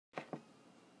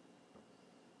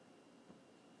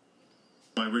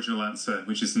my original answer,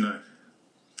 which is no.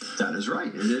 That is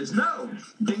right. It is no.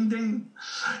 Ding, ding.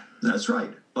 That's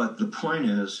right. But the point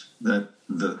is that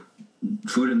the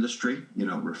food industry,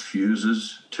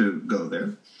 refuses to go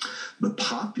there. The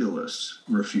populace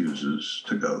refuses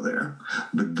to go there.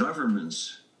 The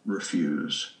governments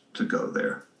refuse to go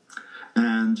there.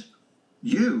 And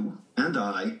you and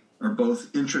I are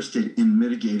both interested in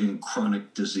mitigating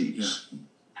chronic disease. Yeah.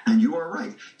 And you are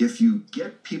right. If you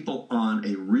get people on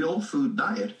a real food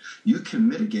diet, you can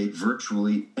mitigate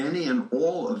virtually any and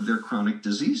all of their chronic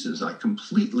diseases. I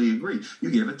completely agree. You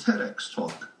gave a TEDx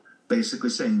talk basically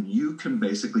saying you can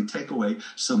basically take away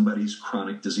somebody's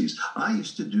chronic disease. I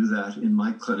used to do that in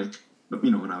my clinic,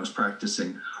 when I was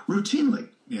practicing routinely.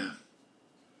 Yeah.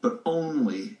 But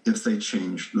only if they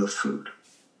changed the food.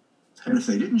 And if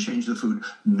they didn't change the food,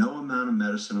 no amount of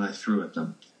medicine I threw at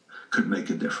them could make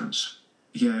a difference.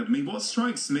 Yeah, I mean, what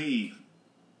strikes me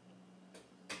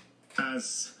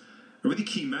as a really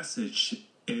key message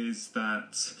is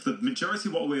that the majority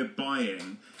of what we're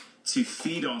buying to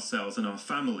feed ourselves and our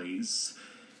families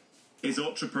is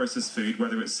ultra-processed food,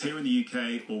 whether it's here in the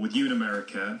UK or with you in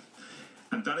America,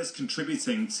 and that is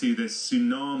contributing to this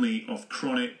tsunami of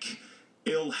chronic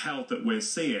ill health that we're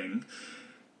seeing.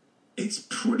 It's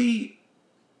pretty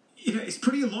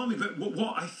alarming. But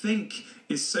what I think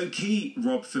is so key,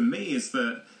 Rob, for me, is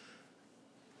that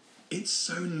it's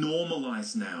so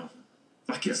normalized now.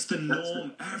 Like, it's the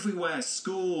norm everywhere,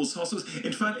 schools, hospitals.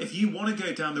 In fact, if you want to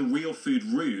go down the real food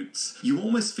route, you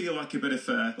almost feel like a bit of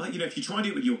a, if you try and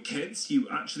do it with your kids, you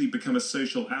actually become a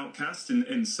social outcast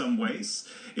in some ways.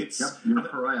 You're a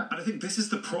pariah. And I think this is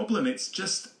the problem. It's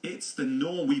the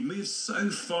norm. We've moved so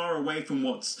far away from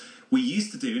what we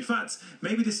used to do. In fact,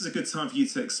 maybe this is a good time for you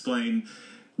to explain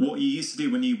what you used to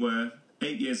do when you were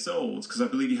 8 years old, because I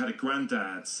believe you had a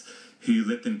granddad who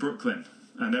lived in Brooklyn.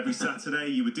 And every Saturday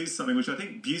you would do something which I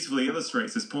think beautifully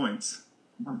illustrates this point.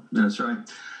 That's right.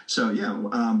 So,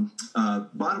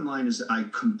 bottom line is I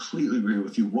completely agree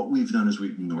with you. What we've done is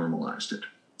we've normalized it.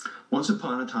 Once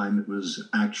upon a time, it was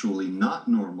actually not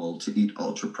normal to eat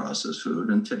ultra-processed food,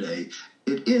 and today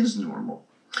it is normal.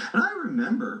 And I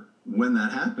remember when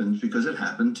that happened because it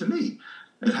happened to me.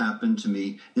 It happened to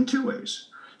me in two ways.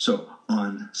 So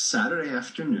on Saturday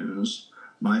afternoons,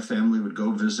 my family would go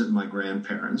visit my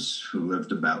grandparents, who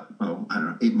lived about,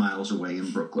 8 miles away in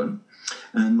Brooklyn.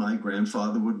 And my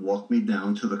grandfather would walk me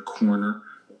down to the corner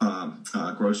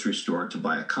grocery store to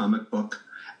buy a comic book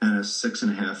and a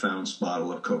 6.5-ounce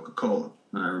bottle of Coca-Cola.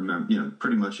 And I remember,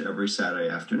 pretty much every Saturday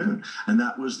afternoon. And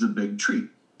that was the big treat,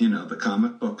 the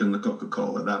comic book and the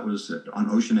Coca-Cola. That was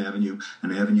on Ocean Avenue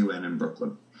and Avenue N in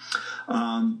Brooklyn.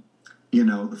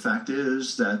 The fact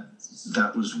is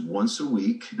that was once a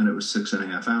week, and it was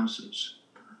 6.5 ounces.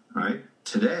 All right.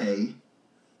 Today,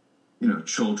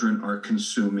 children are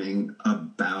consuming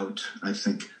about, I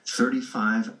think,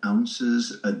 35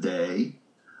 ounces a day,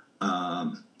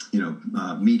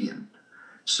 median.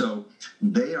 So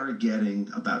they are getting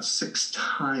about 6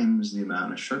 times the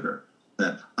amount of sugar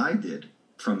that I did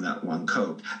from that one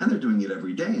Coke, and they're doing it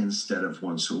every day instead of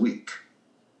once a week.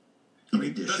 Can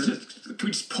we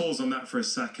just pause on that for a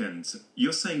second?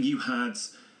 You're saying you had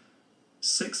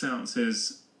 6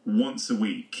 ounces once a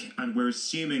week, and we're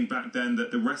assuming back then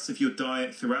that the rest of your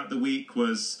diet throughout the week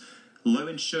was low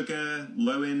in sugar,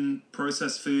 low in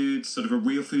processed food, sort of a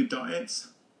real food diet?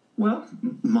 Well,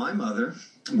 my mother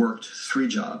worked 3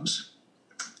 jobs,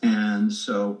 and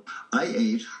so I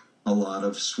ate a lot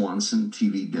of Swanson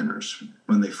TV dinners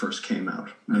when they first came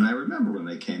out. And I remember when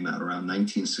they came out around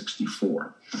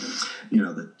 1964.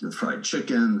 The fried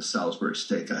chicken, the Salisbury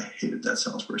steak. I hated that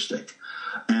Salisbury steak.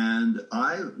 And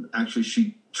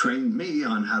she trained me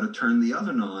on how to turn the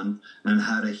oven on and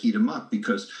how to heat them up,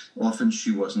 because often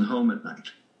she wasn't home at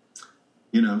night.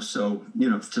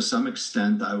 To some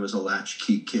extent, I was a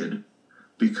latchkey kid,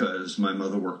 because my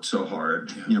mother worked so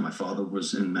hard. Yeah. My father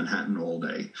was in Manhattan all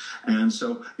day. And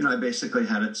so, I basically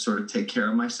had to sort of take care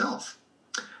of myself.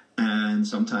 And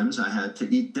sometimes I had to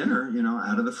eat dinner,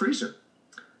 out of the freezer.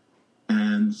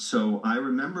 And so I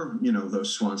remember,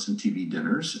 those Swanson TV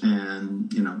dinners, and,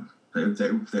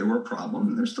 they were a problem,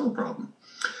 and they're still a problem.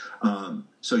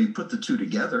 So you put the two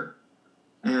together,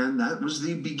 and that was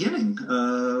the beginning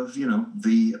of,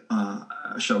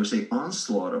 shall we say,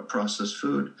 onslaught of processed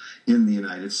food in the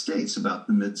United States about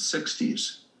the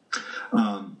mid-'60s.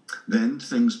 Then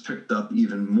things picked up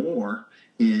even more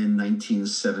in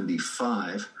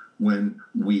 1975 when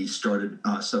we started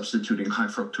substituting high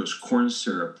fructose corn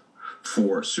syrup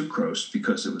for sucrose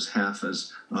because it was half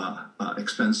as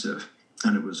expensive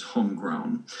and it was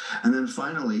homegrown. And then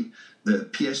finally, the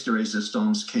pièce de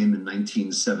résistance came in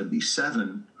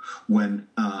 1977 when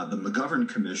the McGovern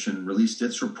Commission released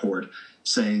its report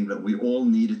saying that we all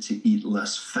needed to eat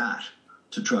less fat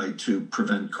to try to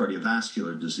prevent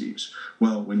cardiovascular disease.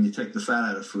 Well, when you take the fat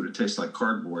out of food, it tastes like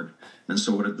cardboard. And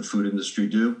so what did the food industry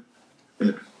do?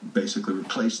 It basically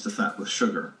replaced the fat with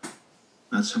sugar.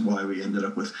 That's why we ended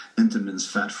up with Entenmann's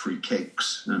fat-free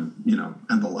cakes and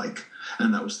the like.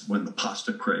 And that was when the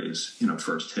pasta craze,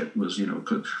 first hit was,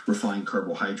 refined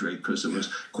carbohydrate because it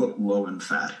was, quote, low in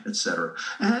fat, etc.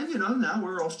 And, now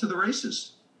we're off to the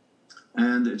races.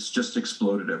 And it's just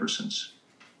exploded ever since.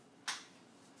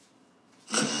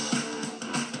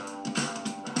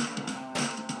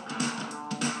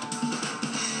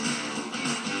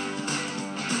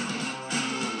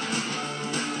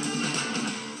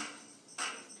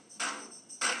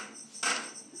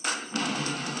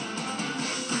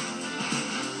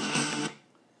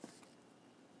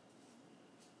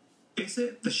 Is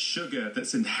it the sugar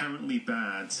that's inherently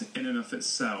bad in and of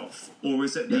itself, or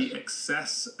is it the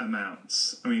excess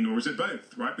amounts? I mean, or is it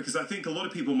both, right? Because I think a lot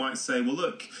of people might say, well,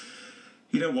 look,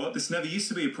 you know what, this never used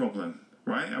to be a problem,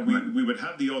 right? And we would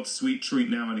have the odd sweet treat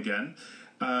now and again.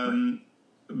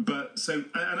 But so,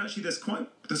 and actually there's quite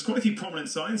a few prominent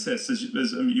scientists,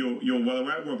 as you're well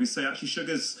aware, Rob, who say actually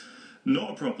sugar's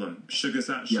not a problem. Sugar's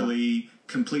actually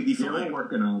completely fine. Yeah,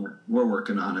 we're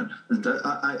working on it.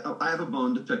 I have a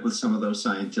bone to pick with some of those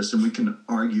scientists, and we can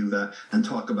argue that and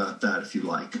talk about that if you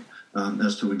like,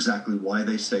 as to exactly why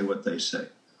they say what they say.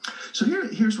 So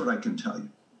here's what I can tell you.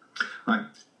 All right.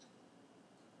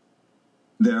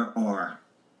 There are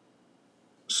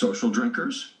social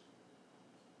drinkers,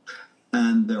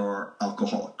 and there are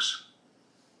alcoholics.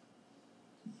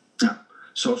 Now,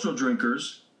 social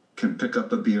drinkers can pick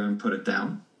up a beer and put it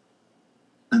down,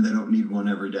 and they don't need one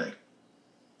every day.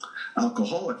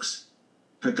 Alcoholics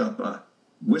pick up a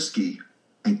whiskey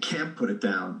and can't put it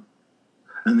down,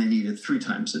 and they need it 3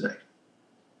 times a day.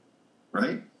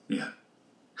 Right? Yeah.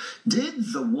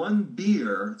 Did the one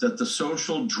beer that the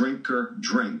social drinker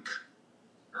drank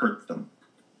hurt them?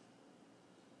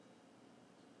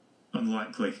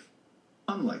 Unlikely.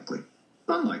 Unlikely.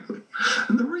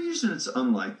 And the reason it's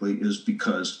unlikely is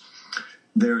because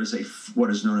there is what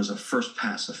is known as a first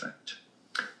pass effect.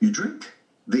 You drink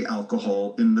the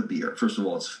alcohol in the beer. First of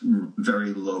all, it's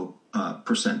very low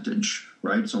percentage,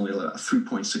 right? It's only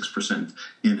 3.6%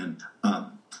 in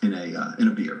a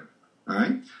beer. All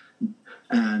right,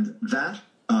 and that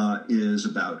is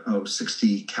about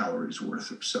 60 calories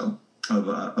worth or so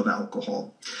of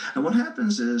alcohol. And what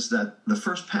happens is that the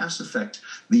first pass effect,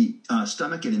 the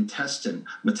stomach and intestine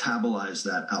metabolize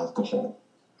that alcohol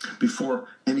before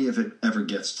any of it ever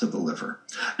gets to the liver.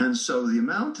 And so the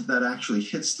amount that actually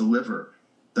hits the liver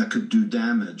that could do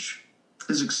damage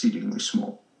is exceedingly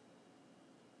small.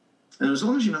 And as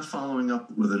long as you're not following up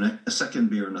with a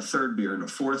second beer and a third beer and a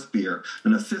fourth beer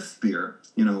and a fifth beer,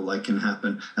 like can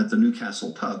happen at the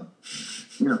Newcastle pub,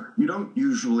 you don't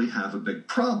usually have a big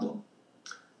problem,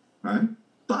 right?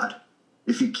 But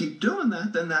if you keep doing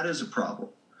that, then that is a problem.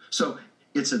 So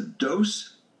it's a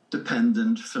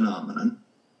dose-dependent phenomenon.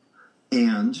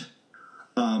 And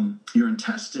your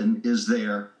intestine is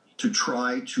there to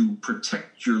try to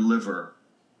protect your liver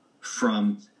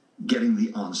from getting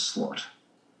the onslaught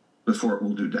before it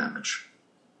will do damage.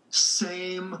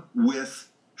 Same with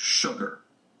sugar.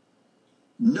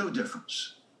 No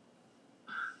difference.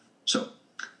 So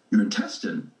your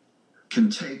intestine can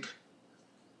take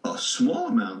a small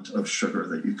amount of sugar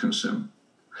that you consume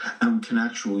and can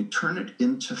actually turn it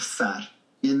into fat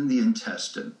in the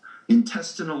intestine.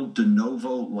 Intestinal de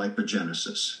novo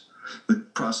lipogenesis, the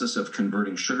process of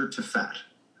converting sugar to fat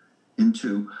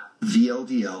into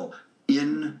VLDL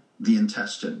in the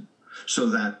intestine so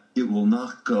that it will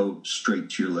not go straight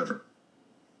to your liver,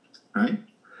 right?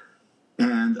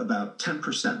 And about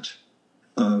 10%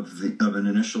 of an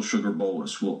initial sugar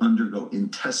bolus will undergo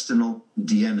intestinal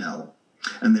DNL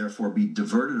and therefore be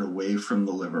diverted away from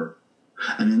the liver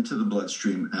and into the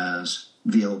bloodstream as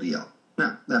VLDL.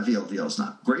 Now, that VLDL is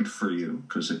not great for you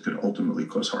because it could ultimately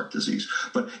cause heart disease,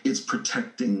 but it's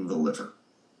protecting the liver.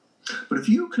 But if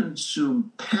you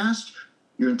consume past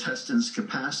your intestine's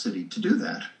capacity to do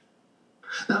that,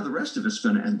 now the rest of it's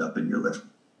going to end up in your liver.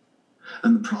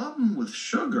 And the problem with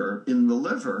sugar in the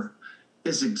liver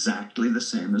is exactly the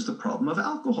same as the problem of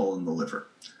alcohol in the liver,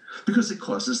 because it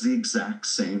causes the exact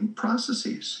same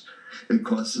processes. It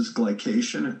causes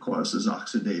glycation, it causes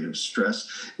oxidative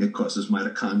stress, it causes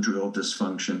mitochondrial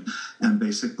dysfunction, and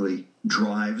basically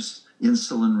drives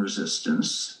insulin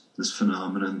resistance, this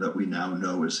phenomenon that we now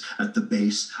know is at the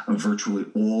base of virtually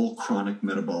all chronic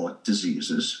metabolic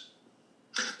diseases.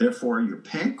 Therefore, your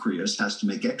pancreas has to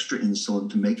make extra insulin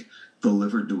to make the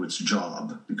liver do its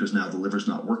job, because now the liver's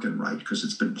not working right because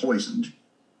it's been poisoned.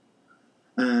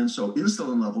 And so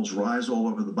insulin levels rise all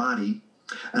over the body,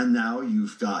 and now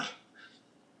you've got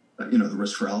the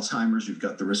risk for Alzheimer's, you've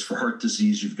got the risk for heart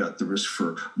disease, you've got the risk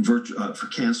for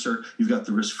cancer, you've got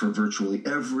the risk for virtually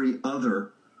every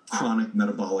other chronic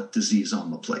metabolic disease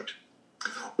on the plate.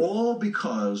 All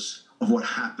because of what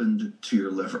happened to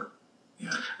your liver.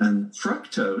 Yeah. And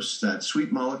fructose, that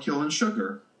sweet molecule in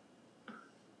sugar,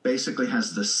 basically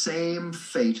has the same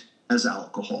fate as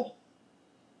alcohol.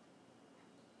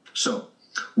 So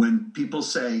when people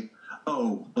say,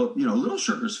 little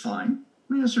sugar's fine,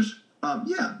 the answer is,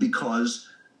 yeah, because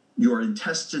your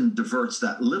intestine diverts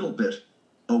that little bit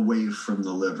away from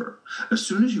the liver. As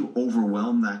soon as you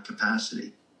overwhelm that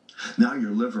capacity, now your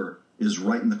liver is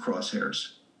right in the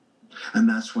crosshairs. And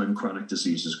that's when chronic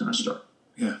disease is going to start.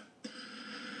 Yeah.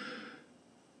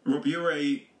 Rob, you're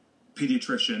a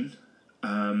pediatrician.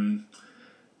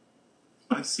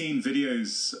 I've seen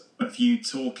videos of you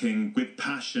talking with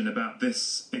passion about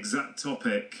this exact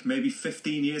topic maybe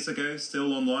 15 years ago,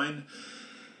 still online.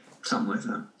 Something like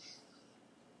that.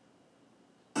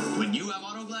 When you have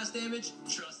auto glass damage,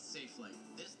 trust SafeLink.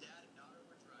 This dad and daughter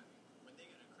were driving when they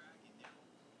got a crack in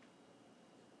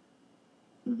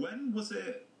their...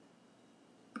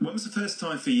 When was the first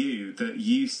time for you that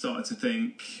you started to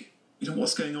think,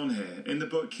 what's going on here? In the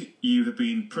book, you have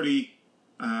been pretty...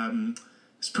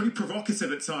 it's pretty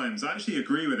provocative at times. I actually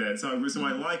agree with it. So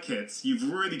I like it.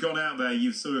 You've really gone out there.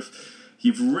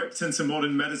 You've ripped into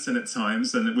modern medicine at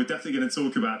times, and we're definitely going to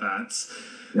talk about that.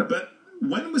 Yep. But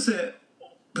when was it?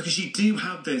 Because you do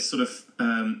have this sort of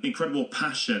incredible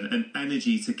passion and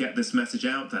energy to get this message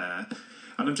out there.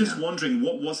 And I'm just wondering,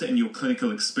 what was it in your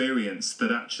clinical experience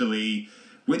that actually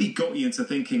really got you into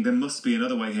thinking there must be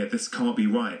another way here? This can't be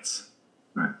right.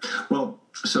 Right. Well,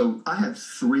 so I had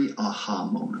 3 aha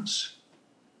moments.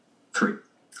 3.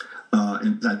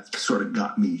 And that sort of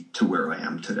got me to where I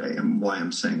am today and why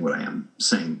I'm saying what I am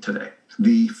saying today.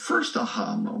 The first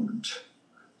aha moment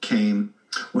came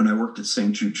when I worked at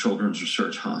St. Jude Children's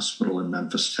Research Hospital in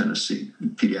Memphis, Tennessee,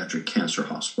 pediatric cancer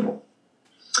hospital.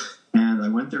 And I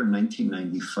went there in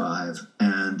 1995,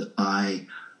 and I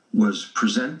was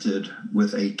presented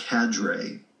with a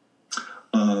cadre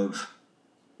of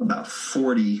about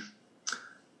 40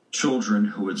 children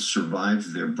who had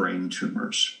survived their brain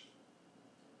tumors,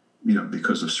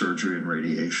 because of surgery and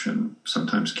radiation,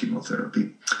 sometimes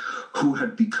chemotherapy, who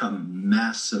had become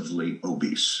massively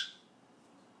obese.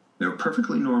 They were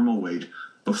perfectly normal weight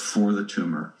before the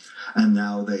tumor, and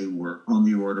now they were on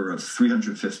the order of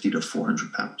 350 to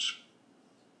 400 pounds.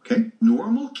 Okay?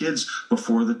 Normal kids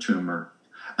before the tumor,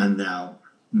 and now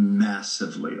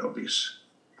massively obese.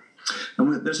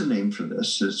 And there's a name for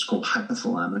this. It's called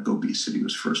hypothalamic obesity. It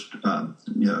was first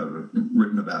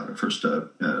written about,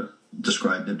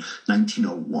 described in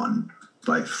 1901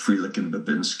 by Freilich and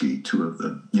Babinski, 2 of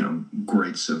the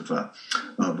greats of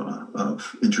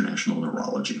international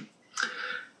neurology.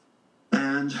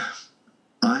 And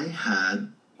I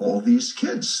had all these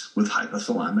kids with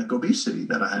hypothalamic obesity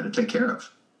that I had to take care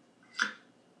of.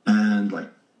 And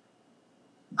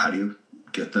how do you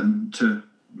get them to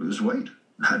lose weight?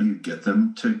 How do you get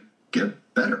them to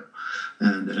get better?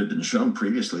 And it had been shown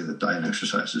previously that diet and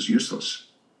exercise is useless.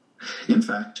 In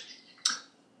fact,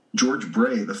 George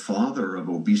Bray, the father of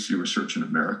obesity research in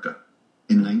America,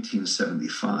 in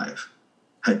 1975,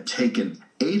 had taken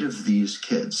 8 of these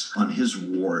kids on his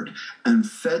ward and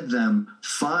fed them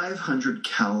 500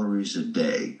 calories a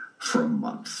day for a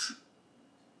month.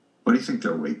 What do you think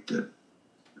their weight did?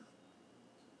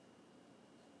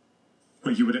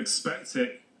 Well, you would expect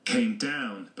it came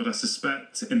down, but I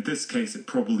suspect in this case it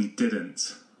probably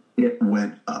didn't. It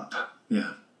went up.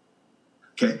 Yeah.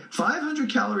 Okay, 500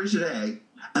 calories a day,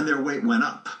 and their weight went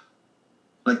up.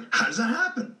 How does that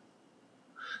happen?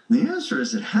 The answer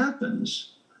is it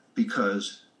happens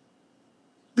because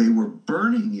they were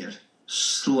burning it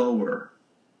slower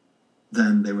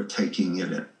than they were taking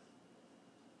it in.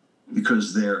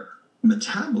 Because their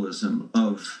metabolism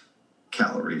of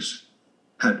calories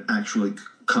had actually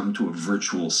come to a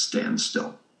virtual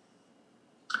standstill.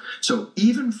 So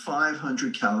even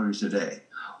 500 calories a day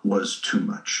was too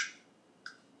much.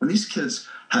 And these kids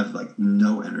have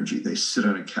no energy. They sit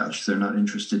on a couch. They're not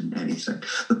interested in anything.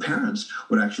 The parents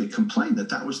would actually complain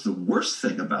that was the worst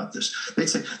thing about this. They'd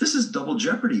say, this is double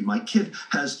jeopardy. My kid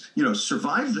has,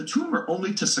 survived the tumor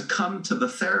only to succumb to the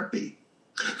therapy.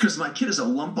 Because my kid is a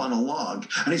lump on a log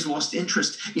and he's lost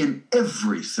interest in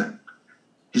everything.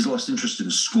 He's lost interest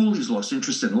in school. He's lost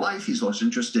interest in life. He's lost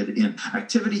interest in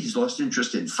activity. He's lost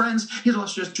interest in friends. He's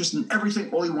lost interest in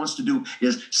everything. All he wants to do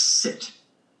is sit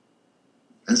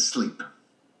and sleep.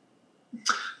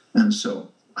 And so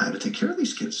I had to take care of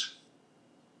these kids.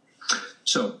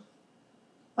 So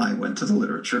I went to the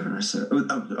literature and I said,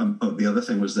 the other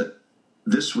thing was that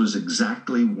this was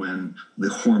exactly when the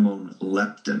hormone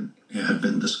leptin had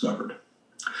been discovered.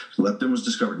 So leptin was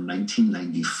discovered in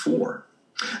 1994.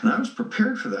 And I was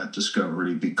prepared for that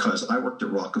discovery because I worked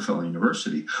at Rockefeller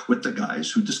University with the guys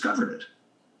who discovered it,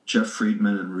 Jeff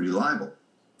Friedman and Rudy Leibel.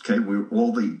 Okay, we were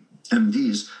all the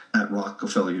MDs at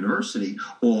Rockefeller University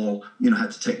all, had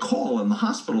to take call in the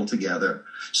hospital together.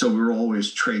 So we were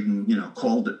always trading,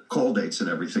 call dates and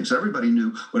everything. So everybody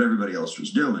knew what everybody else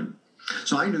was doing.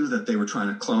 So I knew that they were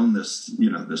trying to clone this,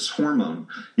 this hormone,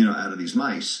 out of these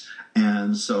mice.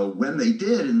 And so when they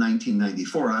did in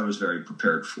 1994, I was very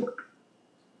prepared for it.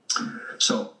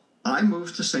 So I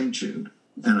moved to St. Jude,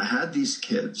 and I had these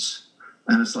kids,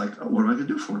 and it's like, what am I going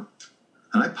to do for them?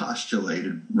 And I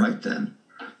postulated right then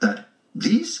that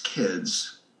these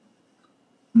kids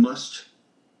must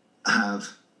have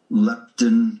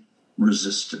leptin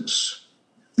resistance.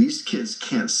 These kids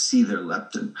can't see their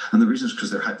leptin, and the reason is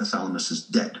because their hypothalamus is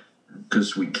dead,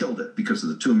 because we killed it because of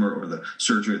the tumor or the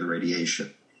surgery or the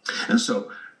radiation. And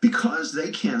so because they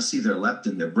can't see their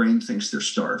leptin, their brain thinks they're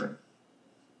starving.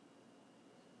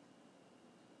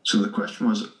 So the question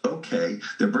was, okay,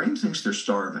 their brain thinks they're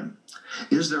starving.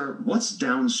 What's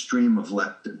downstream of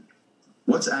leptin?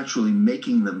 What's actually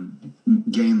making them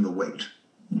gain the weight?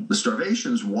 The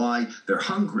starvation's why they're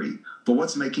hungry, but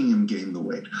what's making them gain the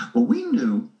weight? Well, we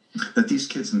knew that these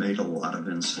kids made a lot of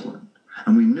insulin.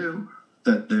 And we knew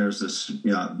that there's this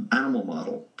animal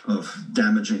model of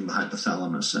damaging the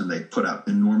hypothalamus, and they put out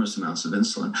enormous amounts of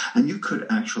insulin. And you could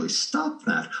actually stop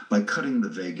that by cutting the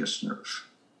vagus nerve.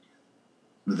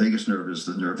 The vagus nerve is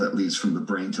the nerve that leads from the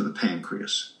brain to the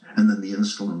pancreas, and then the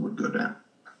insulin would go down.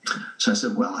 So I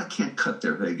said, well, I can't cut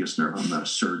their vagus nerve. I'm not a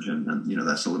surgeon, and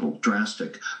that's a little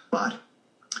drastic. But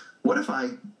what if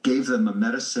I gave them a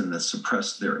medicine that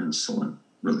suppressed their insulin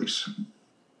release?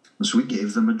 And so we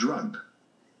gave them a drug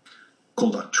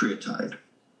called octreotide,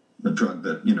 a drug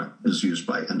that, is used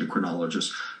by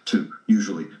endocrinologists to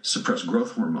usually suppress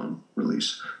growth hormone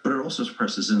release, but it also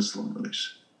suppresses insulin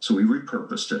release. So we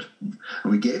repurposed it,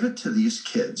 and we gave it to these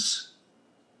kids,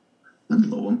 and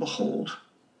lo and behold,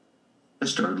 they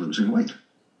started losing weight.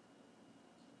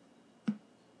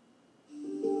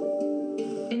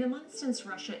 In the months since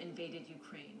Russia invaded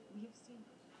Ukraine, we have seen a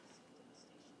massive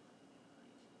devastation.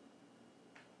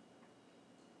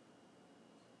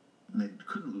 And they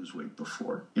couldn't lose weight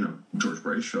before. George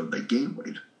Bray showed they gained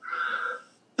weight.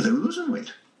 But they were losing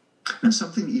weight. And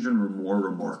something even more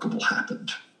remarkable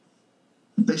happened.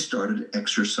 They started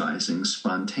exercising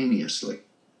spontaneously.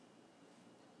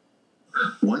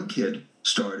 One kid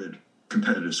started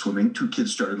competitive swimming. 2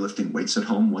 kids started lifting weights at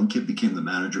home. 1 kid became the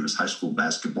manager of his high school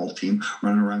basketball team,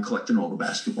 running around collecting all the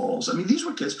basketballs. I mean, these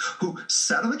were kids who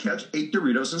sat on the couch, ate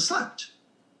Doritos, and slept.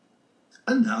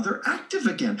 And now they're active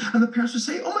again. And the parents would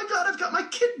say, oh my God, I've got my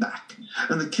kid back.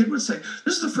 And the kid would say,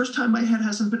 this is the first time my head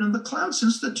hasn't been in the clouds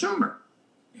since the tumor.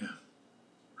 Yeah.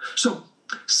 So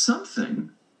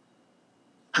something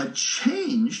had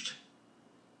changed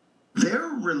their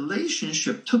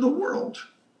relationship to the world.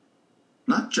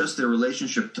 Not just their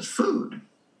relationship to food,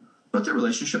 but their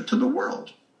relationship to the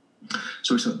world.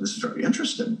 So we said, this is very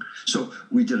interesting. So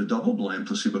we did a double-blind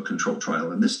placebo-controlled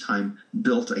trial, and this time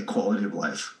built a quality of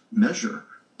life measure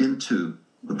into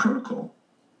the protocol.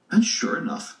 And sure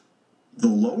enough, the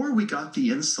lower we got the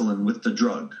insulin with the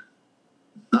drug,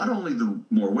 not only the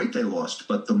more weight they lost,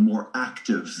 but the more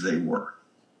active they were.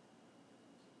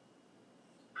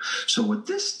 So what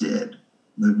this did,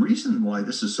 the reason why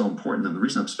this is so important, and the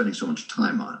reason I'm spending so much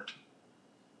time on it,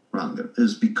 Ranga,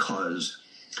 is because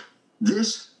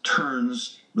this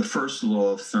turns the first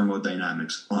law of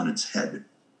thermodynamics on its head.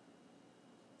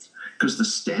 Because the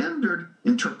standard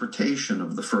interpretation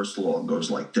of the first law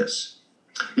goes like this.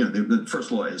 The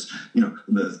first law is,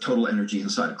 the total energy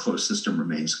inside a closed system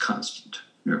remains constant.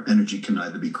 Energy can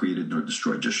neither be created nor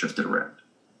destroyed, just shifted around.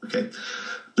 Okay?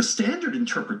 The standard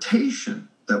interpretation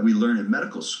that we learn in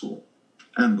medical school,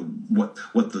 and what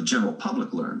the general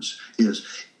public learns, is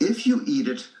if you eat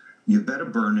it, you better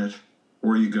burn it,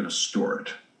 or you're going to store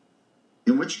it.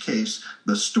 In which case,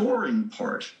 the storing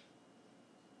part,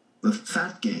 the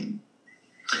fat gain,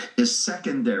 is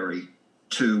secondary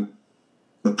to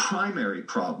the primary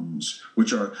problems,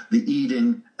 which are the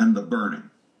eating and the burning,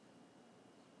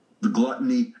 the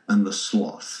gluttony and the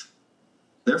sloth.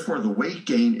 Therefore, the weight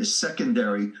gain is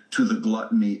secondary to the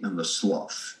gluttony and the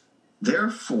sloth.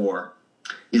 Therefore,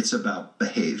 it's about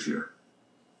behavior.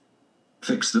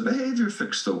 Fix the behavior,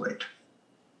 fix the weight.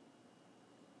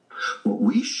 What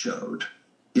we showed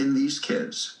in these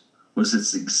kids was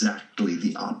it's exactly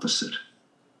the opposite.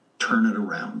 Turn it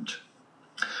around.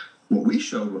 What we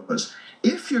showed was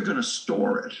if you're going to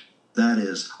store it, that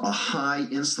is a high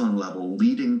insulin level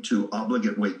leading to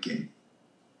obligate weight gain,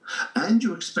 and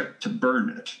you expect to burn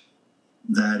it,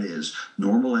 that is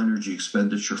normal energy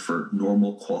expenditure for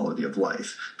normal quality of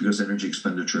life, because energy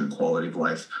expenditure and quality of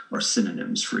life are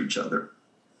synonyms for each other,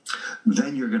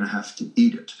 then you're going to have to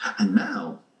eat it. And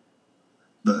now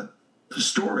the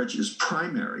storage is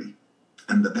primary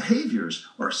and the behaviors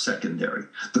are secondary.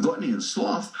 The gluttony and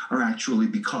sloth are actually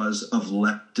because of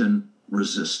leptin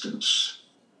resistance.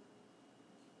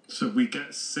 So we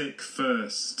get sick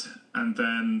first and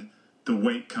then the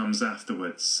weight comes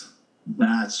afterwards.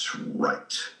 That's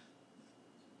right.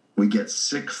 We get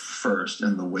sick first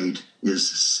and the weight is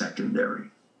secondary.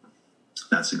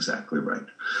 That's exactly right.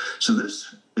 So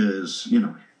this is,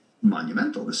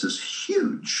 monumental. This is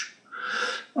huge.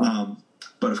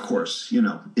 But of course,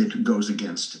 it goes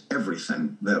against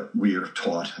everything that we are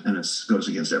taught, and it goes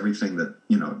against everything that,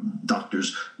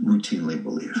 doctors routinely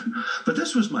believe. But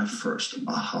this was my first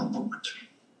aha moment.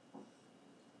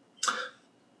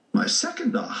 My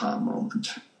second aha moment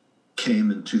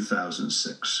came in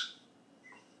 2006.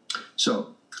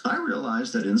 So I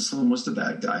realized that insulin was the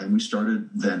bad guy, and we started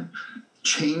then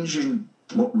changing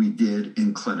what we did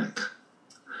in clinic.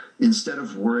 Instead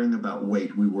of worrying about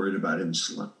weight, we worried about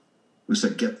insulin. We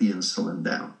said, get the insulin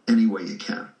down any way you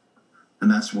can.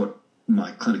 And that's what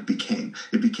my clinic became.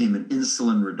 It became an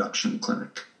insulin reduction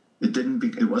clinic.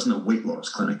 It wasn't a weight loss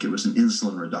clinic. It was an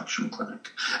insulin reduction clinic.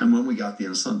 And when we got the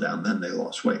insulin down, then they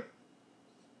lost weight.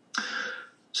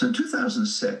 So in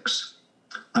 2006,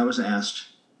 I was asked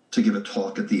to give a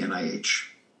talk at the NIH,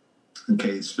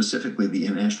 specifically the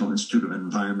National Institute of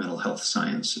Environmental Health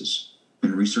Sciences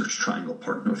in Research Triangle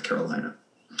Park, North Carolina.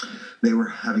 They were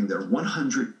having their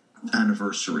 100th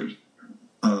anniversary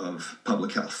of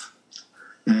public health.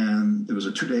 And it was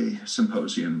a 2-day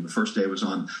symposium. The first day was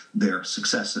on their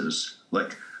successes,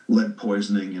 like lead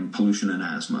poisoning and pollution and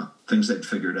asthma, things they'd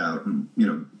figured out and,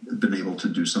 been able to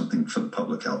do something for the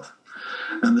public health.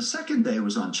 And the second day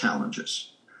was on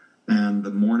challenges. And the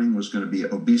morning was going to be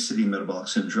obesity, metabolic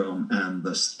syndrome, and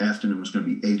the afternoon was going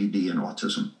to be ADD and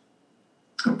autism.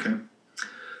 Okay?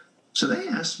 So they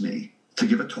asked me to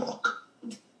give a talk.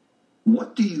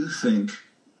 What do you think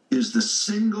is the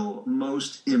single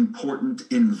most important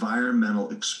environmental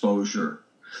exposure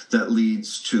that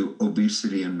leads to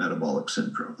obesity and metabolic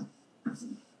syndrome?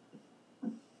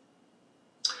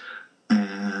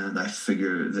 And I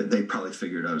figured that they probably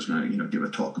figured I was going to, give a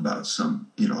talk about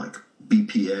some, like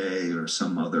BPA or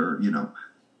some other,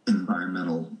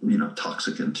 environmental,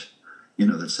 toxicant,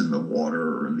 that's in the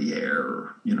water or in the air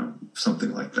or,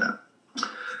 something like that.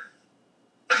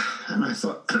 And I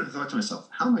thought to myself,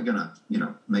 how am I going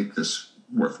to, make this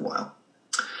worthwhile?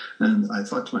 And I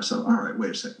thought to myself, all right,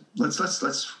 wait a second.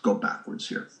 Let's go backwards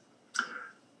here.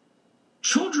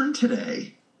 Children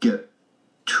today get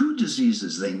 2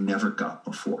 diseases they never got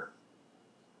before: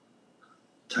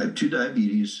 type 2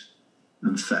 diabetes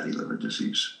and fatty liver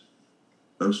disease.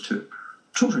 Those 2.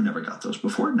 Children never got those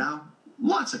before. Now,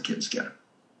 lots of kids get it.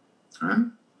 All right?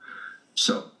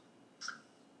 So,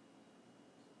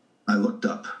 I looked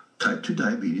up type 2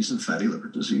 diabetes and fatty liver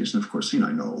disease. And of course,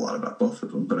 I know a lot about both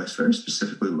of them, but I very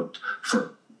specifically looked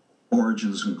for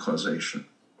origins and causation.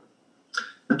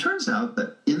 It turns out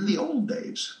that in the old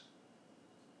days,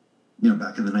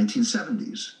 back in the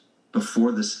 1970s,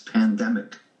 before this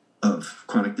pandemic of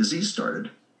chronic disease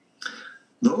started,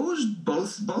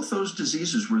 both those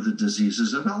diseases were the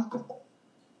diseases of alcohol.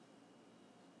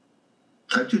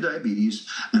 Type 2 diabetes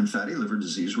and fatty liver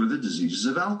disease were the diseases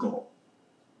of alcohol.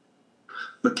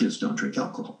 But kids don't drink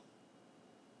alcohol.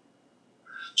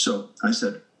 So I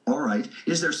said, all right,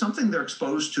 is there something they're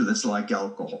exposed to that's like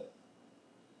alcohol?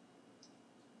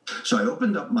 So I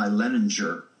opened up my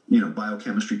Leninger,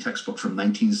 biochemistry textbook from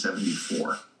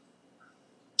 1974.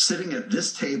 Sitting at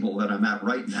this table that I'm at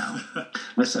right now,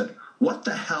 I said, what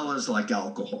the hell is like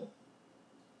alcohol?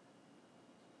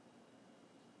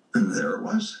 And there it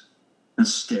was, and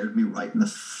stared me right in the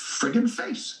friggin'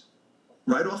 face,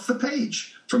 right off the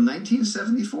page from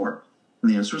 1974.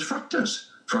 And the answer was fructose.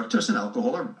 Fructose and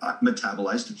alcohol are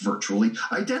metabolized virtually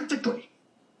identically.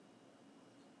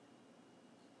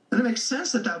 And it makes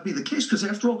sense that would be the case, because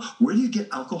after all, where do you get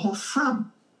alcohol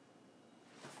from?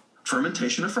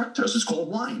 Fermentation of fructose. It's called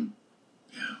wine.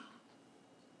 Yeah.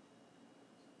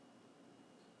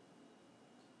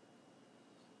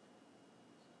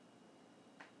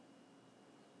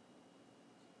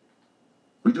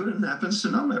 We do it in Napa and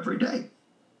Sonoma every day.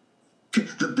 Okay.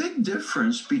 The big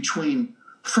difference between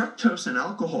fructose and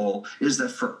alcohol is that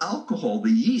for alcohol,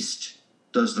 the yeast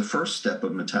does the first step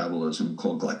of metabolism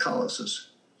called glycolysis.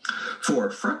 For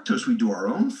fructose, we do our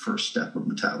own first step of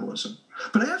metabolism.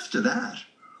 But after that,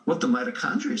 what the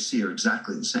mitochondria see are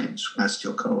exactly the same,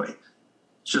 acetyl-CoA.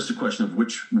 It's just a question of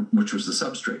which was the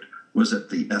substrate. Was it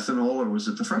the ethanol or was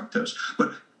it the fructose?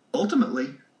 But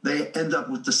ultimately, they end up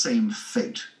with the same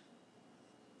fate.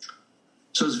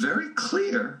 So it's very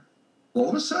clear, all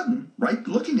of a sudden, right,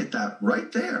 looking at that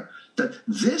right there, that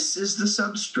this is the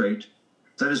substrate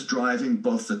that is driving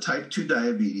both the type 2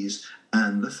 diabetes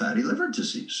and the fatty liver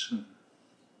disease.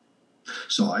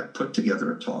 So I put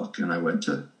together a talk, and I went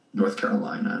to North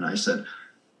Carolina, and I said,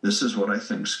 this is what I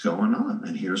think's going on,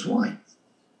 and here's why.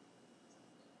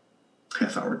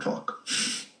 Half-hour talk.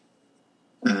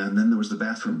 And then there was the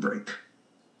bathroom break.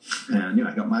 And,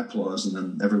 I got my applause, and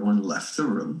then everyone left the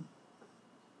room.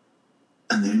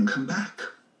 And they didn't come back.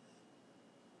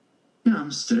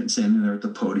 I'm standing there at the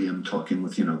podium talking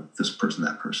with, this person,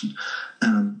 that person.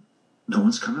 And no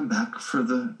one's coming back for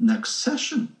the next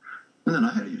session. And then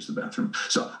I had to use the bathroom.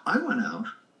 So I went out,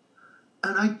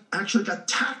 and I actually got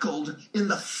tackled in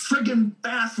the friggin'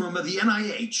 bathroom of the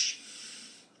NIH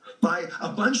by a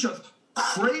bunch of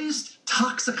crazed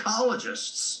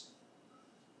toxicologists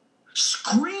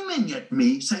screaming at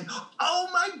me, saying, oh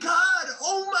my God,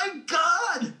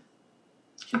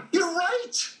 you're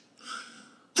right.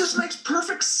 This makes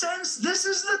perfect sense. This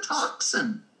is the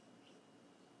toxin.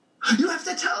 You have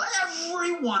to tell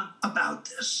everyone about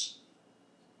this.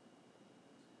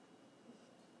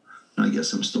 I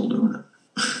guess I'm still doing it.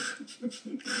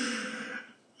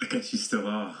 I guess you still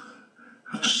are.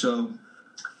 So,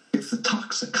 if the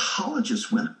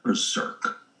toxicologists went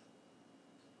berserk,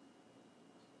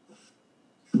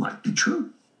 it might be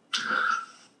true.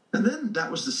 And then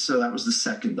that was the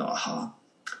second aha.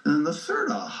 And then the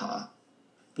third aha.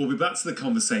 We'll be back to the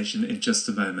conversation in just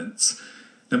a moment.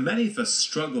 Now, many of us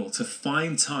struggle to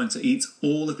find time to eat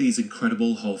all of these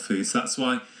incredible whole foods. That's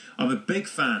why I'm a big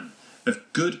fan of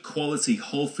good quality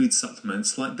whole food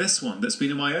supplements like this one that's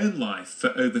been in my own life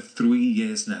for over 3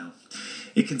 years now.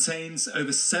 It contains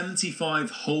over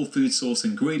 75 whole food source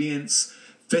ingredients,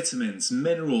 vitamins,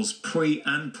 minerals, pre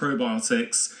and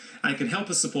probiotics, and can help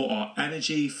us support our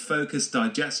energy, focus,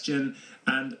 digestion,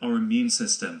 and our immune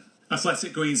system.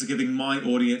 Athletic Greens are giving my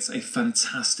audience a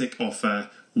fantastic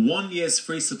offer. 1 year's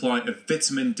free supply of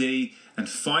vitamin D and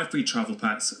 5 free travel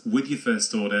packs with your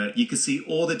first order. You can see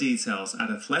all the details at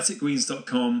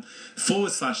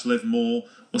athleticgreens.com/live more,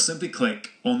 or simply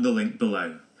click on the link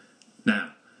below.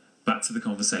 Now, back to the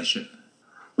conversation.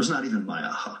 It was not even my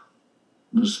aha.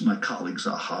 It was my colleague's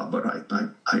aha, but I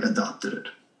adopted it.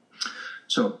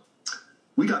 So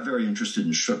we got very interested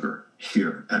in sugar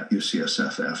here at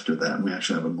UCSF after that. And we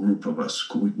actually have a group of us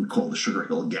we call the Sugar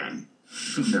Hill Gang.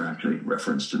 They're actually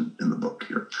referenced in the book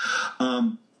here.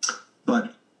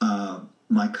 But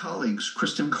my colleagues,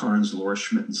 Kristen Carnes, Laura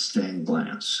Schmidt, and Stan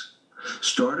Glantz,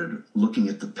 started looking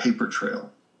at the paper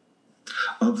trail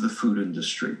of the food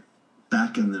industry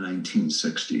back in the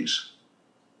 1960s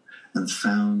and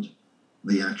found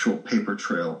the actual paper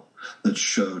trail that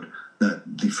showed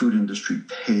that the food industry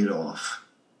paid off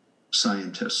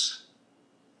scientists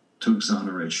to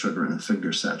exonerate sugar and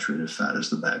figure saturated fat as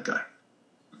the bad guy.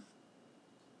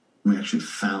 We actually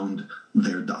found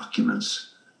their documents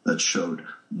that showed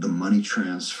the money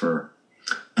transfer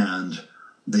and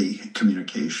the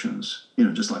communications,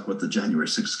 just like what the January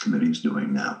 6th committee is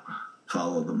doing now,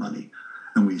 follow the money.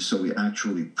 And we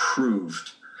actually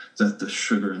proved that the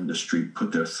sugar industry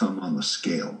put their thumb on the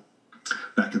scale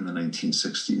back in the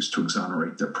 1960s to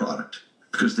exonerate their product,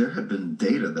 because there had been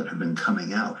data that had been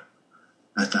coming out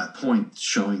at that point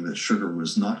showing that sugar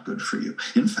was not good for you.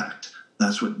 In fact,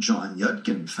 that's what John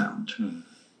Yudkin found.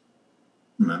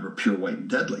 Remember, Pure, White, and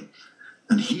Deadly.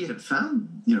 And he had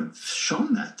found,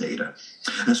 shown that data.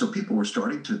 And so people were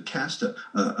starting to cast a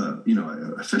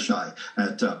fisheye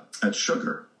at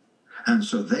sugar. And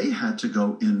so they had to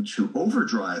go into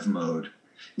overdrive mode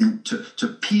to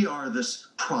PR this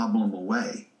problem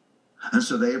away. And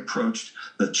so they approached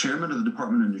the chairman of the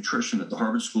Department of Nutrition at the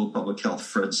Harvard School of Public Health,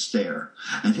 Fred Stair,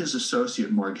 and his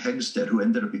associate, Mark Hegstead, who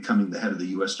ended up becoming the head of the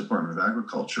U.S. Department of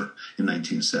Agriculture in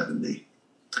 1970,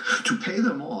 to pay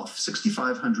them off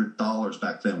 $6,500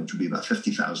 back then, which would be about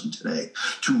 $50,000 today,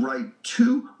 to write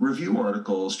 2 review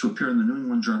articles to appear in the New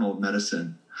England Journal of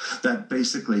Medicine that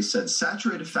basically said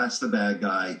saturated fat's the bad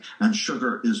guy and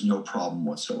sugar is no problem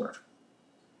whatsoever.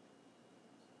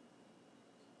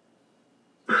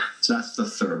 So that's the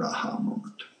third aha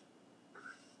moment.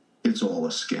 It's all a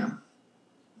scam.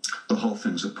 the whole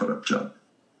thing's a put-up job.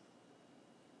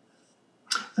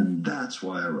 And that's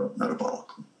why I wrote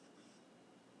Metabolical.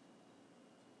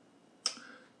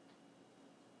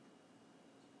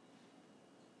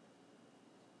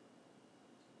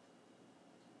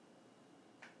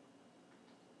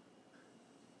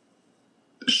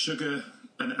 Sugar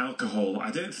and alcohol.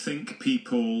 I don't think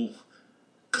people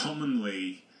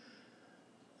commonly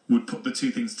would put the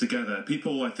two things together.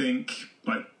 People, I think,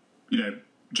 like,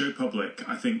 Joe Public,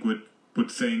 I think would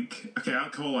think, okay,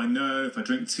 alcohol, I know if I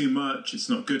drink too much, it's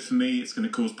not good for me, it's going to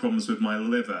cause problems with my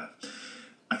liver.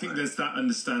 I think there's that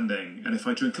understanding. And if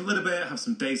I drink a little bit, have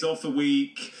some days off a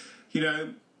week,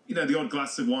 the odd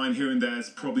glass of wine here and there is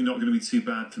probably not going to be too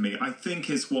bad for me. I think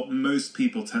is what most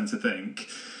people tend to think.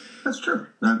 That's true.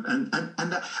 And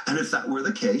if that were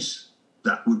the case,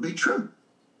 that would be true.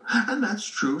 And that's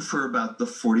true for about the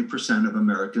 40% of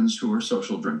Americans who are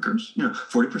social drinkers.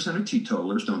 40% of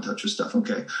teetotalers don't touch your stuff,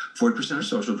 okay. 40% of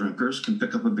social drinkers can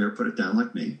pick up a beer, put it down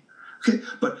like me. Okay,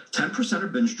 but 10% are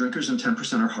binge drinkers and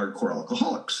 10% are hardcore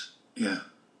alcoholics. Yeah.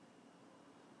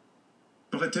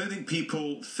 But I don't think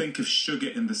people think of sugar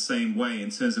in the same way in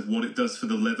terms of what it does for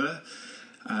the liver.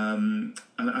 And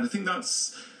I think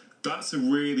that's a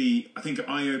really, I think,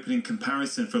 eye-opening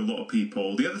comparison for a lot of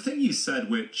people. The other thing you said,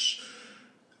 which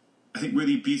I think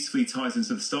really beautifully ties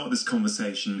into the start of this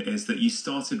conversation, is that you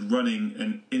started running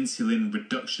an insulin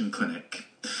reduction clinic.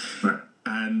 Right.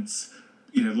 And,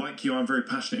 like you, I'm very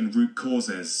passionate in root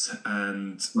causes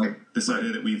and this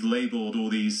idea that we've labelled all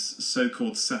these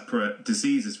so-called separate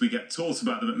diseases. We get taught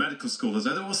about them at medical school as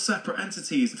though they're all separate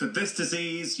entities. For this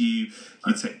disease, you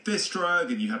take this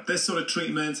drug and you have this sort of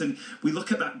treatment. And we look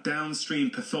at that downstream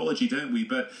pathology, don't we?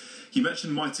 But you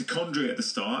mentioned mitochondria at the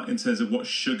start in terms of what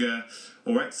sugar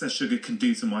or excess sugar can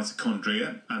do to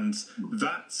mitochondria, and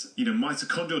that,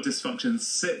 mitochondrial dysfunction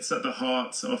sits at the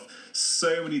heart of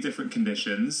so many different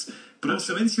conditions, but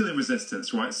also insulin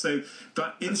resistance, right? So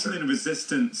that insulin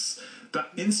resistance,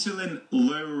 that insulin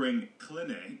lowering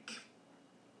clinic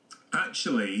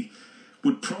actually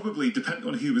would probably, depending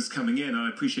on who was coming in, and I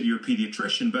appreciate you're a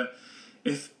pediatrician, but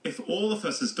if all of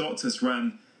us as doctors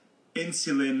ran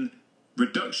insulin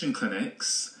reduction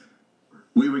clinics,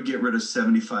 we would get rid of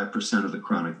 75% of the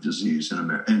chronic disease in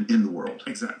America and in the world.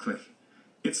 Exactly.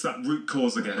 It's that root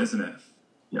cause again, isn't it?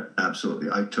 Yeah, absolutely.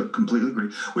 I completely agree,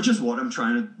 which is what I'm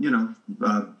trying to,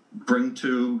 bring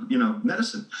to,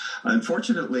 medicine.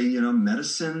 Unfortunately,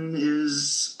 medicine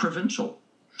is provincial.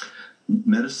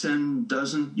 Medicine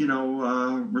doesn't,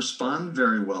 respond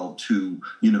very well to,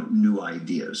 new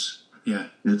ideas. Yeah.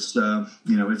 It's,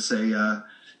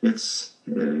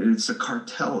 it's a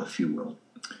cartel, if you will.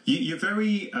 You're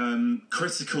very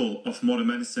critical of modern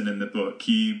medicine in the book.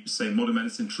 You say modern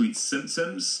medicine treats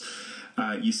symptoms.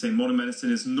 You say modern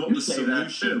medicine is not the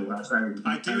solution.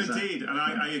 I do indeed, and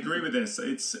I agree with this.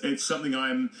 It's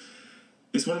something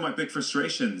it's one of my big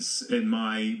frustrations in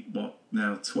my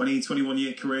 21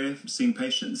 year career seeing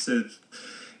patients.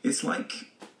 It's like,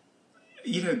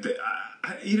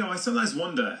 I sometimes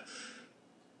wonder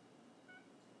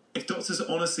if doctors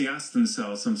honestly ask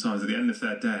themselves sometimes at the end of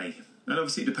their day. And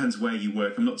obviously it depends where you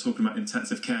work. I'm not talking about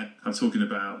intensive care. I'm talking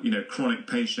about, chronic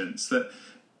patients.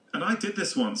 And I did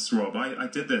this once, Rob. I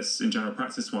did this in general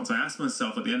practice once. I asked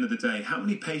myself at the end of the day, how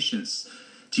many patients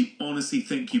do you honestly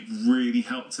think you've really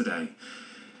helped today?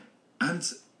 And,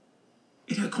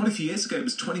 quite a few years ago, it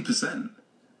was 20%.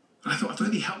 I thought I've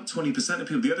really helped 20% of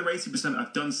people. The other 80%,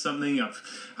 I've done something.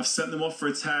 I've sent them off for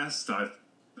a test. I've,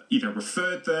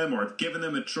 referred them or I've given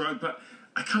them a drug. But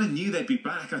I kind of knew they'd be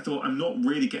back. I thought, I'm not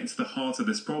really getting to the heart of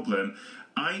this problem.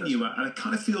 I knew it, and I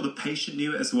kind of feel the patient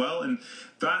knew it as well. And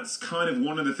that's kind of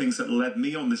one of the things that led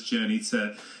me on this journey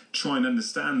to try and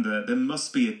understand that there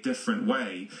must be a different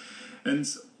way. And,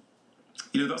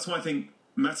 that's why I think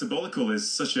Metabolical is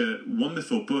such a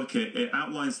wonderful book. It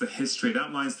outlines the history, it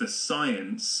outlines the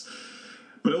science,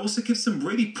 but it also gives some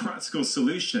really practical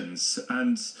solutions.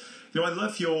 And, I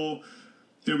love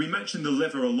we mentioned the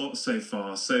liver a lot so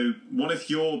far. So one of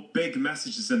your big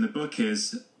messages in the book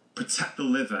is protect the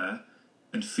liver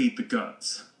and feed the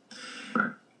gut.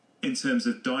 Right. In terms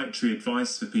of dietary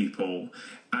advice for people.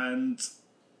 And,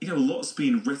 a lot's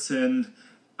been written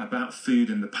about food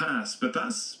in the past, but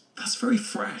that's very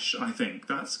fresh, I think.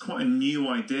 That's quite a new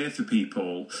idea for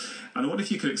people. And I wonder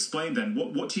if you could explain then,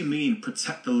 what do you mean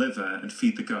protect the liver and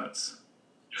feed the gut?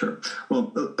 Sure. Well,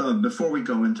 before we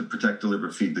go into protect the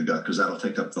liver, feed the gut, because that'll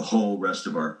take up the whole rest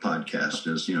of our podcast,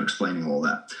 is explaining all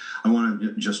that. I want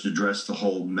to just address the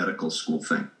whole medical school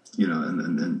thing,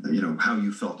 and how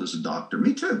you felt as a doctor.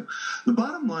 Me too. The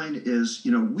bottom line is,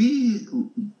 we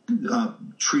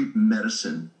treat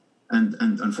medicine and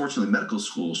unfortunately medical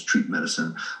schools treat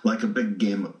medicine like a big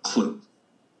game of Clue.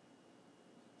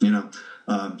 You know,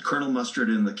 Colonel Mustard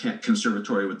in the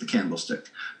conservatory with the candlestick.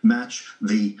 Match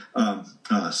the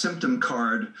symptom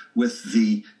card with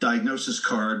the diagnosis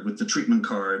card with the treatment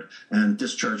card and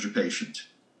discharge your patient.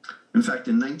 In fact,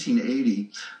 in 1980,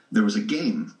 there was a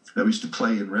game that we used to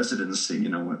play in residency, you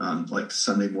know, like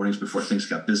Sunday mornings before things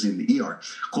got busy in the ER,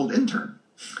 called Intern.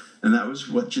 And that was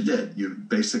what you did. You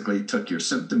basically took your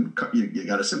symptom, you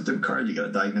got a symptom card, you got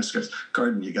a diagnosis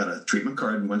card, and you got a treatment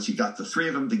card. And once you got the three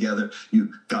of them together,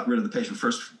 you got rid of the patient.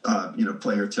 First,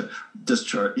 player to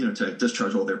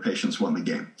discharge all their patients won the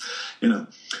game, you know.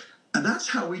 And that's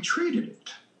how we treated it.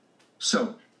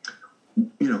 So,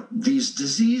 you know, these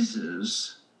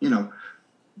diseases, you know,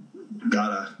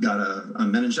 got a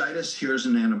meningitis, here's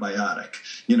an antibiotic.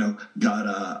 You know, got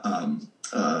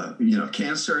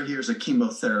cancer, here's a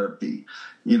chemotherapy.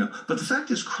 You know, but the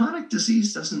fact is, chronic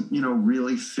disease doesn't, you know,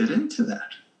 really fit into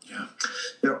that. Yeah,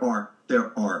 there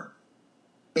are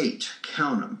 8,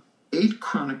 count them, 8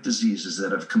 chronic diseases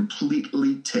that have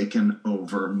completely taken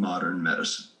over modern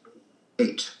medicine.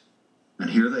 8, and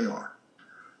here they are.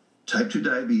 Type 2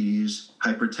 diabetes,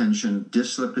 hypertension,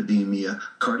 dyslipidemia,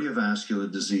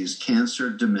 cardiovascular disease, cancer,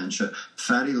 dementia,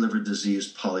 fatty liver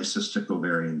disease, polycystic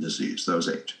ovarian disease. Those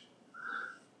 8.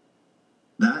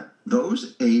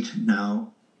 Those 8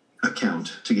 now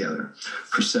account together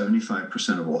for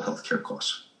 75% of all healthcare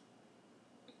costs.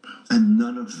 And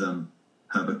none of them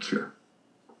have a cure.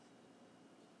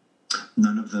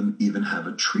 None of them even have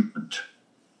a treatment.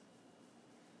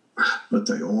 But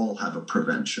they all have a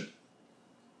prevention.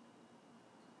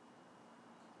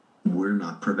 We're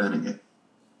not preventing it.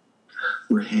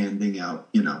 We're handing out,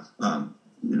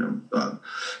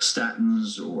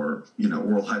 statins or,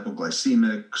 oral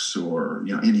hypoglycemics or,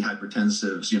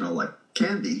 antihypertensives, like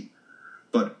candy.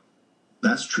 But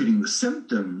that's treating the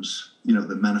symptoms,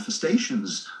 the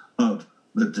manifestations of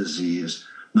the disease,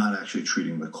 not actually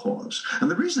treating the cause.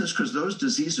 And the reason is because those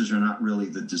diseases are not really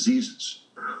the diseases.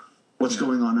 What's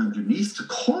going on underneath to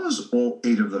cause all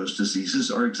 8 of those diseases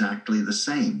are exactly the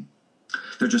same.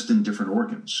 They're just in different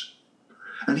organs.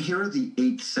 And here are the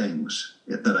 8 things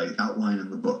that I outline in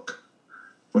the book,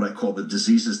 what I call the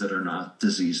diseases that are not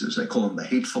diseases. I call them the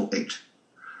hateful 8.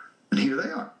 And here they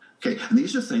are. Okay, and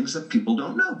these are things that people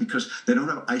don't know because they don't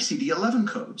have ICD-11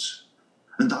 codes.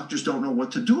 And doctors don't know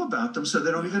what to do about them, so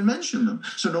they don't even mention them.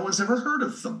 So no one's ever heard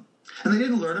of them. And they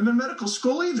didn't learn them in medical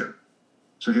school either.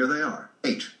 So here they are,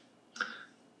 8.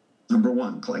 Number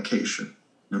 1, glycation.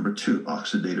 Number 2,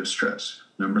 oxidative stress.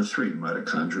 Number 3,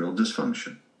 mitochondrial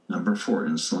dysfunction. Number 4,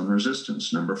 insulin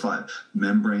resistance. Number 5,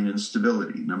 membrane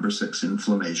instability. Number 6,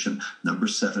 inflammation. Number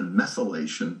 7,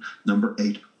 methylation. Number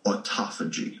 8,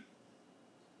 autophagy.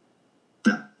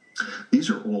 Now, these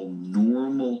are all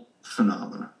normal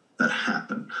phenomena that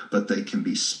happen, but they can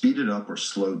be speeded up or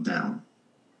slowed down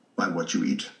by what you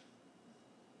eat.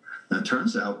 Now, it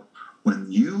turns out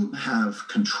when you have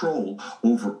control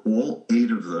over all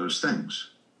 8 of those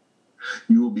things,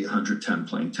 you will be 110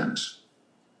 playing tennis.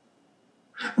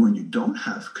 And when you don't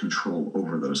have control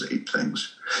over those 8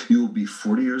 things, you will be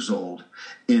 40 years old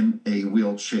in a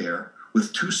wheelchair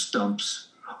with 2 stumps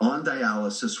on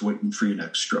dialysis waiting for your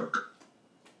next stroke.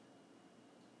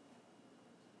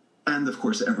 And, of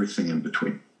course, everything in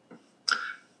between.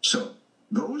 So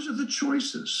those are the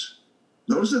choices.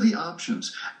 Those are the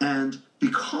options. And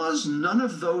because none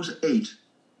of those 8,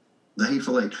 the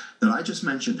hateful 8 that I just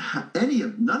mentioned,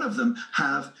 none of them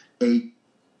have a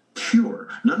cure.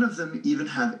 None of them even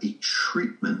have a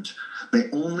treatment.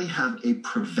 They only have a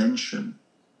prevention.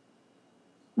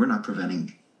 We're not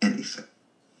preventing anything.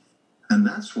 And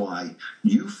that's why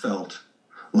you felt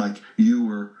like you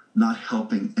were not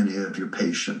helping any of your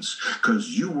patients,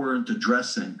 because you weren't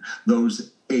addressing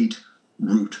those 8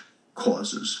 root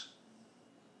causes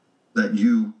that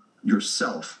you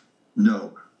yourself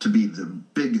know to be the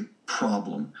big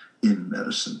problem in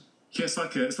medicine. Yeah,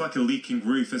 it's like a leaking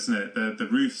roof, isn't it? The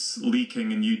roof's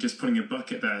leaking and you just putting a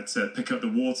bucket there to pick up the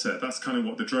water. That's kind of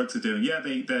what the drugs are doing. Yeah,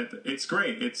 it's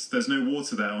great. There's no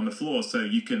water there on the floor, so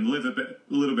you can live a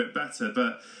little bit better,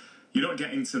 but you're not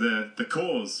getting to the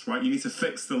cause, right? You need to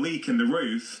fix the leak in the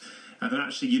roof, and then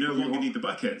actually you no longer need the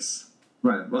buckets.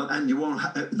 Right. Well, and you won't.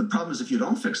 The problem is if you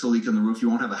don't fix the leak in the roof, you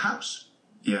won't have a house.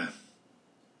 Yeah.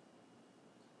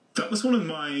 That was one of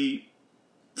my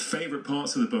favorite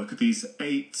parts of the book, these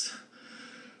 8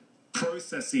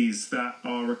 processes that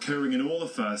are occurring in all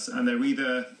of us, and they're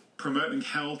either promoting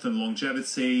health and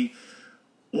longevity,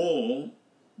 or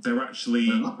they're actually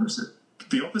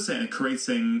the opposite and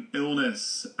creating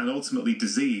illness and ultimately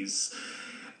disease.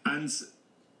 And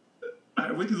I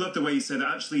really love the way you said that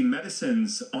actually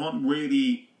medicines aren't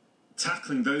really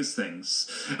tackling those things.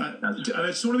 And I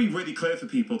just want to be really clear for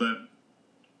people that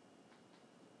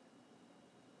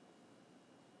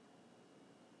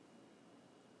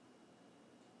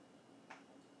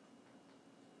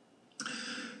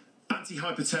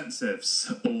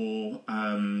antihypertensives or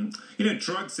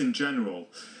drugs in general,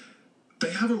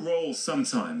 they have a role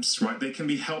sometimes, right? They can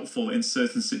be helpful in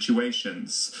certain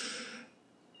situations.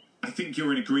 I think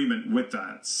you're in agreement with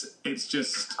that. It's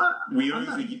just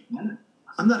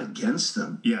I'm not against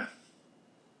them. Yeah.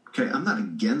 Okay, I'm not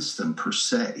against them per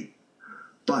se.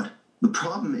 But the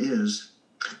problem is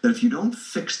that if you don't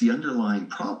fix the underlying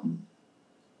problem,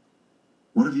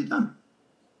 what have you done?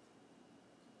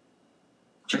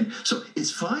 Okay, so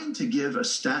it's fine to give a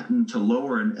statin to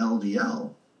lower an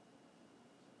LDL,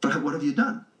 but what have you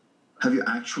done? Have you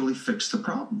actually fixed the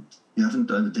problem? You haven't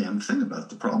done a damn thing about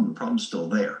the problem. The problem's still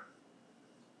there.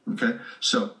 Okay,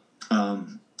 so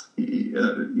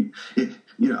the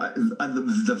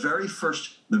very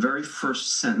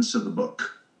first sentence of the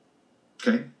book,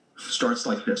 okay, starts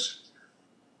like this: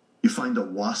 you find a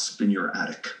wasp in your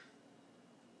attic.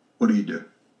 What do?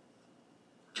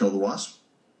 Kill the wasp?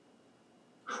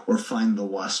 Or find the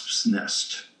wasp's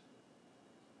nest?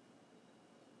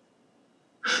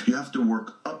 You have to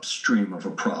work upstream of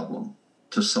a problem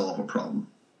to solve a problem.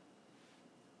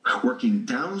 Working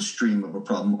downstream of a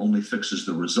problem only fixes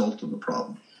the result of the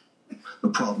problem. The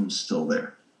problem's still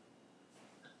there.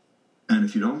 And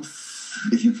if you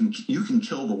can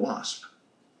kill the wasp,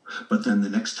 but then the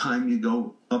next time you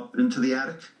go up into the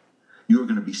attic, you're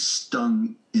going to be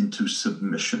stung into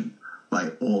submission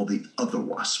by all the other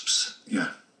wasps.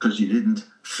 Yeah. Because you didn't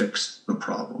fix the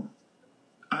problem.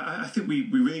 I think we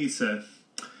really need to...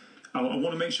 I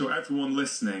want to make sure everyone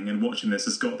listening and watching this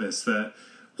has got this, that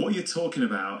what you're talking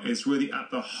about is really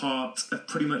at the heart of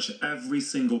pretty much every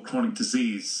single chronic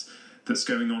disease that's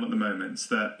going on at the moment,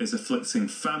 that is afflicting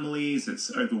families, it's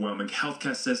overwhelming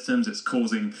healthcare systems, it's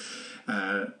causing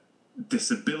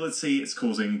disability, it's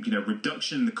causing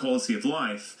reduction in the quality of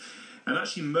life. And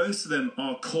actually most of them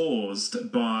are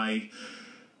caused by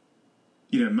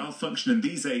malfunction in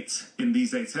these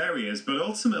eight areas. But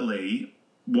ultimately,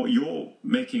 what you're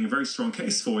making a very strong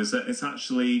case for is that it's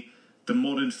actually the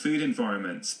modern food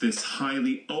environment, this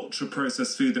highly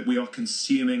ultra-processed food that we are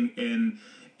consuming in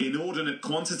inordinate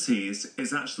quantities,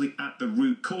 is actually at the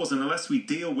root cause. And unless we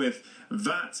deal with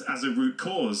that as a root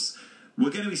cause,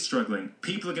 we're going to be struggling.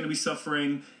 People are going to be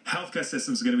suffering. Healthcare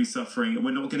systems are going to be suffering, and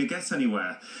we're not going to get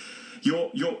anywhere.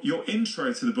 Your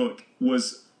intro to the book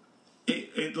was...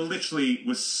 It literally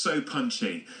was so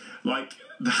punchy. Like,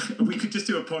 we could just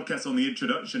do a podcast on the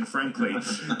introduction, frankly.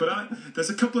 But there's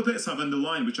a couple of bits I've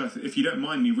underlined, which, if you don't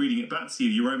mind me reading it back to you,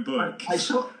 your own book.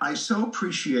 I so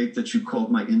appreciate that you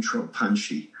called my intro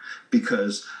punchy,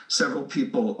 because several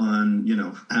people on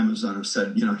Amazon have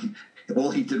said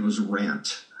all he did was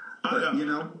rant. But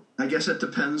I guess it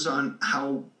depends on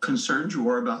how concerned you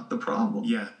are about the problem.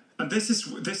 Yeah, and this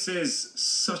is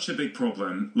such a big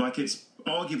problem. Like, it's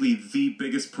arguably the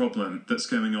biggest problem that's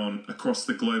going on across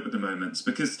the globe at the moment,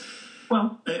 because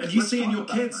and you see in your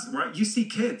kids, right? You see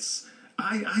kids.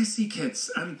 I see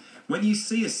kids, and when you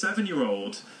see a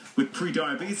 7-year-old with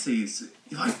pre-diabetes,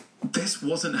 you're like, this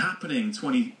wasn't happening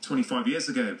 25 years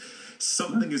ago.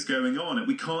 Something is going on, and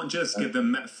we can't just give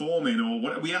them metformin or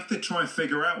what. We have to try and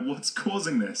figure out what's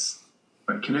causing this.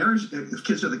 Right,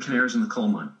 kids are the canaries in the coal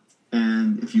mine.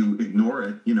 And if you ignore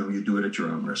it, you do it at your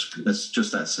own risk. That's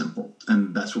just that simple.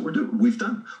 And that's what we're doing. We've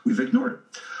ignored it.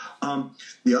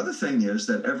 The other thing is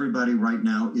that everybody right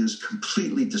now is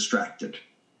completely distracted.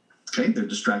 Okay, they're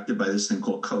distracted by this thing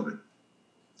called COVID.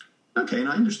 Okay, and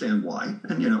I understand why.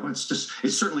 And,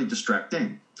 it's certainly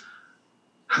distracting.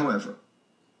 However,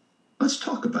 let's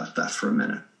talk about that for a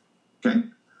minute. Okay?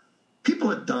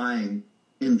 People are dying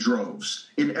in droves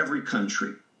in every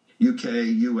country. UK,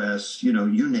 US, you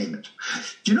name it.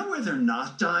 Do you know where they're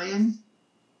not dying?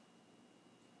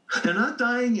 They're not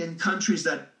dying in countries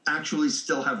that actually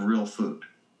still have real food.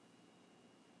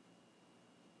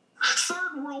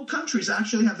 Third world countries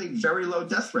actually have a very low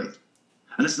death rate.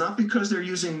 And it's not because they're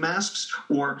using masks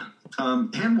or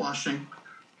hand washing,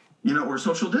 or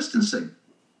social distancing.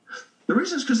 The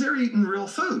reason is because they're eating real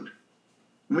food.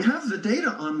 We have the data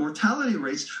on mortality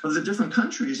rates of the different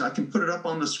countries. I can put it up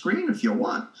on the screen if you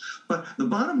want. But the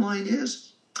bottom line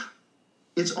is,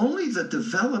 it's only the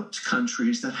developed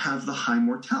countries that have the high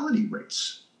mortality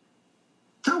rates.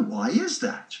 Now, why is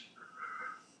that?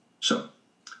 So,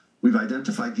 we've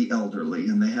identified the elderly,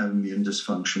 and they have immune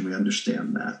dysfunction. We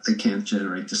understand that. They can't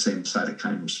generate the same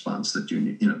cytokine response that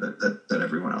that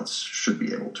everyone else should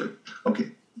be able to.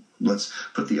 Okay, Let's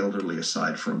put the elderly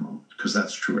aside for a moment, because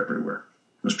that's true everywhere.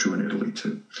 It was true in Italy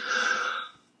too.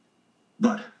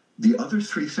 But the other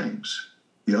three things,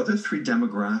 the other three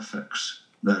demographics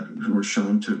that were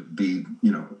shown to be,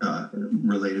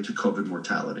 related to COVID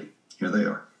mortality, here they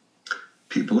are: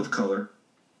 people of color,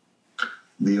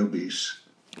 the obese,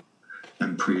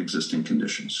 and pre-existing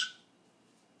conditions.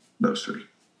 Those three.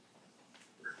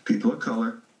 People of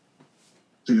color,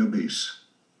 the obese,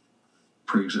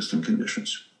 pre-existing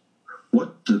conditions.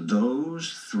 What do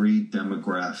those three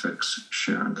demographics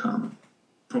share in common?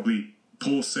 Probably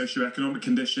poor socioeconomic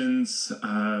conditions,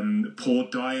 poor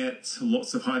diet,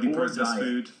 lots of highly processed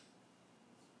food.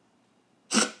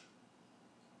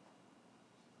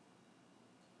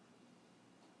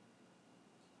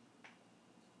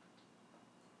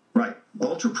 Right.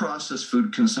 Ultra-processed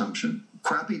food consumption.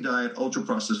 Crappy diet,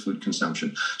 ultra-processed food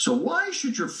consumption. So why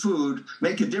should your food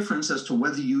make a difference as to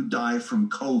whether you die from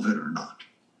COVID or not?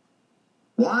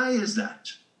 Why is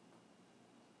that?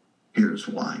 Here's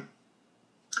why.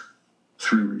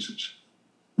 3 reasons.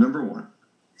 Number 1,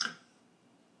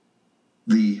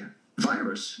 the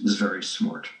virus is very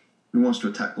smart. It wants to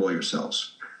attack all your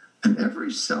cells. And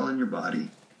every cell in your body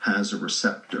has a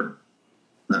receptor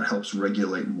that helps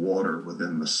regulate water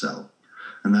within the cell.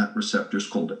 And that receptor is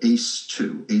called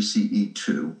ACE2,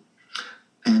 ACE2,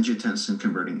 angiotensin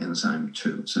converting enzyme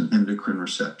 2. It's an endocrine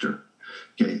receptor,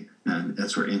 okay? And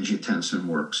that's where angiotensin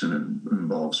works, and it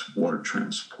involves water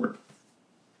transport.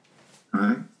 All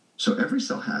right? So every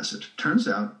cell has it. Turns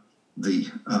out the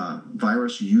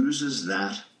virus uses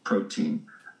that protein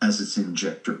as its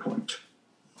injector point.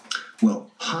 Well,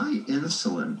 high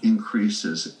insulin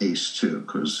increases ACE2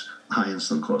 because high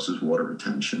insulin causes water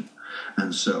retention.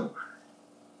 And so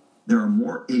there are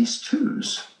more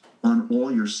ACE2s on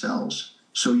all your cells,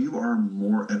 so you are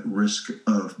more at risk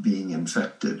of being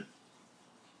infected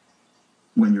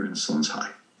when your insulin's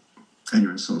high. And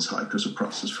your insulin's high because of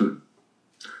processed food.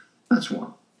 That's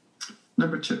one.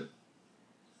 Number 2,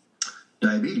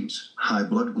 diabetes, high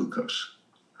blood glucose.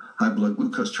 High blood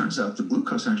glucose, turns out the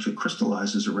glucose actually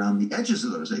crystallizes around the edges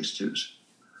of those ACE2s,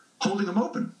 holding them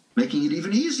open, making it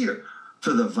even easier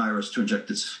for the virus to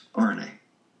inject its RNA.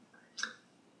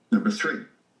 Number 3,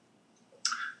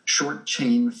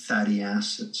 short-chain fatty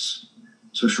acids.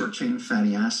 So short-chain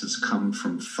fatty acids come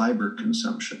from fiber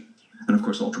consumption. And of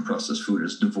course, ultra-processed food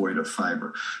is devoid of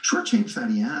fiber. Short-chain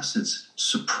fatty acids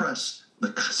suppress the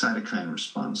cytokine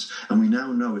response. And we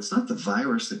now know it's not the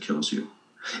virus that kills you.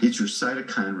 It's your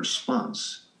cytokine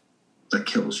response that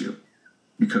kills you.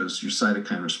 Because your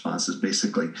cytokine response is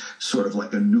basically sort of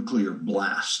like a nuclear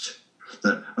blast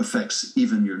that affects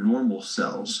even your normal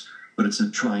cells, but it's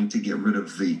trying to get rid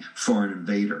of the foreign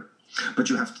invader. But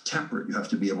you have to temper it. You have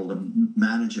to be able to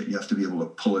manage it. You have to be able to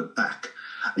pull it back.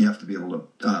 You have to be able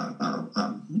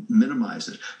to minimize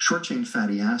it. Short-chain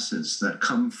fatty acids that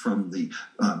come from the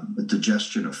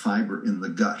digestion of fiber in the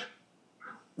gut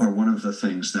are one of the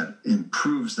things that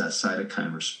improves that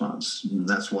cytokine response. And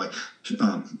that's why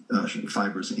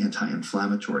fiber is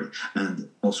anti-inflammatory and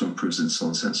also improves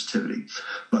insulin sensitivity.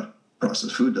 But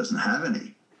processed food doesn't have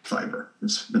any fiber.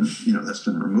 It's been, that's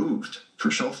been removed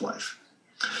for shelf life.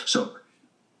 So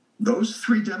those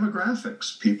 3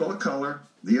 demographics, people of color,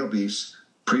 the obese,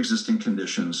 pre-existing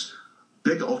conditions,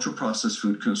 big ultra-processed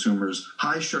food consumers,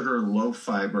 high sugar, low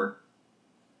fiber,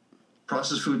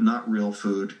 processed food, not real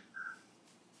food.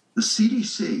 The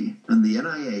CDC and the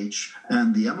NIH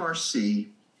and the MRC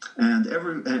and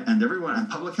everyone and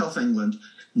Public Health England,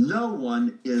 no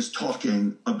one is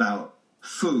talking about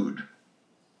food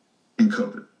in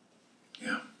COVID.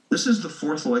 Yeah. This is the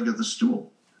 4th leg of the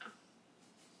stool.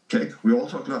 Okay, we all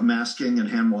talk about masking and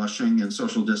hand washing and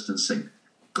social distancing.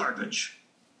 Garbage.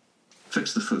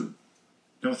 Fix the food.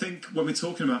 I think when we're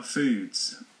talking about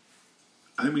foods,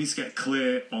 I think we need to get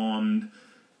clear on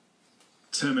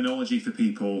terminology for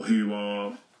people who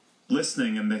are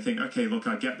listening and they think, okay, look,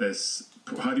 I get this.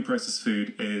 Highly processed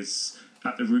food is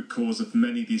at the root cause of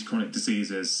many of these chronic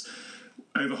diseases.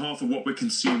 Over half of what we're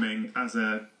consuming as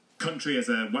a country, as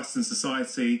a Western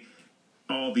society,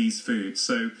 are these foods.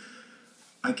 So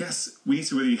I guess we need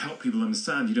to really help people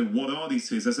understand, what are these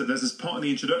foods? There's this part in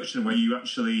the introduction where you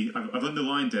actually, I've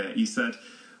underlined it, you said,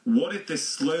 what if this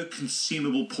slow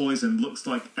consumable poison looks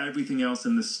like everything else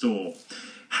in the store?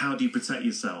 How do you protect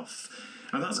yourself?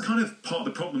 And that's kind of part of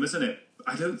the problem, isn't it?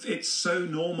 It's so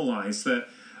normalized that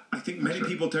I think many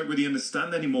people don't really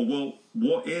understand anymore. Well,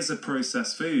 what is a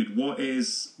processed food? What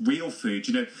is real food?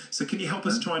 So can you help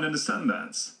us try and understand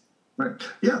that? Right.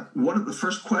 Yeah. One of the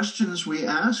first questions we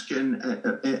ask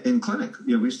in clinic,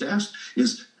 we used to ask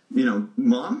is,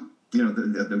 mom,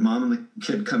 the mom and the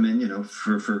kid come in,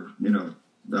 for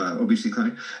obesity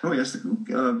clinic, and we asked,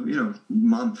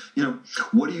 Mom,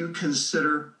 what do you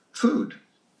consider food?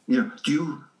 Do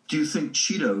you think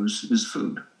Cheetos is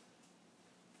food?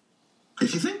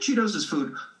 If you think Cheetos is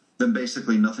food, then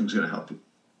basically nothing's going to help you.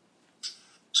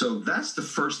 So that's the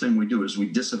first thing we do, is we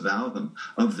disavow them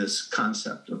of this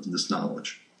concept, of this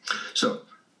knowledge. So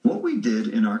what we did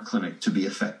in our clinic to be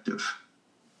effective,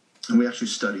 and we actually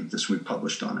studied this, we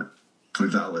published on it, we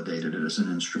validated it as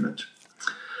an instrument.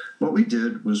 What we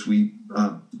did was we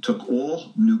took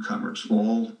all newcomers,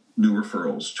 all new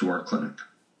referrals to our clinic,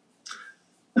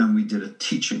 and we did a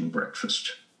teaching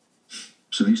breakfast.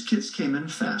 So these kids came in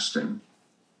fasting,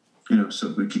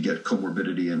 so we could get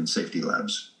comorbidity and safety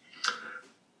labs.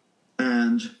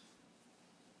 And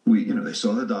they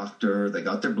saw the doctor, they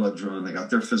got their blood drawn, they got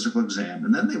their physical exam,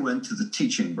 and then they went to the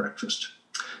teaching breakfast.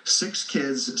 6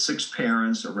 kids, 6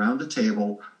 parents around the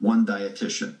table, 1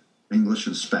 dietitian, English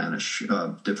and Spanish,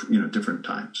 different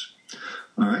times.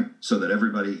 All right, so that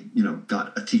everybody,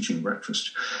 got a teaching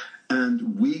breakfast.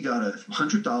 And we got a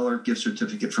 $100 gift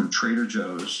certificate from Trader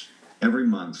Joe's every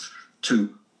month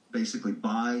to basically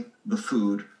buy the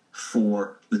food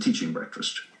for the teaching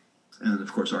breakfast. And,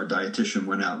 of course, our dietitian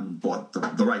went out and bought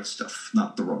the right stuff,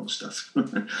 not the wrong stuff.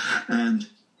 And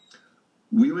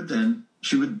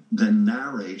she would then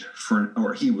narrate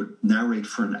he would narrate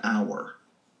for an hour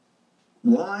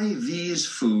why these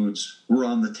foods were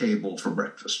on the table for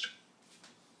breakfast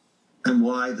and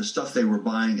why the stuff they were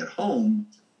buying at home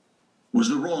was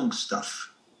the wrong stuff.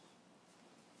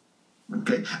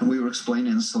 Okay, and we would explain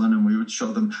insulin, and we would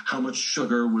show them how much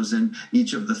sugar was in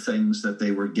each of the things that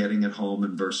they were getting at home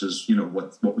and versus,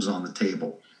 what was on the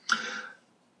table.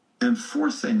 And 4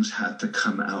 things had to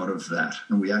come out of that,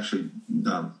 and we actually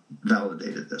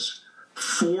validated this.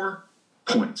 4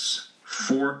 points,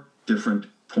 4 different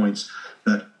points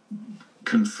that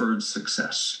conferred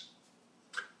success.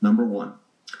 Number 1,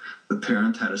 the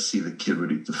parent had to see the kid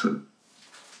would eat the food.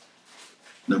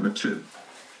 Number 2,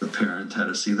 the parent had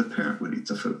to see the parent would eat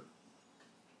the food.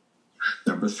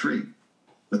 Number 3,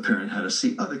 the parent had to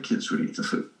see other kids would eat the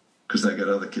food because they got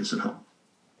other kids at home.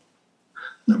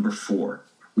 Number 4,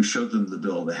 we showed them the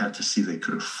bill. They had to see they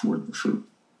could afford the food.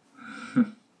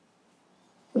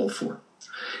 All 4.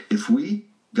 If we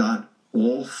got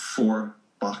all 4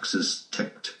 boxes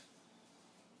ticked,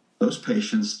 those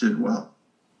patients did well.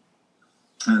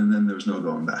 And then there was no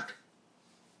going back.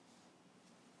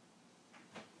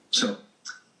 So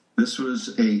this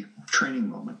was a training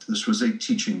moment. This was a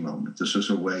teaching moment. This was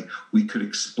a way we could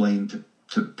explain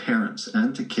to parents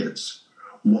and to kids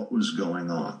what was going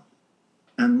on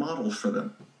and model for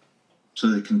them so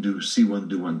they can see one,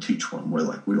 do one, teach one,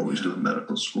 like we always do in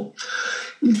medical school.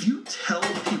 If you tell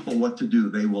people what to do,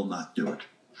 they will not do it.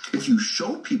 If you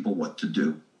show people what to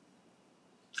do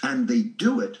and they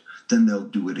do it, then they'll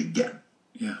do it again.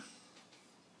 Yeah.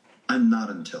 And not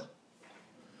until.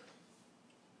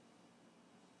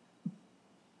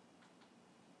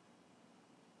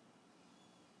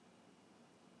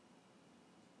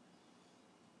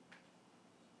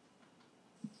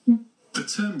 The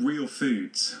term real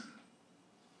foods,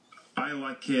 I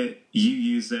like it, you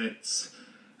use it,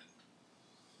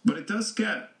 but it does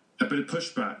get a bit of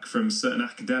pushback from certain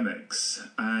academics.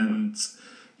 And,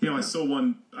 I saw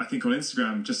one, I think on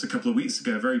Instagram just a couple of weeks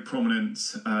ago, a very prominent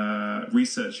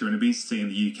researcher in obesity in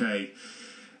the UK,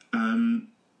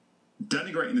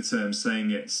 denigrating the term,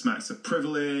 saying it smacks of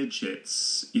privilege,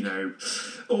 it's,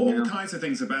 all kinds of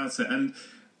things about it. And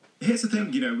here's the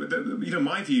thing,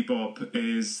 my view, Bob,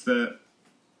 is that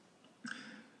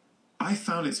I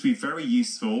found it to be very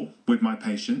useful with my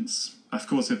patients. Of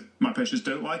course, if my patients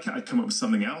don't like it, I'd come up with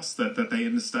something else that they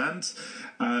understand.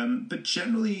 But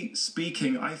generally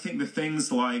speaking, I think the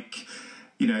things like,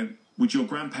 would your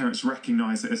grandparents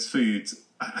recognize it as food?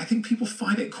 I think people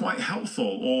find it quite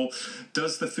helpful. Or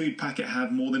does the food packet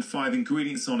have more than 5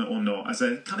 ingredients on it or not? As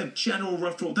a kind of general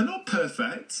rough rule, they're not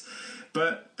perfect,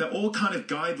 but they're all kind of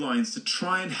guidelines to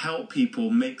try and help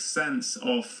people make sense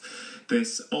of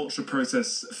this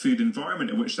ultra-processed food environment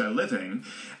in which they're living.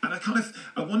 And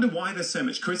I wonder why there's so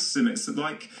much criticism. It's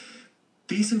like,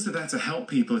 these things are there to help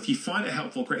people. If you find it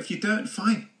helpful, great. If you don't,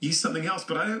 fine, use something else.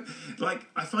 But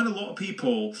I find a lot of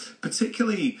people,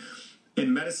 particularly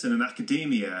in medicine and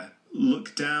academia,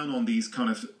 look down on these kind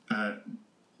of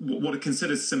what are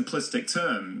considered simplistic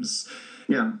terms.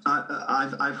 Yeah,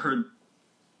 I've heard.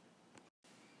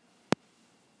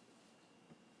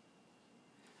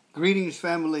 Greetings,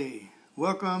 family.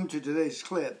 Welcome to today's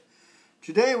clip.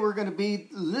 Today we're going to be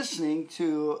listening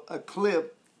to a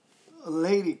clip, a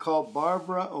lady called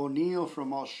Barbara O'Neill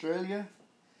from Australia.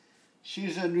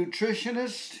 She's a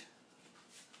nutritionist,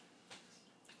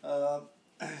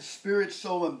 spirit,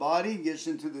 soul, and body, gets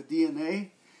into the DNA.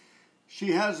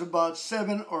 She has about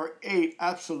 7 or 8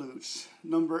 absolutes.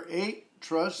 Number 8,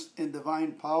 trust in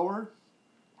divine power.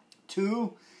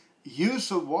 2,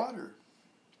 use of water.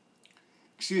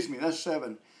 Excuse me, that's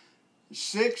 7.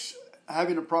 6,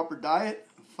 having a proper diet.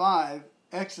 5,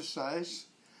 exercise.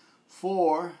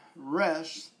 4,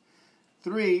 rest.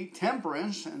 3,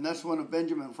 temperance, and that's one of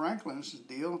Benjamin Franklin's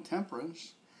deal,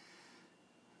 temperance.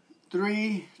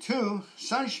 2,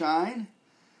 sunshine.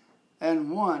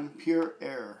 And 1, pure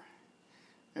air.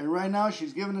 And right now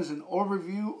she's giving us an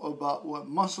overview about what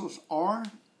muscles are.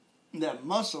 That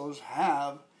muscles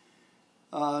have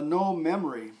no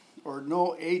memory or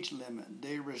no age limit.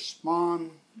 They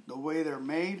respond the way they're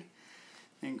made.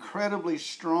 Incredibly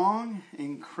strong,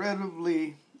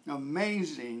 incredibly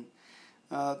amazing.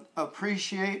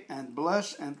 Appreciate and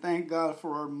bless and thank God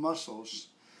for our muscles.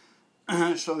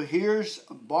 So here's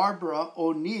Barbara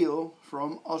O'Neill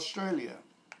from Australia.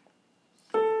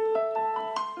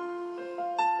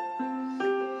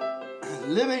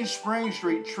 Living Springs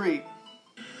Retreat.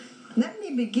 Let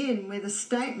me begin with a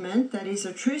statement that is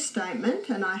a true statement,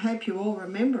 and I hope you all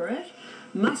remember it.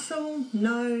 Muscle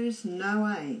knows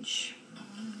no age.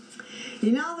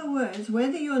 In other words,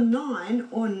 whether you're 9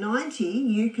 or 90,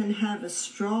 you can have a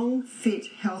strong, fit,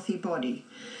 healthy body.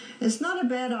 It's not a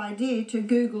bad idea to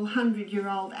Google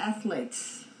 100-year-old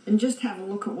athletes and just have a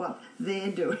look at what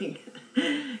they're doing,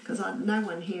 because no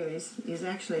one here is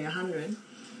actually 100.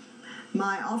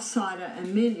 My offsider,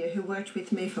 Amelia, who worked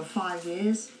with me for 5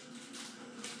 years,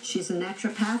 she's a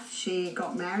naturopath. She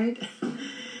got married.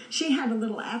 She had a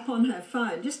little app on her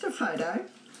phone, just a photo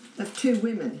of 2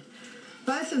 women.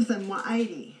 Both of them were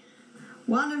 80.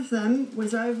 One of them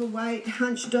was overweight,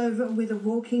 hunched over with a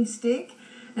walking stick,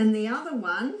 and the other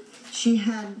one, she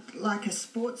had like a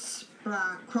sports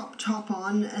bra crop top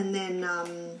on and then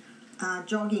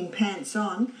jogging pants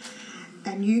on,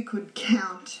 and you could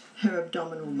count her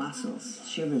abdominal muscles.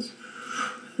 She was...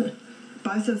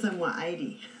 Both of them were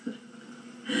 80.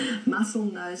 Muscle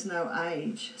knows no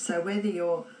age. So whether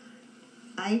you're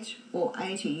 8 or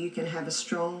 80, you can have a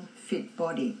strong, fit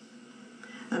body.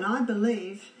 And I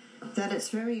believe that it's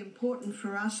very important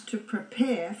for us to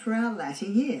prepare for our latter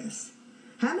years.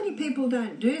 How many people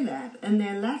don't do that, and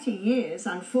their latter years,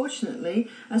 unfortunately,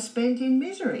 are spent in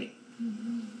misery?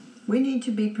 We need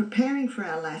to be preparing for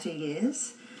our latter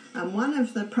years, and one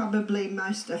of the probably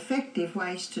most effective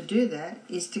ways to do that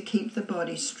is to keep the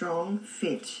body strong,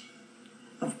 fit.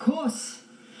 Of course,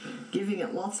 giving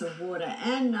it lots of water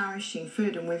and nourishing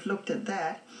food, and we've looked at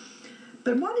that.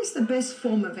 But what is the best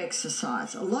form of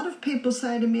exercise? A lot of people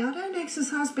say to me, I don't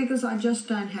exercise because I just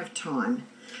don't have time.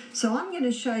 So I'm going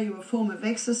to show you a form of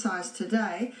exercise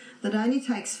today that only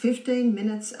takes 15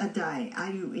 minutes a day. Are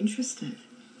you interested?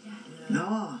 Yeah.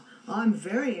 Oh, I'm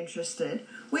very interested.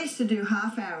 We used to do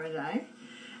half hour a day.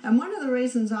 And one of the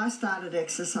reasons I started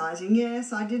exercising,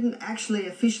 yes, I didn't actually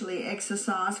officially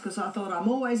exercise because I thought I'm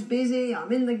always busy,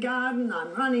 I'm in the garden,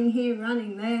 I'm running here,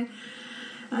 running there.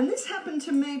 And this happened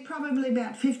to me probably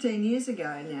about 15 years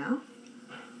ago now.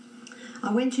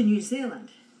 I went to New Zealand,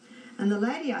 and the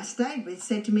lady I stayed with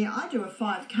said to me, I do a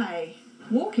 5K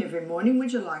walk every morning,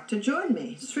 would you like to join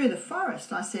me? It's through the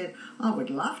forest. I said, I would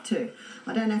love to.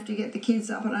 I don't have to get the kids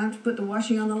up, I don't have to put the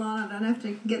washing on the line, I don't have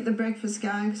to get the breakfast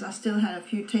going, because I still had a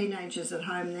few teenagers at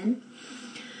home then.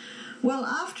 Well,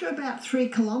 after about 3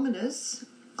 kilometres,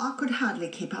 I could hardly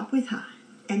keep up with her,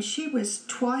 and she was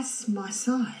twice my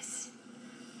size,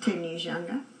 10 years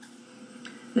younger.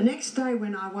 The next day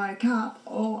when I woke up,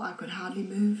 I could hardly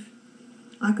move.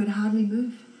 I could hardly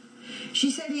move. She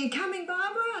said, are you coming,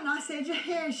 Barbara? And I said,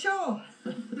 yeah, sure.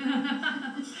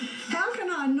 How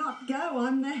can I not go?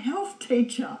 I'm the health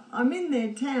teacher. I'm in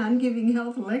their town giving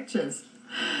health lectures.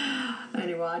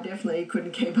 Anyway, I definitely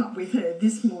couldn't keep up with her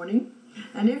this morning.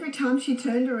 And every time she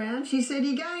turned around, she said, are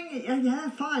you going?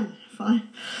 Yeah, fine.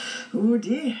 Oh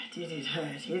dear, did it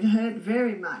hurt. It hurt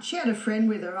very much. She had a friend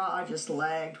with her. I just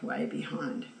lagged way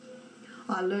behind.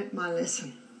 I learnt my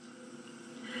lesson.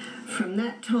 From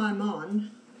that time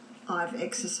on, I've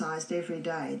exercised every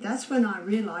day. That's when I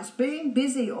realised being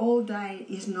busy all day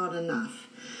is not enough.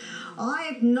 I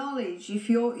acknowledge if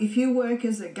you work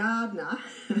as a gardener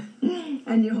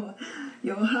and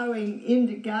you're hoeing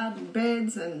into garden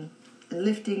beds and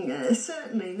lifting,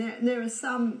 certainly there are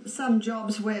some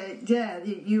jobs where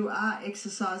you are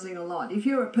exercising a lot. If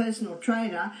you're a personal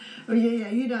trainer,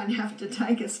 you don't have to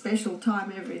take a special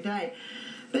time every day.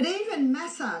 But even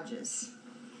massage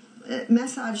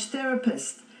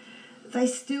therapists, they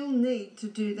still need to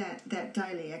do that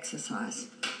daily exercise.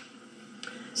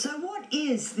 So what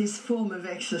is this form of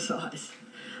exercise?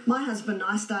 my husband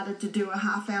and I started to do a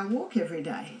half-hour walk every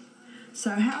day.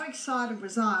 So how excited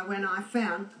was I when I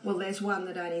found, well, there's one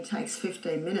that only takes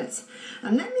 15 minutes.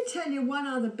 And let me tell you one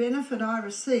other benefit I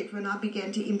received when I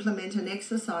began to implement an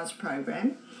exercise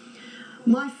program.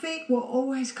 My feet were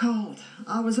always cold.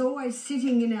 I was always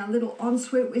sitting in our little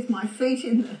ensuite with my feet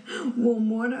in the warm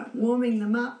water, warming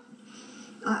them up.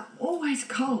 Always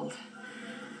cold.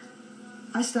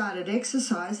 I started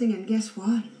exercising, and guess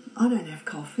what? I don't have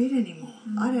cold feet anymore.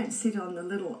 I don't sit on the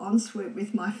little ensuite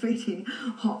with my feet in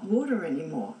hot water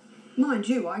anymore. Mind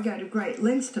you, I go to great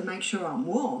lengths to make sure I'm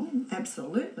warm,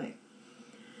 absolutely.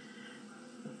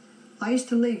 I used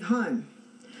to leave home.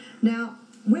 Now,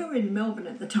 we were in Melbourne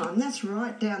at the time. That's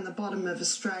right down the bottom of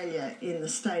Australia in the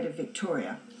state of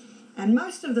Victoria. And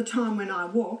most of the time when I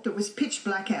walked, it was pitch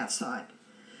black outside.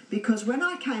 Because when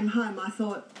I came home, I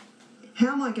thought,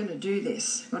 how am I going to do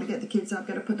this? Got to get the kids up,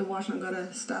 got to put the wash on, got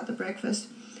to start the breakfast.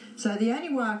 So the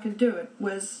only way I could do it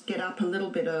was get up a little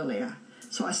bit earlier.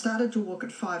 So I started to walk at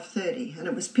 5:30, and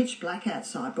it was pitch black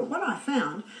outside. But what I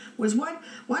found was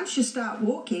once you start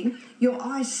walking, your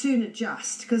eyes soon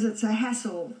adjust because it's a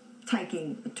hassle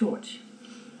taking a torch.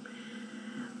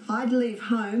 I'd leave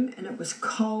home and it was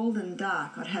cold and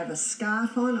dark. I'd have a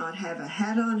scarf on, I'd have a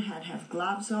hat on, I'd have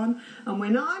gloves on. And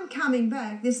when I'm coming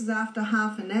back, this is after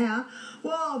half an hour,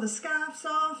 whoa, the scarf's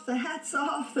off, the hat's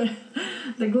off,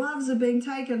 the gloves are being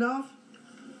taken off.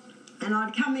 And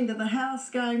I'd come into the house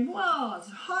going, whoa, it's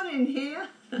hot in here.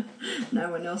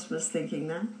 No one else was thinking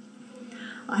that.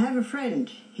 I have a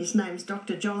friend, his name's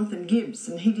Dr. Jonathan Gibbs,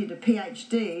 and he did a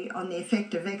PhD on the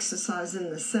effect of exercise in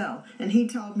the cell. And he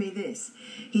told me this.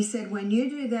 He said, when you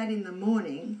do that in the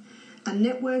morning, a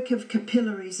network of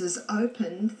capillaries is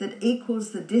opened that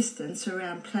equals the distance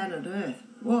around planet Earth.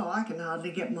 Whoa, I can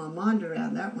hardly get my mind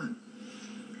around that one.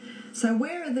 So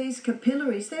where are these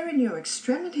capillaries? They're in your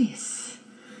extremities.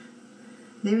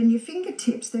 They're in your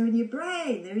fingertips, they're in your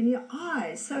brain, they're in your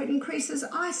eyes. So it increases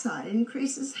eyesight, it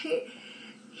increases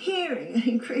hearing, it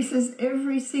increases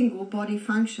every single body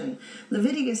function.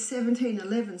 Leviticus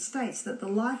 17:11 states that the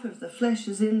life of the flesh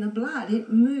is in the blood.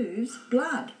 It moves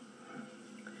blood.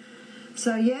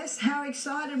 So yes, how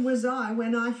excited was I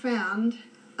when I found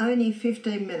only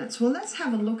 15 minutes. Well, let's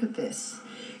have a look at this.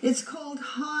 It's called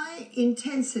high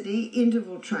intensity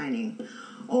interval training,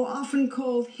 or often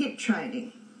called HIIT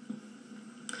training.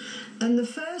 And the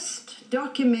first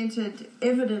documented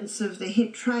evidence of the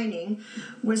HIIT training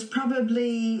was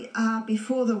probably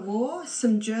before the war.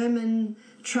 Some German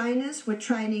trainers were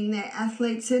training their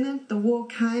athletes in it. The war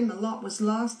came, a lot was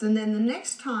lost, and then the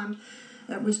next time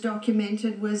it was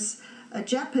documented was a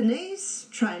Japanese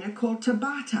trainer called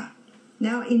Tabata.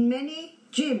 Now, in many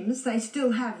gyms, they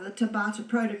still have the Tabata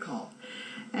protocol.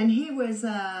 And he was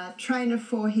a trainer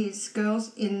for his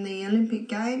girls in the Olympic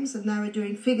Games, and they were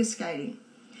doing figure skating.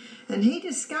 And he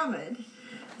discovered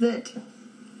that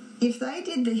if they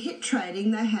did the HIIT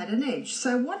training, they had an edge.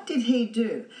 So what did he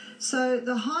do? So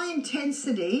the high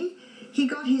intensity, he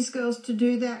got his girls to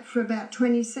do that for about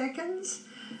 20 seconds.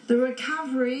 The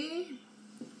recovery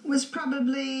was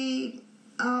probably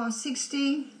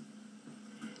 60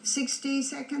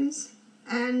 seconds.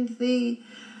 And the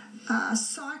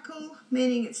cycle,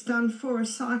 meaning it's done for a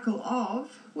cycle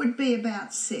of, would be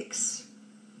about 6.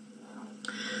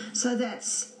 So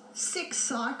that's 6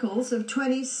 cycles of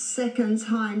 20 seconds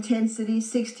high intensity,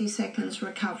 60 seconds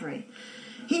recovery.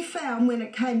 He found when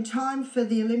it came time for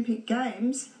the Olympic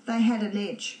Games, they had an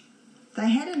edge. They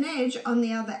had an edge on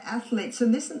the other athletes,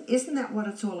 and isn't that what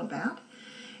it's all about?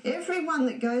 Everyone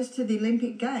that goes to the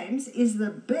Olympic Games is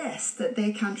the best that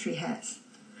their country has.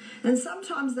 And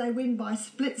sometimes they win by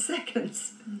split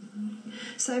seconds.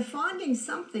 So finding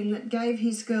something that gave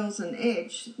his girls an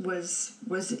edge was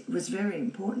very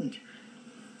important.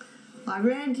 I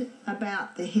read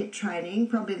about the HIIT training.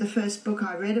 Probably the first book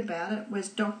I read about it was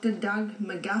Dr. Doug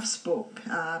McGuff's book,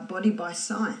 Body by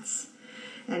Science.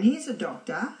 And he's a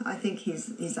doctor. I think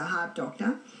he's a heart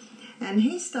doctor. And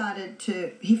he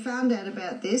found out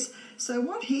about this. So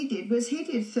what he did was he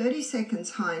did 30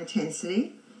 seconds high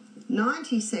intensity,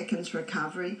 90 seconds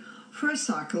recovery for a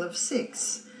cycle of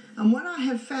 6. And what I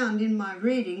have found in my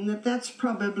reading that's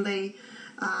probably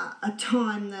a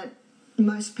time that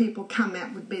most people come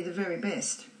out would be the very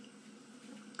best.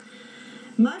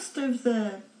 Most of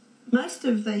the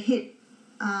HIIT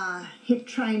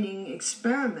training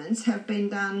experiments have been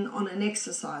done on an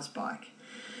exercise bike.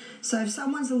 So if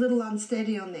someone's a little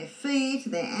unsteady on their feet,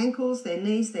 their ankles, their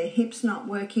knees, their hips not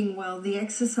working well, the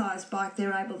exercise bike,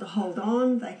 they're able to hold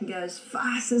on. They can go as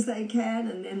fast as they can,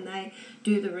 and then they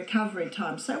do the recovery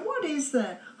time. So what is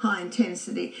the high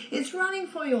intensity? It's running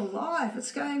for your life.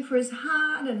 It's going for as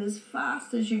hard and as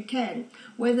fast as you can,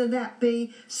 whether that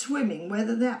be swimming,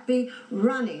 whether that be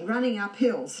running up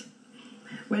hills.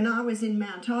 When I was in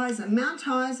Mount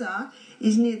Isa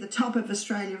is near the top of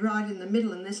Australia, right in the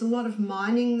middle, and there's a lot of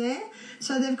mining there.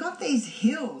 So they've got these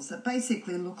hills that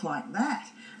basically look like that.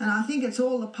 And I think it's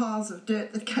all the piles of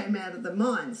dirt that came out of the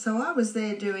mine. So I was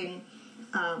there doing,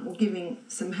 giving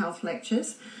some health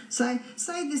lectures. So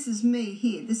say this is me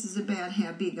here. This is about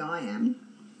how big I am.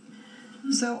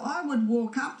 So I would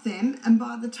walk up them, and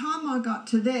by the time I got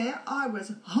to there, I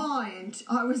was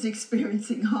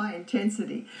experiencing high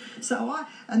intensity.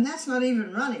 And that's not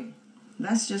even running.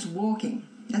 That's just walking.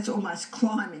 That's almost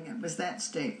climbing. It was that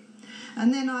steep.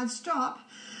 And then I'd stop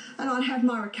and I'd have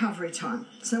my recovery time.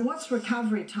 So what's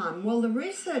recovery time? Well, the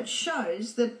research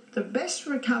shows that the best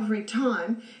recovery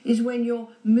time is when you're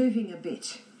moving a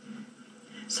bit.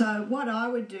 So what I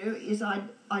would do is I'd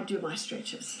do my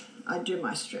stretches. I can't do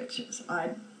much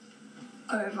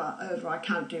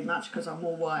because I'm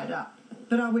all wired up.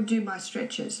 But I would do my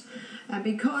stretches. And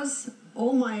because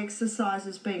all my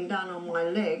exercises being done on my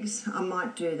legs, I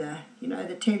might do the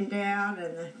 10 down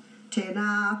and the 10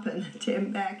 up and the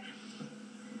 10 back.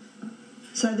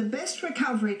 So the best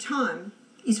recovery time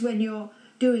is when you're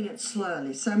doing it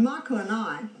slowly. So Michael and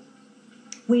I,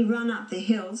 we run up the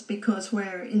hills because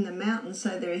we're in the mountains,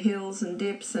 so there are hills and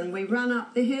dips, and we run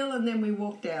up the hill and then we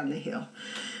walk down the hill.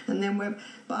 And then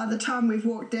by the time we've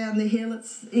walked down the hill,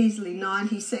 it's easily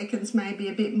 90 seconds, maybe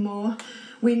a bit more.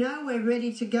 We know we're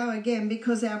ready to go again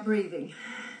because our breathing.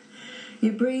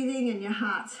 Your breathing and your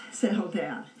heart's settled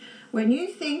down. When you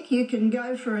think you can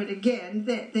go for it again,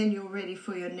 then you're ready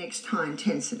for your next high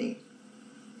intensity.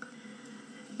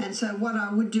 And so what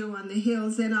I would do on the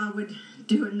hills, then I would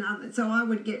do another. So I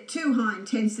would get 2 high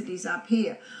intensities up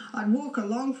here. I'd walk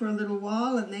along for a little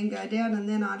while and then go down, and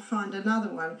then I'd find another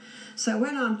one. So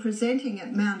when I'm presenting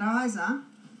at Mount Isa,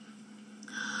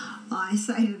 I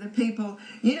say to the people,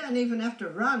 you don't even have to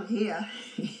run here.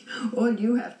 All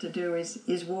you have to do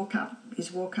is walk up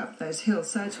those hills.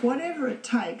 So it's whatever it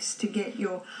takes to get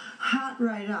your heart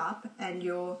rate up and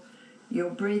your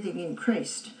breathing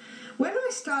increased. When I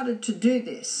started to do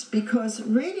this, because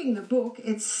reading the book,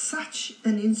 it's such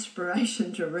an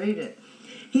inspiration to read it.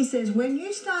 He says, when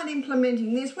you start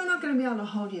implementing this, we're not going to be able to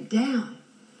hold you down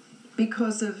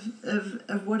because of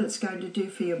what it's going to do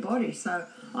for your body. So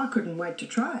I couldn't wait to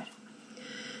try it.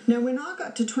 Now, when I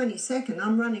got to 22nd,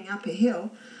 I'm running up a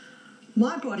hill.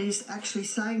 My body's actually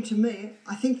saying to me,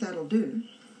 I think that'll do.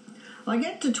 I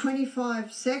get to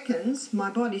 25 seconds,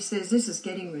 my body says this is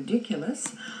getting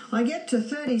ridiculous. I get to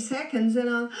 30 seconds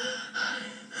and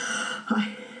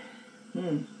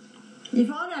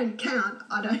if I don't count,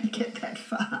 I don't get that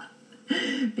far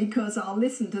because I'll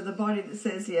listen to the body that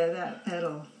says, yeah,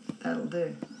 that'll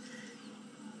do.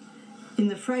 In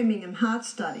the Framingham Heart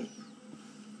Study,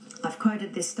 I've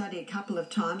quoted this study a couple of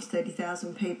times,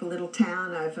 30,000 people, little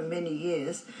town over many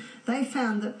years. They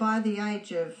found that by the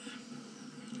age of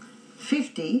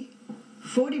 50,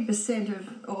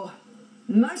 40% or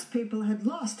most people had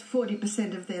lost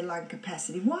 40% of their lung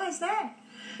capacity. Why is that?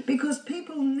 Because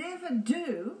people never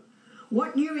do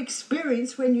what you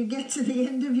experience when you get to the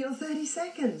end of your 30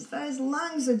 seconds. Those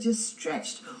lungs are just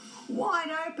stretched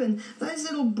wide open. Those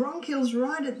little bronchioles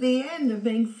right at the end are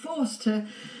being forced to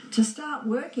start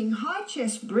working. High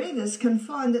chest breathers can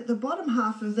find that the bottom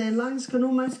half of their lungs can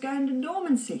almost go into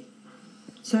dormancy.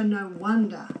 So no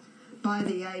wonder by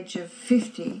the age of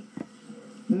 50,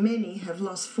 many have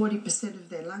lost 40% of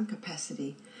their lung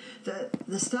capacity.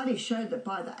 The study showed that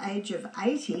by the age of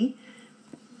 80,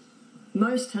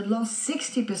 most had lost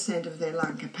 60% of their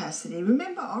lung capacity.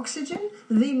 Remember oxygen,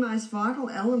 the most vital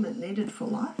element needed for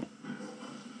life?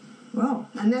 Well,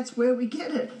 and that's where we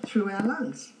get it, through our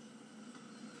lungs.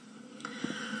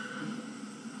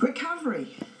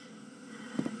 Recovery.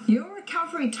 Your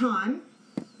recovery time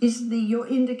is your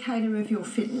indicator of your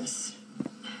fitness.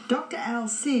 Dr. Al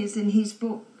Sears, in his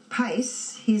book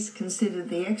Pace, he's considered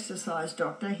the exercise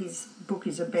doctor. His book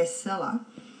is a bestseller.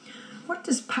 What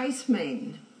does pace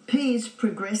mean? P is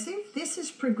progressive. This is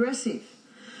progressive.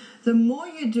 The more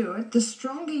you do it, the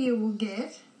stronger you will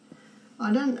get.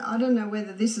 I don't know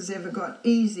whether this has ever got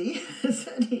easy. It's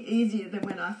certainly easier than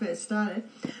when I first started.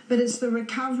 But it's the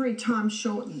recovery time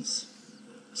shortens.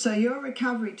 So your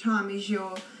recovery time is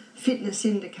your fitness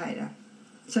indicator.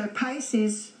 So P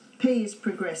is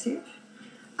progressive.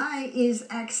 A is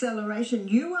acceleration.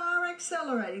 You are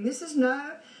accelerating. This is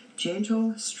no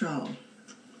gentle stroll.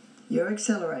 You're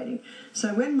accelerating.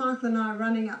 So when Michael and I are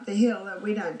running up the hill,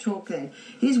 we don't talk then.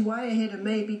 He's way ahead of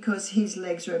me because his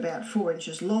legs are about 4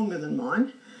 inches longer than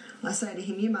mine. I say to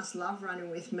him, you must love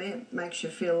running with me. It makes you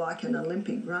feel like an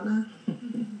Olympic runner.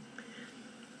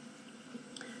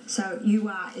 So you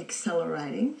are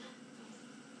accelerating.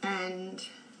 And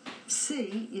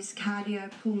C is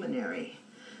cardiopulmonary.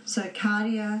 So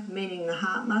cardio meaning the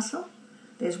heart muscle.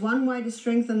 There's one way to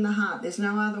strengthen the heart. There's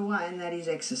no other way, and that is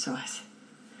exercise.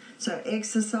 So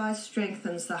exercise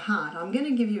strengthens the heart. I'm going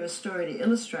to give you a story to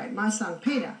illustrate. My son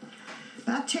Peter,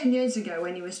 about 10 years ago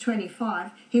when he was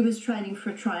 25, he was training for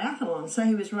a triathlon. So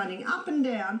he was running up and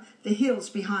down the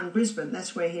hills behind Brisbane.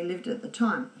 That's where he lived at the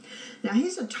time. Now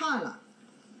he's a tiler,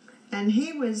 and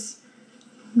he was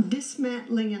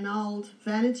dismantling an old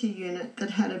vanity unit that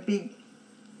had a big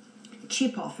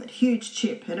chip off it, huge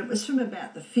chip, and it was from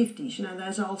about the 50s, you know,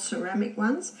 those old ceramic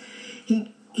ones.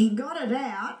 He got it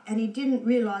out and he didn't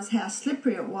realise how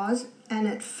slippery it was, and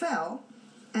it fell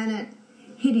and it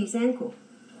hit his ankle.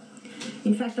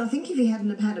 In fact, I think if he hadn't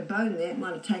have had a bone there, it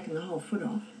might have taken the whole foot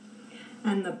off,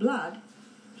 and the blood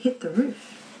hit the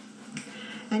roof.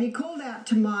 And he called out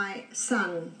to my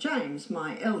son, James,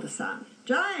 my elder son.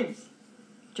 James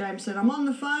said, I'm on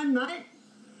the phone, mate.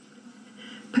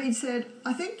 Pete said,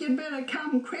 I think you'd better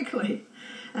come quickly.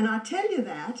 And I tell you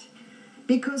that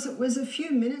because it was a few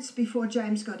minutes before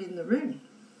James got in the room.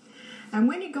 And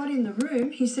when he got in the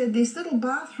room, he said this little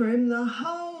bathroom, the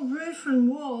whole roof and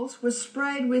walls were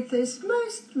sprayed with this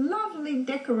most lovely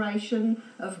decoration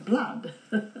of blood,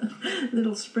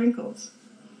 little sprinkles.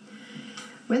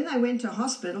 When they went to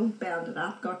hospital, bound it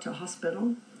up, got to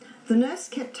hospital, the nurse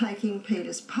kept taking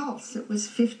Peter's pulse. It was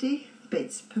 50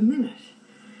 beats per minute.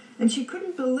 And she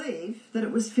couldn't believe that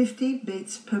it was 50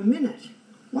 beats per minute.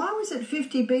 Why was it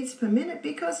 50 beats per minute?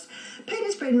 Because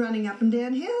Peter's been running up and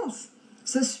down hills.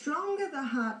 So the stronger the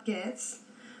heart gets,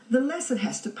 the less it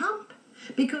has to pump.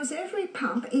 Because every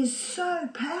pump is so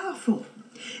powerful.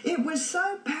 It was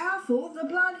so powerful, the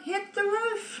blood hit the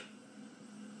roof.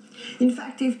 In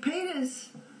fact, if Peter's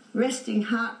resting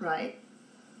heart rate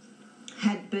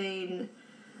had been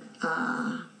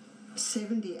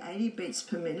 70, 80 beats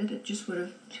per minute, it just would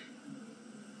have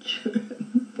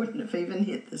wouldn't have even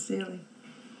hit the ceiling.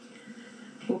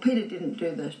 Well, Peter didn't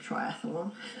do the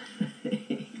triathlon.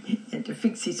 He had to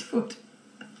fix his foot.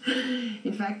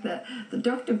 In fact, the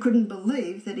doctor couldn't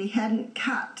believe that he hadn't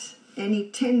cut any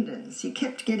tendons. He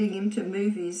kept getting him to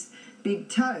move his big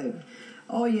toe.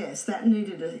 Oh yes, it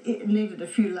needed a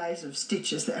few layers of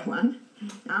stitches, that one.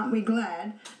 Aren't we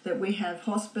glad that we have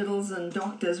hospitals and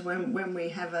doctors when we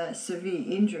have a severe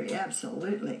injury?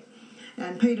 Absolutely.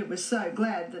 And Peter was so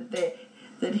glad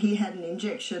that he had an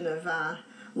injection of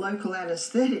local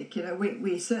anaesthetic. You know,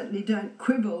 we certainly don't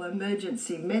quibble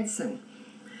emergency medicine.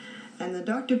 And the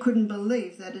doctor couldn't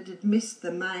believe that it had missed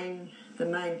the main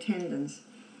tendons.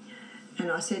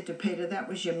 And I said to Peter, that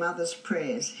was your mother's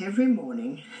prayers. Every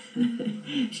morning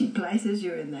she places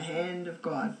you in the hand of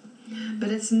God. But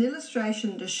it's an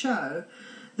illustration to show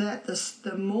that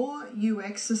the more you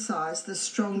exercise, the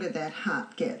stronger that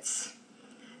heart gets.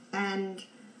 And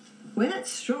when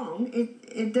it's strong,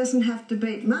 it doesn't have to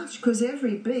beat much, because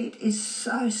every beat is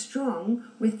so strong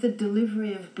with the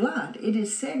delivery of blood. It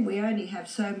is said we only have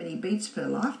so many beats per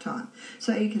lifetime.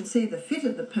 So you can see the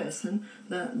fitter the person,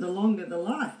 the longer the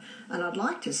life. And I'd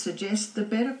like to suggest the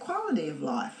better quality of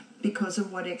life because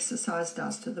of what exercise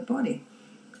does to the body.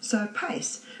 So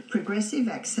PACE, progressive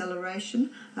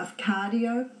acceleration of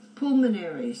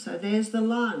cardiopulmonary. So there's the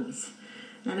lungs.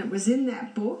 And it was in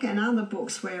that book and other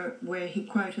books where he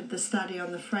quoted the study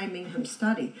on the Framingham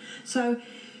study. So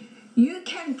you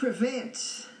can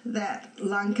prevent that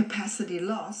lung capacity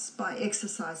loss by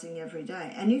exercising every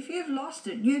day. And if you've lost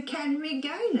it, you can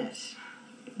regain it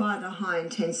by the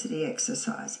high-intensity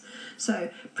exercise.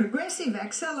 So progressive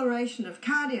acceleration of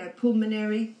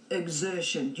cardiopulmonary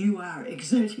exertion. You are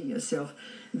exerting yourself.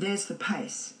 There's the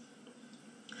PACE.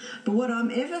 But what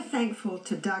I'm ever thankful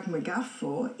to Doug McGuff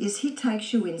for is he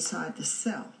takes you inside the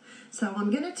cell. So I'm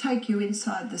going to take you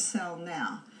inside the cell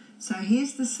now. So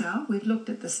here's the cell. We've looked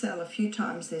at the cell a few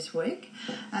times this week.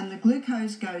 And the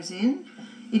glucose goes in.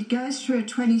 It goes through a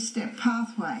 20-step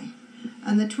pathway.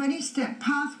 And the 20-step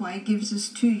pathway gives us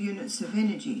 2 units of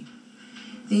energy.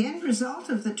 The end result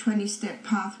of the 20-step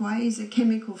pathway is a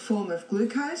chemical form of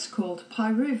glucose called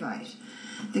pyruvate.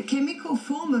 The chemical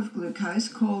form of glucose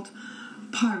called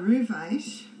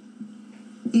pyruvate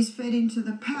is fed into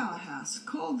the powerhouse,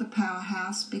 called the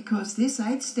powerhouse because this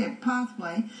 8-step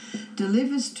pathway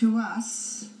delivers to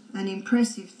us an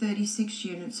impressive 36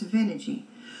 units of energy.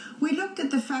 We looked at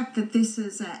the fact that this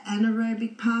is an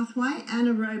anaerobic pathway.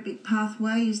 Anaerobic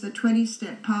pathway is the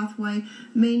 20-step pathway,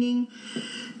 meaning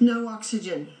no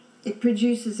oxygen. It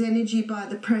produces energy by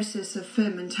the process of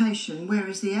fermentation,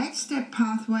 whereas the 8-step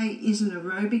pathway is an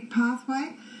aerobic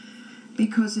pathway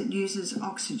because it uses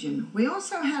oxygen. We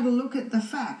also had a look at the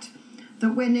fact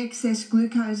that when excess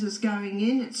glucose is going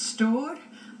in, it's stored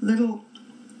like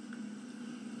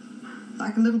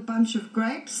a little bunch of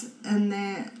grapes, and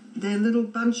they're little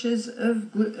bunches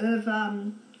of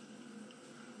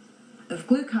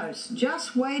glucose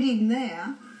just waiting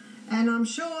there. And I'm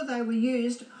sure they were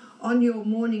used on your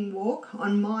morning walk,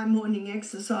 on my morning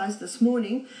exercise this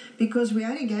morning, because we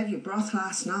only gave you broth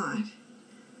last night.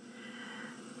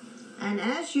 And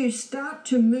as you start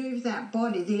to move that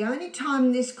body, the only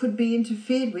time this could be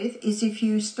interfered with is if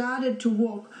you started to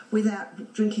walk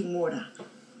without drinking water.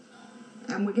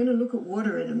 And we're going to look at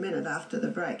water in a minute after the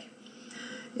break.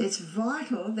 It's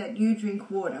vital that you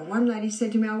drink water. One lady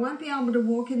said to me, I won't be able to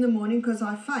walk in the morning because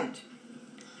I faint.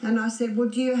 And I said, well,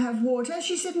 do you have water?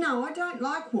 She said, no, I don't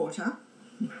like water.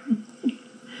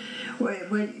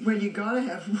 Well, you got to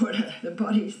have water. The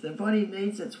body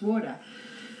needs its water.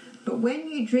 But when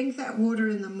you drink that water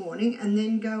in the morning and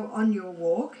then go on your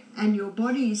walk and your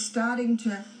body is starting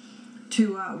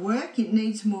to work, it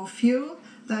needs more fuel,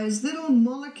 those little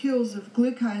molecules of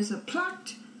glucose are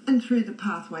plucked and through the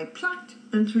pathway, plucked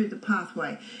and through the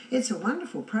pathway. It's a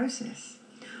wonderful process.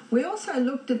 We also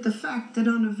looked at the fact that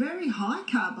on a very high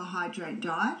carbohydrate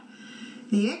diet,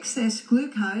 the excess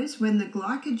glucose, when the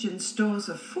glycogen stores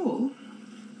are full,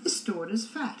 is stored as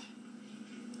fat.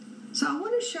 So I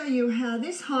want to show you how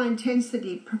this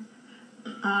high-intensity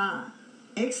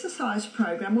exercise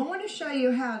program, I want to show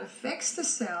you how it affects the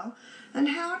cell and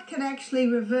how it can actually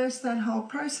reverse that whole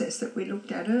process that we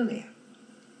looked at earlier.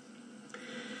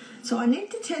 So I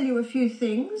need to tell you a few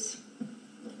things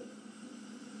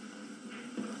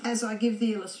as I give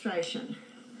the illustration.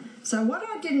 So what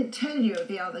I didn't tell you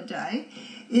the other day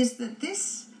is that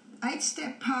this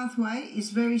 8-step pathway is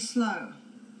very slow.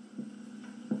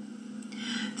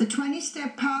 The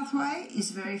 20-step pathway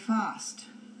is very fast.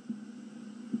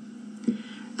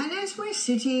 And as we're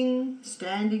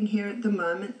standing here at the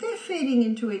moment, they're feeding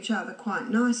into each other quite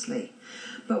nicely.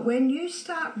 But when you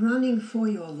start running for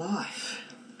your life,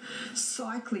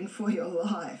 cycling for your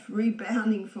life,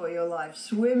 rebounding for your life,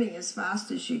 swimming as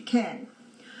fast as you can,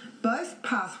 both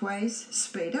pathways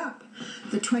speed up.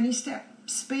 The 20-step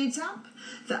speeds up,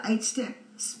 the 8-step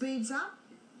speeds up,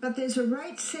 but there's a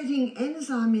rate-setting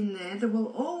enzyme in there that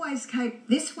will always keep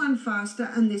this one faster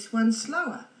and this one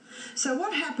slower. So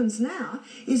what happens now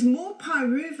is more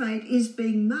pyruvate is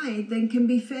being made than can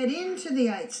be fed into the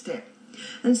 8-step.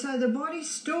 And so the body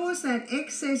stores that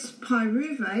excess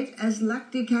pyruvate as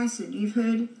lactic acid. You've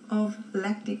heard of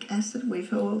lactic acid.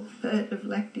 We've all heard of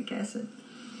lactic acid.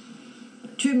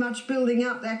 Too much building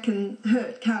up, that can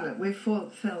hurt, can't it? We've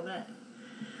felt that.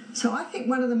 So I think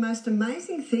one of the most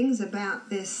amazing things about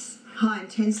this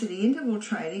high-intensity interval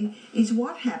training is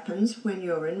what happens when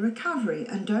you're in recovery.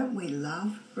 And don't we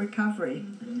love recovery?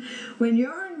 Mm-hmm. When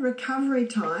you're in recovery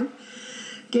time,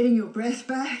 getting your breath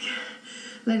back,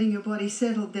 letting your body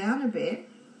settle down a bit,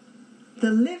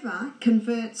 the liver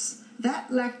converts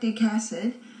that lactic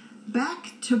acid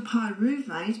back to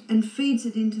pyruvate and feeds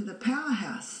it into the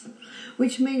powerhouse,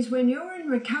 which means when you're in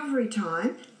recovery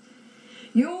time,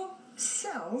 your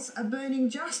cells are burning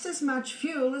just as much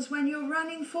fuel as when you're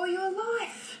running for your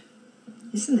life.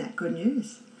 Isn't that good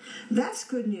news? That's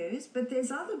good news, but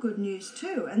there's other good news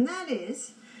too, and that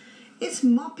is it's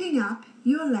mopping up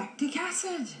your lactic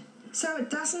acid. So it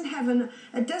doesn't have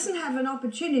an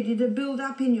opportunity to build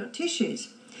up in your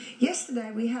tissues.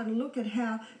 Yesterday we had a look at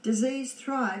how disease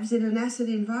thrives in an acid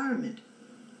environment.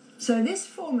 So this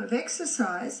form of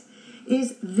exercise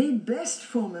is the best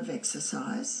form of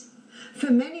exercise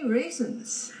for many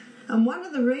reasons. And one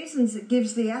of the reasons it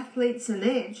gives the athletes an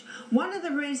edge, one of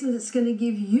the reasons it's going to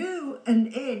give you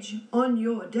an edge on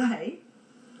your day,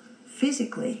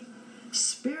 physically,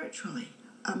 spiritually,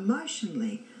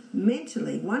 emotionally,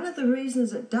 mentally, one of the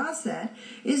reasons it does that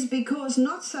is because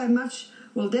not so much,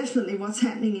 well, definitely what's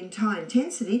happening in high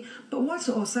intensity, but what's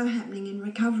also happening in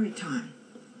recovery time.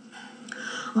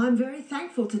 I'm very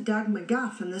thankful to Doug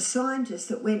McGuff and the scientists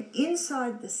that went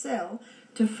inside the cell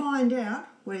to find out,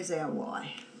 where's our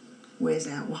why?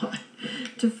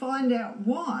 To find out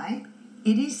why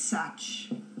it is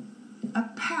such a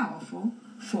powerful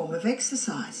form of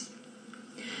exercise.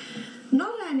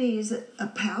 Not only is it a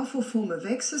powerful form of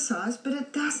exercise, but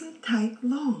it doesn't take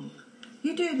long.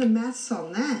 You do the maths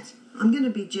on that. I'm going to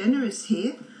be generous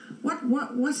here.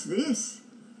 What's this?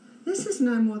 This This is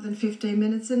no more than 15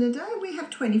 minutes in a day. We have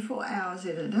 24 hours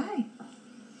in a day.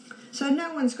 So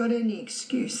no one's got any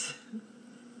excuse.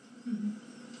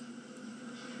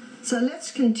 So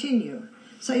let's continue.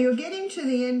 So you're getting to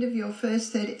the end of your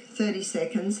first 30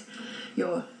 seconds.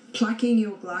 You're plucking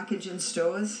your glycogen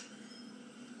stores.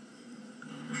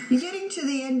 You're getting to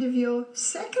the end of your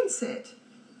second set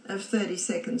of 30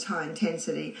 seconds high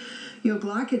intensity. Your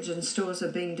glycogen stores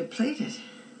are being depleted,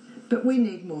 but we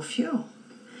need more fuel.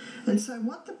 And so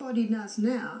what the body does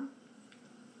now,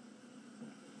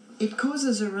 it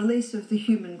causes a release of the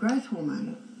human growth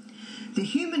hormone. The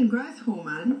human growth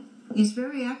hormone is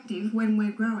very active when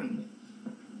we're growing.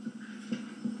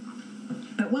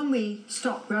 But when we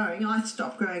stop growing, I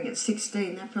stopped growing at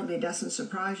 16, that probably doesn't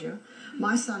surprise you.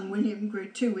 My son William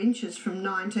grew 2 inches from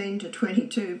 19 to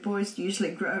 22. Boys usually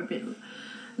grow a bit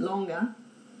longer.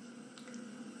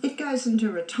 It goes into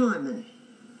retirement.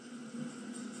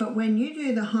 But when you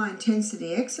do the high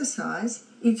intensity exercise,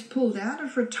 it's pulled out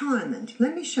of retirement.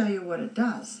 Let me show you what it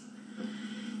does.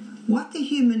 What the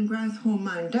human growth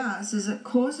hormone does is it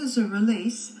causes a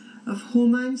release of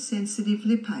hormone-sensitive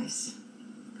lipase.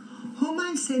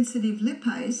 Hormone-sensitive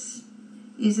lipase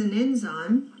is an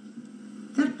enzyme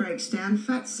that breaks down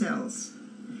fat cells.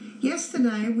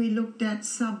 Yesterday we looked at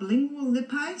sublingual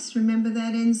lipase. Remember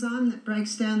that enzyme that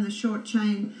breaks down the short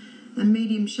chain and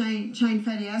medium chain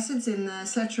fatty acids in the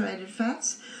saturated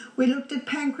fats? We looked at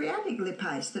pancreatic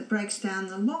lipase that breaks down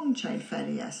the long chain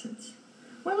fatty acids.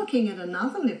 We're looking at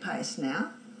another lipase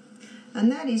now, and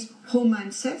that is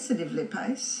hormone-sensitive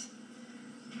lipase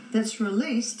that's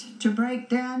released to break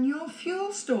down your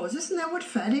fuel stores. Isn't that what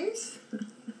fat is?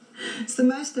 It's the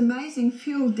most amazing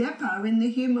fuel depot in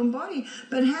the human body.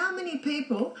 But how many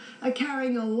people are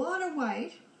carrying a lot of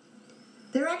weight?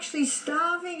 They're actually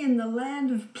starving in the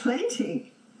land of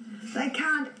plenty. They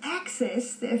can't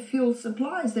access their fuel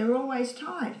supplies. They're always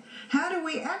tied. How do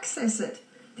we access it?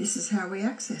 This is how we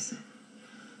access it,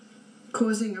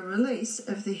 causing a release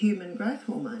of the human growth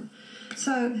hormone.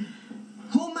 So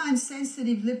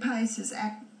hormone-sensitive lipase is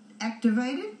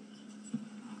activated,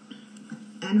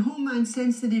 and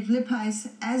hormone-sensitive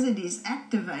lipase, as it is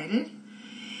activated,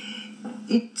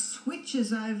 it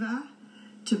switches over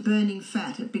to burning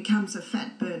fat. It becomes a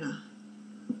fat burner.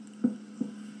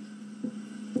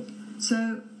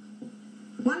 So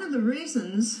one of the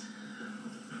reasons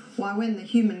why when the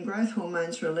human growth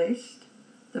hormone's released,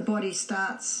 the body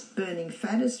starts burning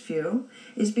fat as fuel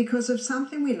is because of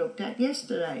something we looked at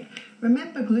yesterday.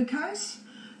 Remember glucose?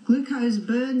 Glucose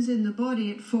burns in the body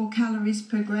at 4 calories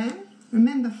per gram.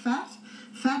 Remember fat?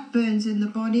 Fat burns in the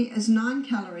body as 9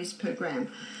 calories per gram.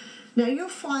 Now you'll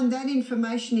find that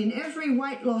information in every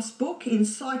weight loss book in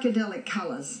psychedelic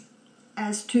colours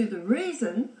as to the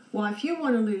reason why if you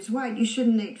want to lose weight you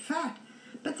shouldn't eat fat.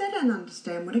 But they don't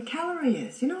understand what a calorie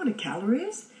is. You know what a calorie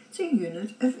is? It's a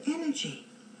unit of energy.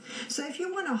 So if you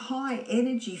want a high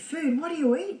energy food, what do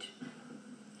you eat?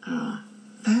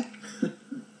 Fat.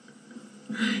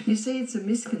 You see, it's a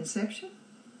misconception.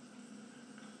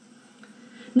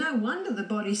 No wonder the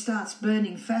body starts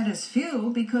burning fat as fuel,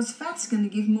 because fat's going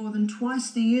to give more than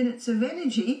twice the units of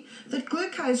energy that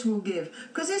glucose will give.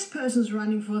 Because this person's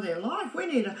running for their life. We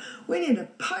need a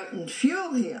potent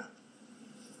fuel here.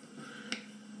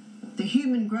 The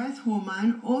human growth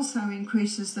hormone also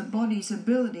increases the body's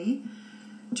ability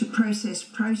to process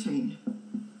protein.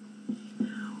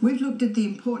 We've looked at the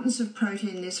importance of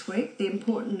protein this week, the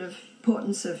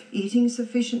importance of eating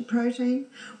sufficient protein.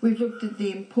 We've looked at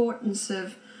the importance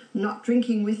of not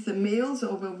drinking with the meals,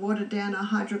 or we'll water down our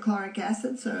hydrochloric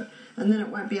acid, and then it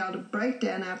won't be able to break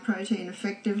down our protein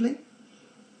effectively.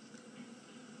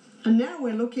 And now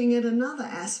we're looking at another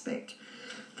aspect.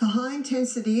 The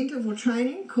high-intensity interval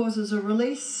training causes a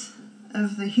release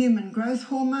of the human growth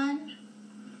hormone,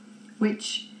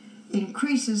 which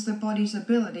increases the body's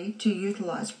ability to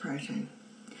utilise protein.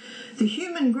 The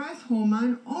human growth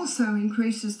hormone also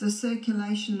increases the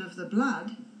circulation of the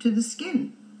blood to the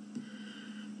skin.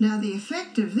 Now, the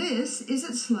effect of this is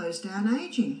it slows down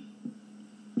ageing.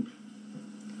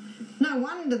 No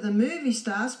wonder the movie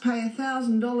stars pay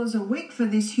 $1,000 a week for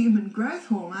this human growth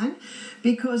hormone,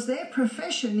 because their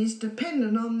profession is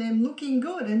dependent on them looking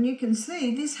good, and you can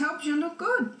see this helps you look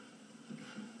good.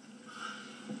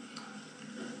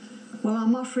 Well,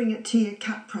 I'm offering it to you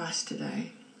cut price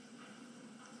today.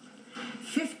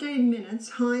 15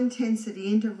 minutes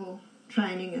high-intensity interval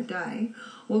training a day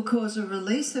will cause a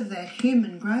release of that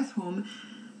human growth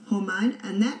hormone,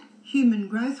 and that human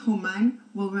growth hormone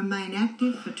will remain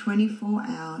active for 24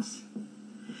 hours.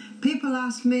 People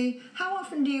ask me, how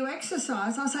often do you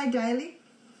exercise? I say daily.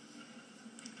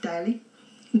 Daily.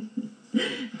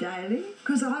 daily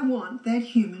because I want that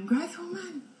human growth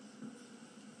hormone.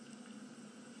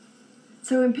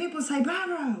 So when people say,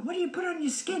 Barbara, what do you put on your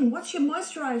skin? What's your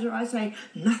moisturiser? I say,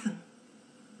 nothing.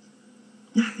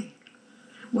 Nothing.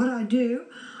 What I do,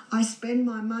 I spend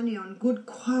my money on good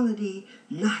quality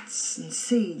nuts and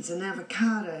seeds and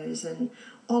avocados and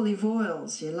olive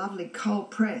oils, your lovely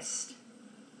cold pressed.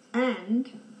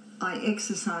 And I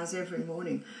exercise every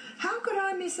morning. How could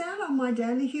I miss out on my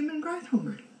daily human growth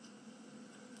hormone?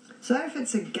 So if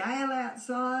it's a gale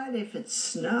outside, if it's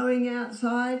snowing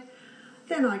outside,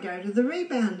 then I go to the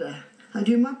rebounder. I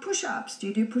do my push-ups. Do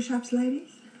you do push-ups, ladies?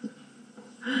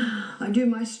 I do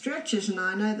my stretches, and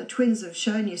I know the twins have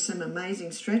shown you some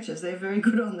amazing stretches. They're very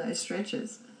good on those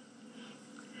stretches.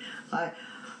 I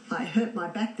hurt my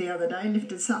back the other day,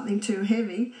 lifted something too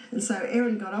heavy, and so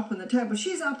Erin got up on the table.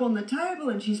 She's up on the table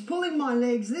and she's pulling my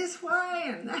legs this way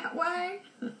and that way.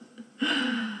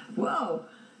 Whoa.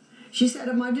 She said,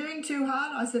 am I doing too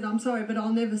hard? I said, I'm sorry, but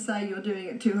I'll never say you're doing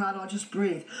it too hard. I'll just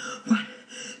breathe. 1,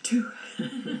 2.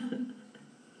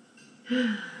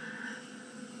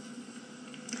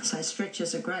 So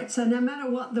stretches are great. So no matter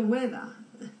what the weather,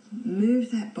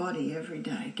 move that body every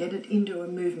day. Get it into a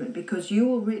movement because you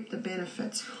will reap the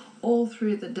benefits all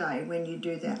through the day when you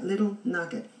do that little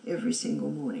nugget every single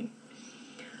morning.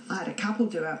 I had a couple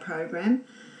do our program.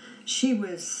 She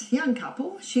was a young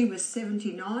couple. She was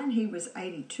 79. He was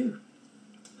 82.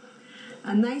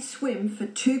 And they swim for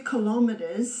 2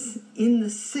 kilometres in the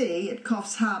sea at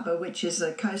Coffs Harbour, which is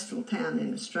a coastal town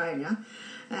in Australia.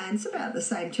 And it's about the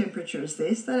same temperature as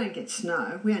this. They don't get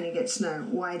snow. We only get snow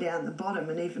way down the bottom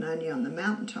and even only on the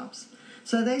mountaintops.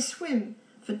 So they swim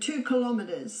for 2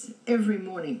 kilometres every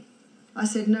morning. I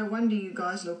said, no wonder you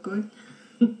guys look good.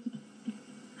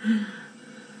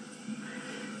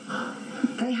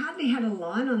 They hardly had a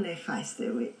line on their face. They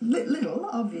were little,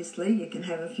 obviously. You can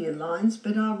have a few lines,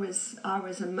 but I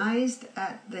was amazed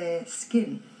at their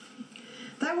skin.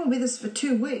 They were with us for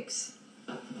 2 weeks.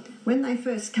 When they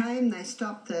first came, they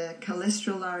stopped the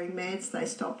cholesterol-lowering meds. They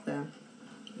stopped the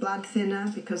blood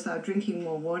thinner because they were drinking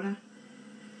more water.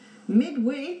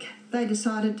 Midweek, they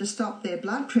decided to stop their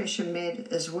blood pressure med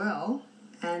as well,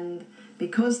 and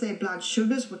because their blood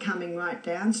sugars were coming right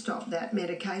down, stopped that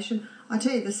medication. I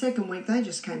tell you, the second week, they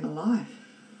just came alive.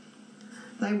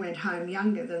 They went home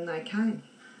younger than they came.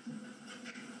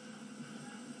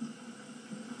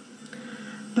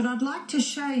 But I'd like to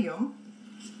show you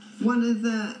one of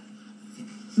the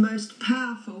most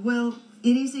powerful, well,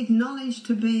 it is acknowledged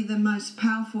to be the most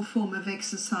powerful form of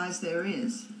exercise there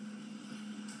is.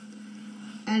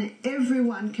 And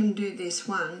everyone can do this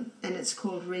one, and it's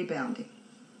called rebounding.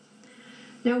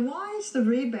 Now, why is the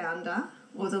rebounder,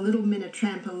 or the little mini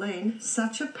trampoline,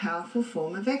 such a powerful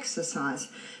form of exercise?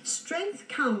 Strength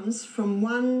comes from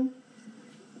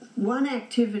one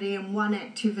activity and one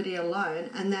activity alone,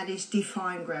 and that is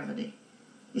defying gravity.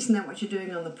 Isn't that what you're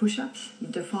doing on the push-ups?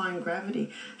 You're defying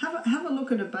gravity. Have a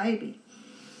look at a baby.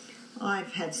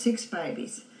 I've had 6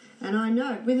 babies. And I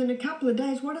know, within a couple of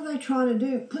days, what are they trying to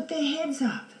do? Put their heads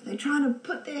up. They're trying to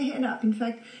put their head up. In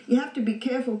fact, you have to be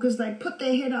careful because they put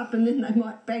their head up and then they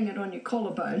might bang it on your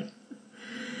collarbone.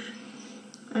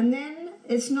 And then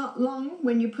it's not long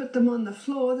when you put them on the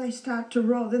floor, they start to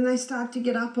roll. Then they start to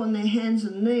get up on their hands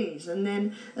and knees. And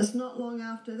then it's not long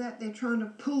after that, they're trying to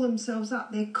pull themselves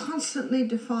up. They're constantly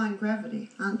defying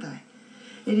gravity, aren't they?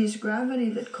 It is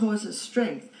gravity that causes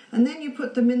strength. And then you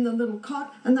put them in the little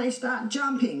cot and they start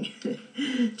jumping,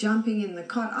 jumping in the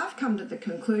cot. I've come to the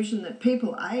conclusion that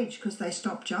people age because they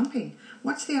stop jumping.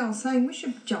 What's the old saying? We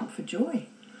should jump for joy.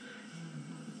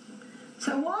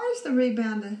 So why is the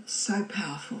rebounder so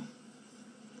powerful?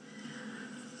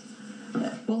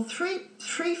 Well,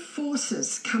 three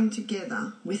forces come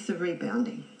together with the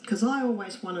rebounding, because I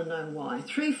always want to know why.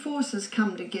 3 forces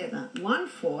come together. One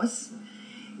force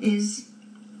is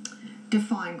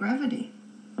defying gravity.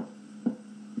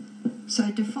 So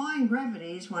defying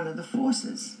gravity is one of the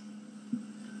forces.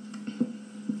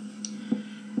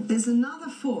 There's another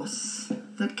force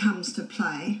that comes to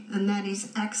play, and that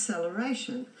is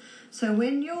acceleration. So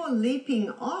when you're leaping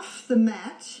off the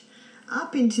mat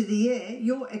up into the air,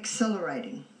 you're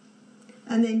accelerating.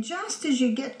 And then just as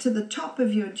you get to the top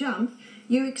of your jump,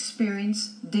 you experience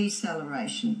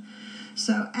deceleration.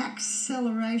 So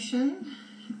acceleration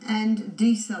and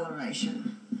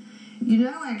deceleration. You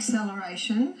know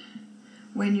acceleration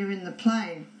when you're in the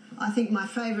plane. I think my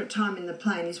favourite time in the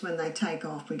plane is when they take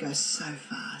off. We go so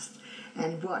fast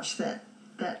and watch that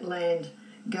land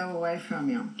go away from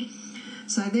you.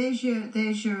 So there's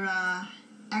your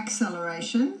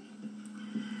acceleration.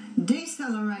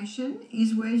 Deceleration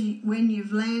is when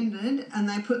you've landed and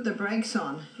they put the brakes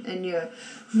on and you're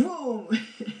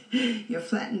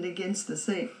flattened against the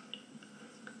seat.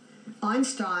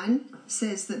 Einstein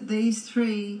says that these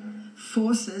three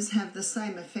forces have the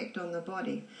same effect on the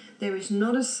body. There is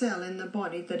not a cell in the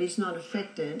body that is not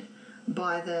affected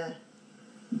by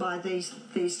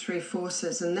these three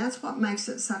forces, and that's what makes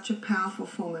it such a powerful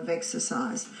form of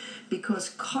exercise, because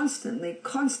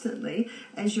constantly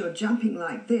as you're jumping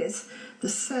like this, the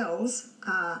cells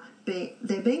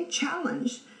they're being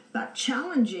challenged, but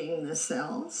challenging the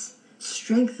cells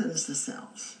strengthens the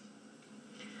cells.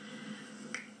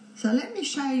 So let me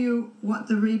show you what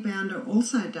the rebounder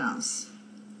also does.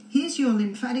 Here's your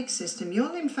lymphatic system.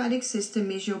 Your lymphatic system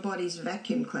is your body's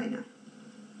vacuum cleaner.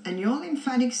 And your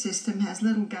lymphatic system has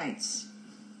little gates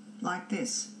like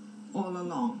this all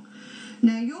along.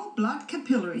 Now your blood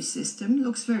capillary system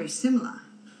looks very similar,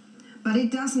 but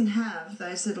it doesn't have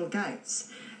those little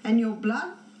gates. And your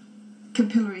blood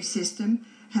capillary system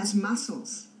has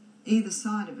muscles either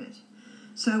side of it.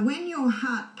 So when your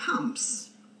heart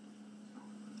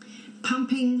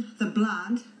pumping the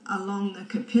blood along the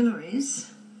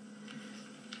capillaries,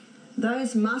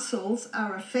 those muscles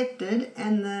are affected,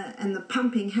 and the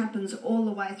pumping happens all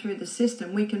the way through the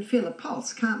system. We can feel a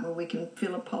pulse, can't we? We can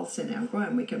feel a pulse in our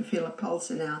groin, we can feel a pulse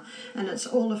in and it's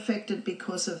all affected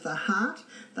because of the heart.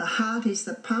 The heart is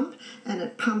the pump, and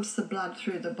it pumps the blood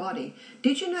through the body.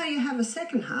 Did you know you have a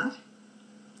second heart?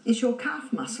 It's your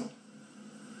calf muscle.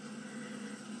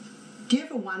 Do you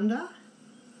ever wonder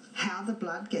how the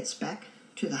blood gets back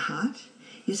to the heart?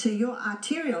 You see, your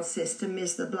arterial system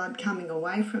is the blood coming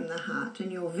away from the heart,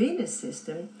 and your venous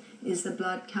system is the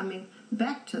blood coming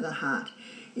back to the heart.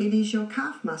 It is your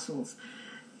calf muscles.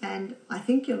 And I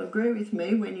think you'll agree with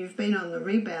me, when you've been on the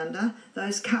rebounder,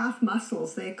 those calf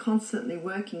muscles, they're constantly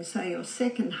working, so your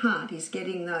second heart is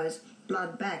getting those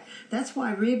blood back. That's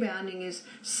why rebounding is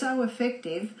so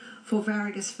effective for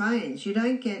varicose veins. You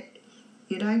don't get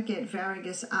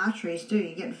varicose arteries, do you?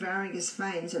 You get varicose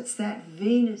veins. It's that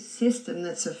venous system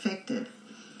that's affected.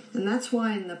 And that's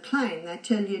why in the plane they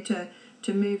tell you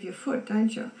to move your foot,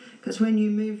 don't you? Because when you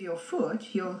move your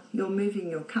foot, you're moving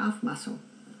your calf muscle.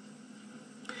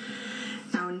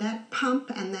 Now, in that pump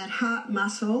and that heart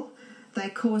muscle, they're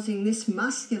causing this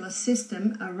muscular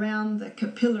system around the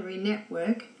capillary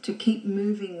network to keep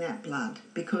moving that blood,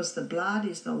 because the blood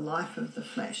is the life of the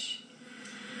flesh.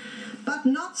 But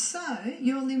not so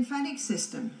your lymphatic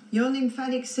system. Your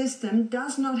lymphatic system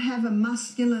does not have a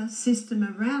muscular system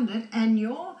around it, and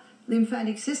your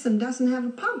lymphatic system doesn't have a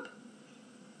pump.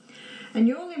 And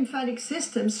your lymphatic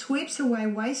system sweeps away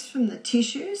waste from the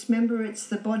tissues. Remember, it's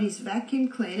the body's vacuum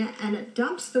cleaner, and it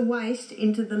dumps the waste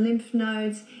into the lymph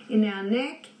nodes in our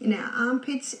neck, in our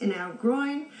armpits, in our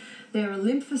groin. There are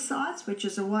lymphocytes, which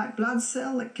is a white blood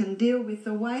cell that can deal with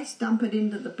the waste, dump it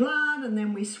into the blood, and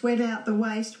then we sweat out the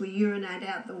waste, we urinate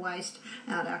out the waste,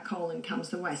 out our colon comes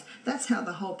the waste. That's how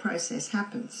the whole process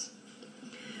happens.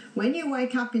 When you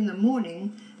wake up in the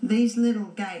morning, these little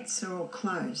gates are all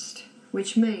closed,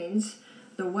 which means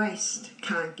the waste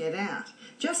can't get out.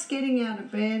 Just getting out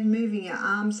of bed, moving your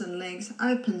arms and legs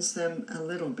opens them a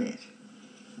little bit.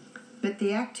 But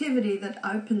the activity that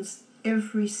opens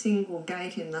every single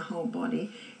gate in the whole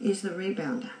body is the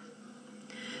rebounder.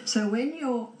 So when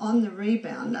you're on the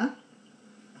rebounder,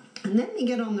 and let me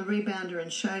get on the rebounder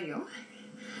and show you.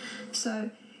 So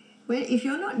if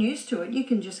you're not used to it, you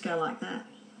can just go like that.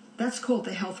 That's called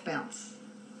the health bounce.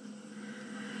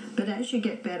 But as you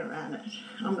get better at it,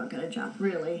 I'm not going to jump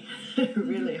really,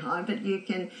 really high, but you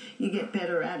get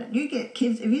better at it. You get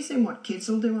kids. Have you seen what kids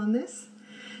will do on this?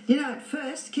 You know, at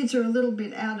first, kids are a little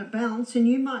bit out of balance, and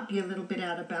you might be a little bit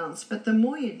out of balance, but the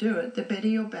more you do it, the better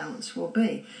your balance will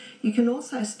be. You can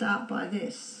also start by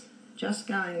this, just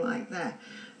going like that.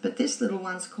 But this little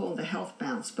one's called the health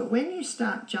bounce. But when you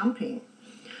start jumping,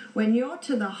 when you're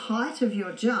to the height of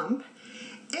your jump,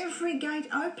 every gate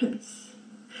opens.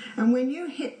 And when you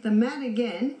hit the mat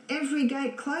again, every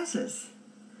gate closes.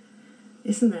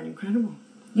 Isn't that incredible?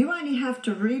 You only have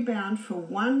to rebound for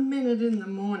 1 minute in the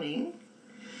morning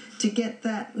to get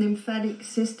that lymphatic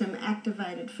system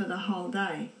activated for the whole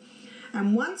day.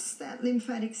 And once that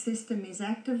lymphatic system is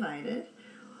activated,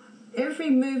 every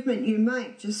movement you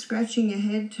make, just scratching your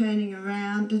head, turning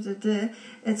around,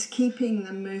 it's keeping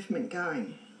the movement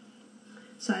going.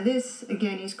 So this,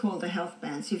 again, is called the health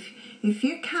bounce. If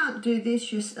you can't do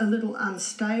this, you're a little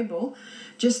unstable,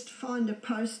 just find a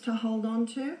post to hold on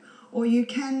to, or you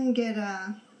can get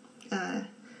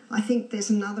I think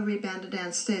there's another rebounder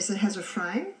downstairs that has a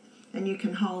frame, and you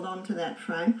can hold on to that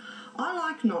frame. I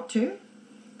like not to,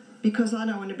 because I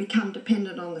don't want to become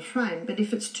dependent on the frame. But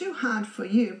if it's too hard for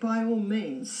you, by all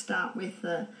means, start with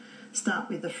the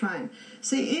frame.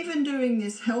 See, even doing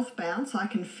this health bounce, I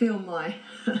can feel my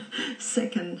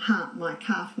second heart, my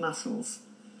calf muscles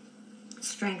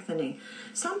strengthening.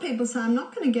 Some people say, I'm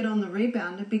not going to get on the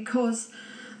rebounder because,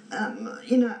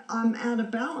 I'm out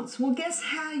of balance. Well, guess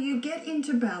how you get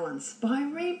into balance? By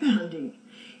rebounding.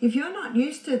 If you're not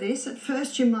used to this, at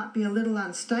first you might be a little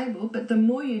unstable, but the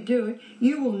more you do it,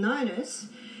 you will notice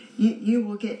you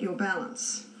will get your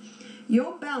balance.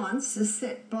 Your balance is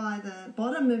set by the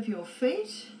bottom of your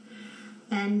feet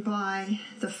and by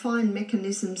the fine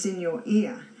mechanisms in your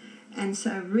ear. And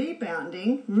so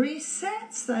rebounding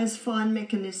resets those fine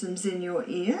mechanisms in your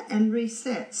ear and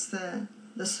resets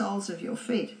the soles of your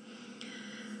feet.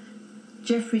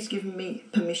 Jeffrey's given me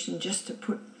permission just to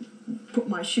put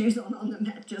my shoes on the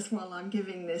mat just while I'm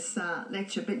giving this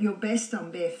lecture, but you're best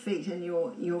on bare feet and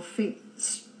your feet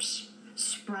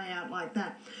spray out like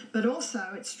that. But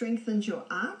also it strengthens your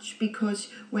arch, because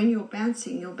when you're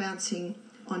bouncing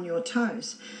on your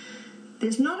toes.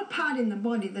 There's not a part in the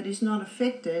body that is not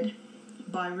affected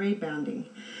by rebounding.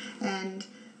 And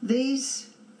these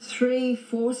three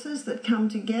forces that come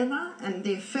together and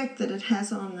the effect that it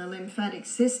has on the lymphatic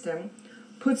system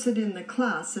puts it in the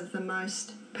class of the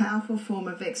most powerful form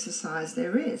of exercise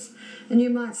there is. And you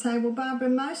might say, well, Barbara,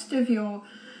 most of your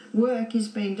work is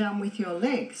being done with your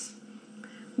legs.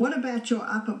 What about your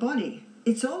upper body?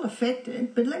 It's all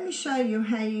affected, but let me show you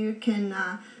how you can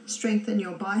strengthen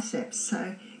your biceps.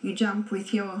 So you jump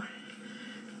with your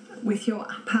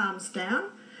palms down.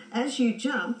 As you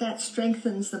jump, that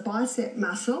strengthens the bicep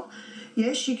muscle.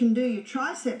 Yes, you can do your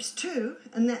triceps too,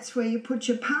 and that's where you put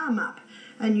your palm up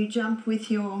and you jump with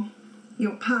your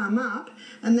palm up,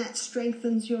 and that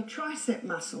strengthens your tricep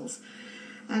muscles.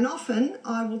 And often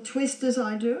I will twist as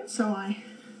I do it, so I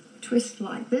twist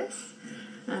like this,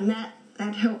 and that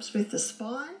helps with the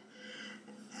spine.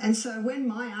 And so when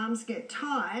my arms get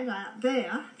tired out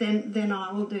there, then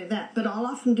I will do that. But I'll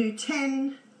often do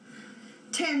 10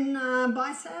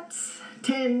 biceps,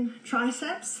 10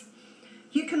 triceps.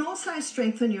 You can also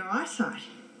strengthen your eyesight.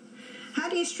 How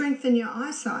do you strengthen your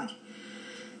eyesight?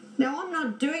 Now, I'm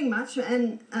not doing much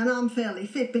and I'm fairly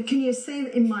fit, but can you see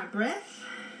in my breath?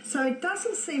 So it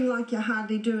doesn't seem like you're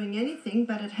hardly doing anything,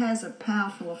 but it has a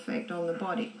powerful effect on the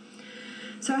body.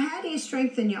 So how do you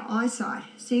strengthen your eyesight?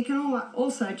 So you can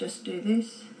also just do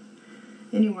this.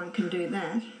 Anyone can do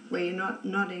that, where you're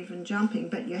not even jumping,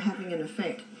 but you're having an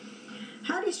effect.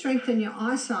 How do you strengthen your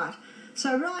eyesight?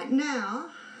 So right now,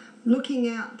 looking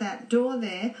out that door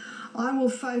there, I will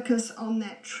focus on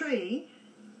that tree.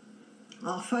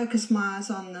 I'll focus my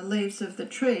eyes on the leaves of the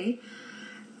tree,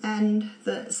 and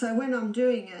so when I'm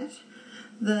doing it,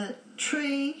 the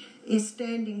tree is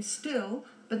standing still,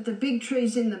 but the big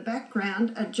trees in the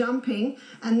background are jumping,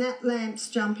 and that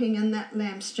lamp's jumping, and that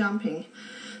lamp's jumping.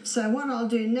 So what I'll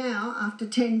do now, after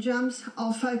 10 jumps,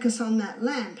 I'll focus on that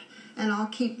lamp, and I'll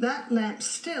keep that lamp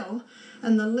still,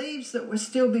 and the leaves that were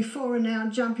still before are now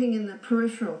jumping in the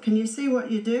peripheral. Can you see what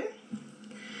you do?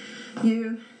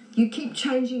 You keep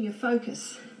changing your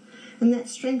focus, and that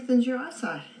strengthens your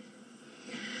eyesight.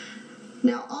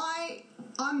 Now, I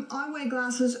wear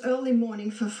glasses early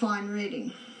morning for fine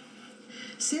reading.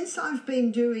 Since I've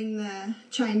been doing the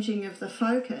changing of the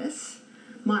focus,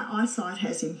 my eyesight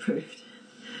has improved.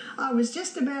 I was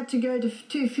just about to go to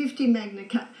 250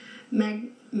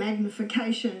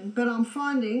 magnification, but I'm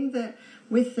finding that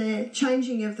with the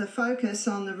changing of the focus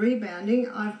on the rebounding,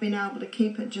 I've been able to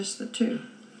keep it just the 2.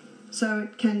 So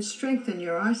it can strengthen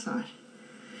your eyesight.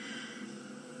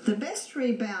 The best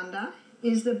rebounder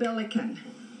is the Bellican.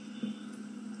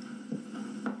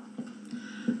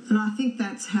 And I think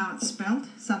that's how it's spelled,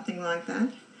 something like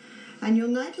that. And you'll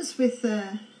notice with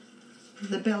the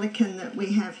Bellican that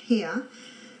we have here,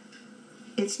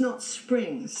 it's not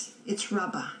springs, it's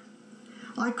rubber.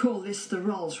 I call this the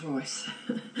Rolls Royce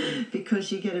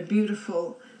because you get a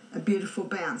beautiful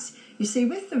bounce. You see,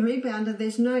 with the rebounder,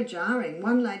 there's no jarring.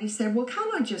 One lady said, well,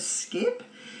 can't I just skip?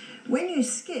 When you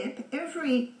skip,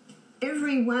 every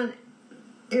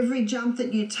jump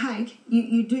that you take,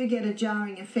 you do get a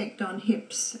jarring effect on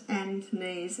hips and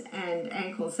knees and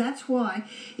ankles. That's why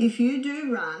if you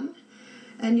do run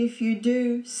and if you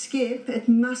do skip, it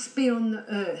must be on the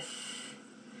earth,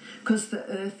 because the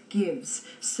earth gives.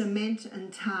 Cement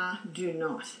and tar do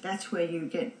not. That's where you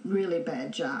get really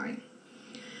bad jarring.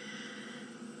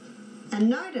 And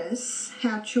notice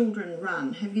how children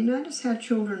run. Have you noticed how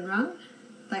children run?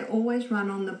 They always run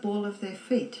on the ball of their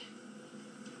feet.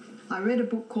 I read a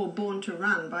book called Born to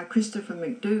Run by Christopher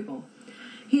McDougall.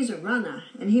 He's a runner,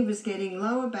 and he was getting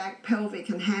lower back, pelvic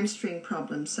and hamstring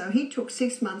problems. So he took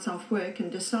 6 months off work and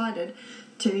decided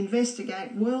to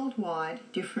investigate worldwide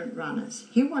different runners.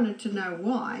 He wanted to know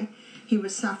why he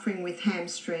was suffering with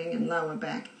hamstring and lower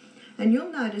back. And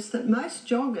you'll notice that most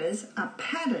joggers are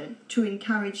padded to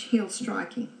encourage heel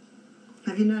striking.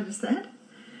 Have you noticed that?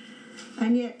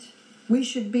 And yet we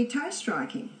should be toe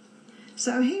striking.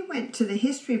 So he went to the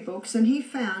history books and he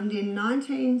found in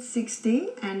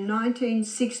 1960 and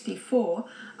 1964,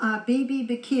 Bibi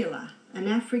Bikila, an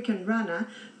African runner,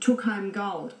 took home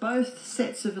gold, both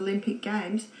sets of Olympic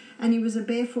Games, and he was a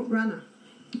barefoot runner.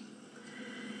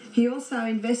 He also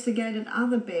investigated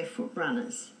other barefoot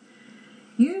runners.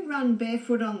 You run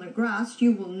barefoot on the grass,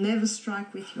 you will never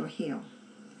strike with your heel.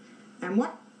 And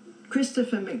what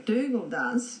Christopher McDougall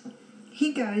does,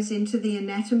 he goes into the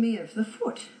anatomy of the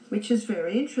foot, which is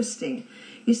very interesting.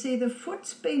 You see, the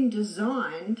foot's been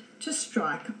designed to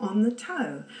strike on the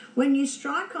toe. When you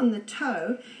strike on the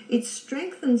toe, it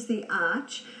strengthens the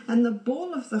arch and the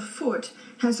ball of the foot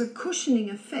has a cushioning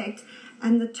effect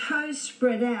and the toes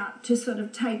spread out to sort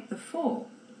of take the fall.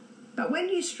 But when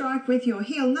you strike with your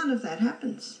heel, none of that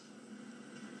happens.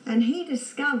 And he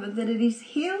discovered that it is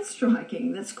heel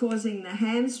striking that's causing the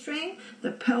hamstring,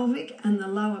 the pelvic and the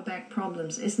lower back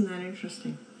problems. Isn't that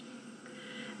interesting?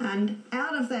 And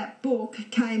out of that book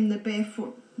came the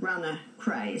barefoot runner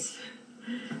craze.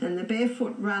 And the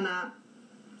barefoot runner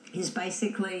is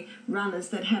basically runners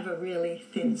that have a really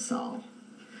thin sole.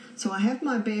 So I have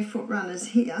my barefoot runners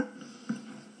here.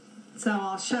 So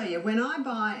I'll show you. When I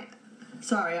buy,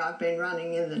 sorry, I've been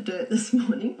running in the dirt this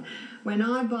morning. When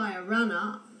I buy a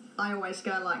runner, I always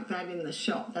go like that in the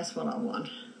shop. That's what I want.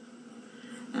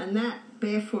 And that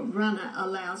barefoot runner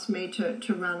allows me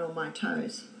to run on my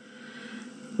toes.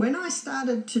 When I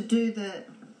started to do the,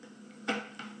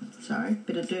 sorry,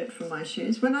 bit of dirt from my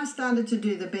shoes. When I started to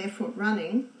do the barefoot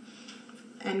running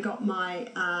and got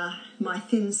my my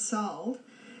thin sole,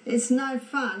 it's no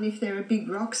fun if there are big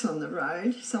rocks on the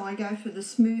road. So I go for the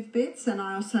smooth bits and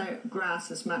I also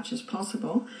grass as much as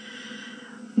possible.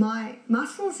 My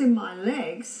muscles in my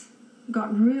legs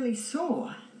got really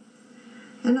sore.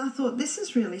 And I thought, this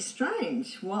is really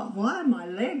strange. Why are my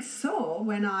legs sore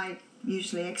when I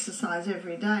usually exercise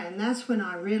every day? And that's when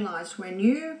I realised when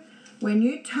you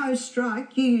toe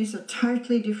strike, you use a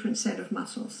totally different set of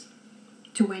muscles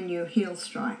to when you heel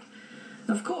strike.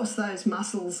 Of course, those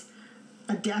muscles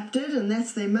adapted, and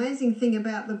that's the amazing thing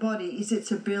about the body, is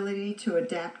its ability to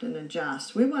adapt and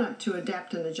adjust. We want it to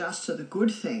adapt and adjust to the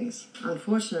good things.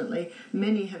 Unfortunately,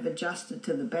 many have adjusted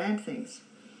to the bad things.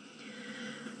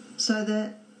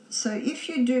 So if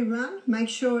you do run, make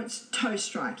sure it's toe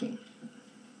striking.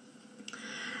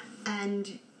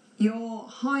 And your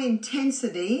high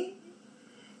intensity,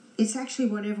 it's actually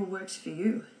whatever works for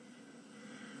you.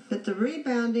 But the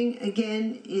rebounding,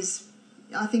 again, is,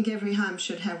 I think every home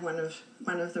should have one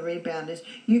of the rebounders.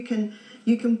 You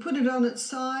can put it on its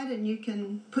side and you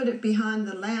can put it behind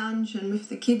the lounge, and if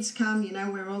the kids come, you know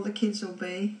where all the kids will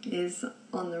be is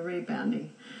on the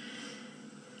rebounding.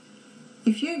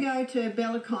 If you go to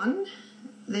Bellicon,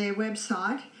 their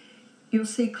website, you'll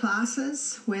see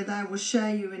classes where they will show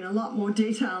you in a lot more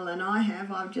detail than I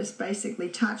have. I've just basically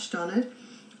touched on it.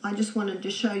 I just wanted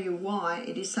to show you why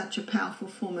it is such a powerful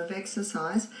form of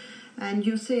exercise. And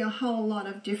you'll see a whole lot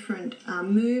of different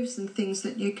moves and things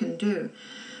that you can do.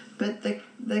 But the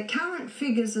current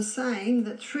figures are saying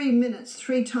that 3 minutes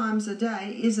 3 times a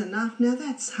day is enough. Now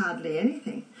that's hardly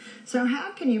anything. So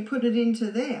how can you put it into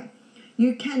there?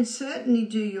 You can certainly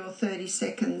do your 30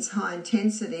 seconds high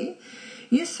intensity.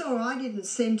 You saw I didn't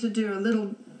seem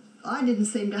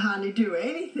to hardly do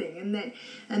anything,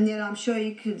 and yet I'm sure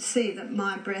you could see that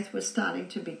my breath was starting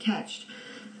to be catched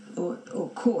or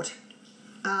caught.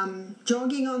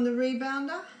 Jogging on the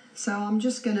rebounder. So I'm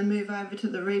just going to move over to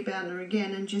the rebounder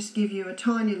again and just give you a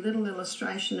tiny little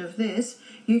illustration of this.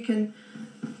 You can,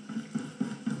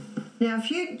 now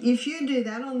if you do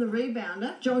that on the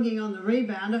rebounder, jogging on the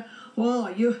rebounder,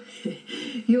 well,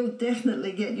 you'll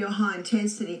definitely get your high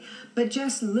intensity. But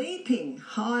just leaping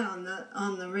high on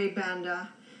the rebounder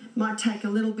might take a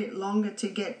little bit longer to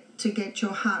get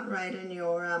your heart rate and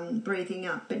your breathing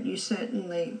up, but you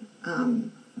certainly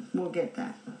will get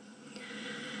that.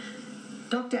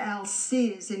 Dr. Al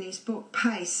Sears, in his book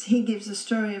Pace, he gives a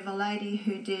story of a lady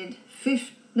who did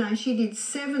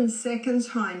 7 seconds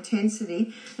high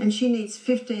intensity, and she needs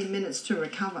 15 minutes to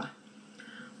recover.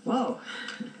 Whoa.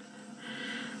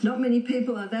 Not many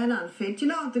people are that unfit. You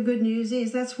know what the good news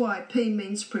is? That's why P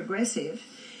means progressive.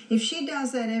 If she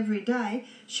does that every day,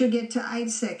 she'll get to 8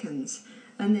 seconds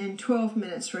and then 12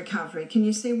 minutes recovery. Can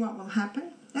you see what will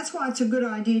happen? That's why it's a good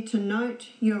idea to note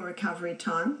your recovery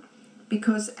time,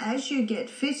 because as you get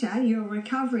fitter, your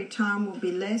recovery time will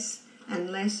be less and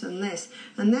less and less.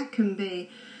 And that can be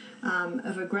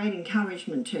of a great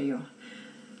encouragement to you.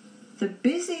 The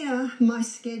busier my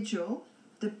schedule,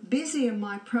 the busier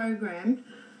my program,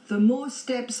 the more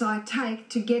steps I take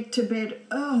to get to bed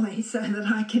early so that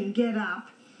I can get up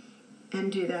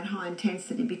and do that high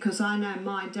intensity, because I know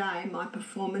my day, my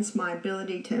performance, my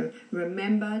ability to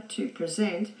remember, to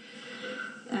present,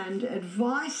 and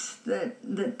advice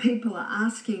that people are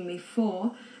asking me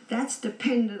for, that's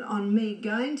dependent on me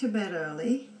going to bed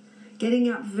early, getting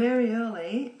up very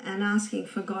early and asking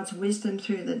for God's wisdom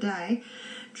through the day,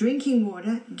 drinking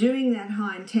water, doing that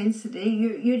high intensity.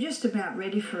 You're just about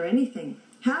ready for anything.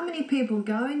 How many people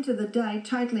go into the day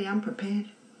totally unprepared?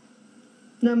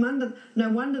 No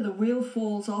wonder the wheel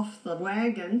falls off the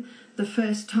wagon the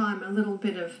first time a little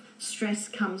bit of stress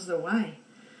comes the way.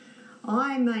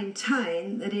 I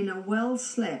maintain that in a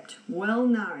well-slept,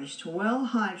 well-nourished,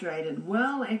 well-hydrated,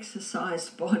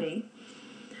 well-exercised body,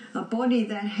 a body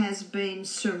that has been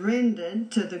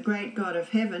surrendered to the great God of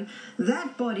heaven,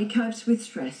 that body copes with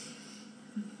stress.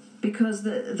 Because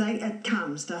it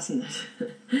comes, doesn't it?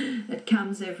 It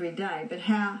comes every day. But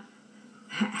how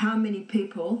many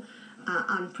people are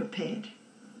unprepared?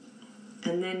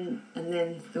 And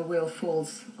then the wheel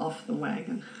falls off the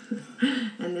wagon.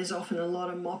 And there's often a lot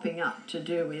of mopping up to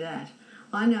do with that.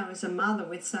 I know as a mother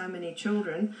with so many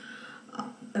children,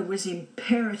 it was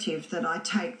imperative that I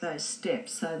take those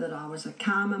steps so that I was a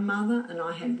calmer mother and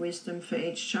I had wisdom for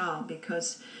each child,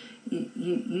 because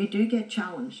you do get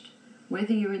challenged.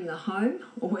 Whether you're in the home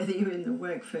or whether you're in the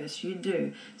workforce, you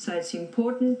do. So it's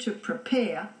important to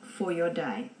prepare for your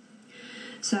day.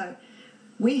 So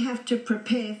we have to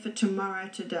prepare for tomorrow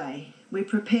today. We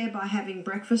prepare by having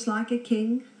breakfast like a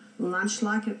king, lunch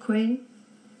like a queen,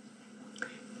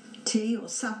 tea or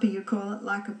supper, you call it,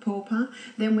 like a pauper.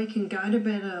 Then we can go to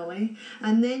bed early,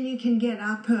 and then you can get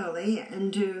up early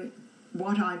and do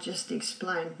what I just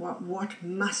explained, what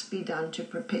must be done to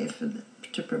prepare for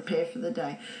the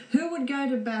day. Who would go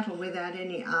to battle without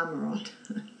any armour on?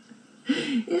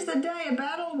 Is the day a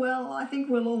battle? Well, I think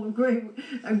we'll all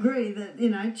agree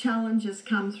that, challenges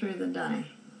come through the day.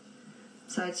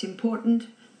 So it's important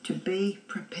to be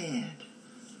prepared.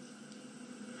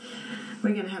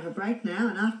 We're going to have a break now,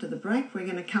 and after the break we're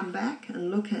going to come back and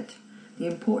look at the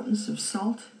importance of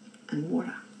salt and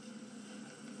water.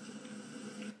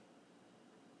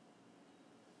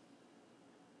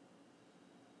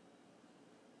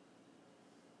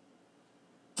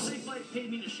 SafeLight paid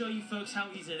me to show you folks how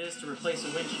easy it is to replace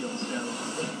a windshield, so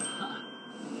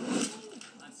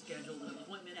I've scheduled an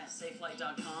appointment at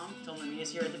SafeLight.com. Tell them he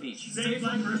is here at the beach.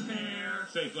 SafeLight repair,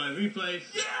 SafeLight replace.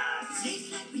 Yes!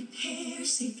 SafeLight repair,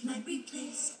 SafeLight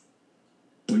replace.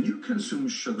 When you consume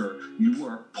sugar, you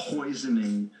are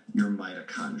poisoning your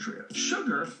mitochondria.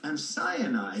 Sugar and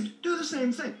cyanide do the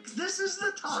same thing. This is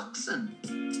the toxin.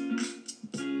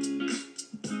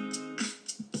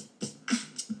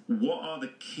 What are the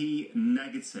key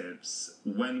negatives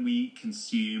when we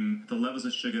consume the levels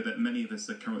of sugar that many of us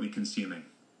are currently consuming?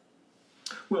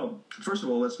 Well, first of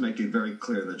all, let's make it very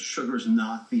clear that sugar is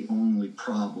not the only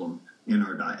problem in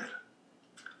our diet.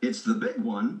 It's the big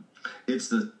one. It's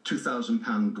the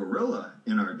 2,000-pound gorilla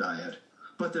in our diet,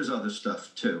 but there's other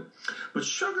stuff too. But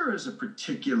sugar is a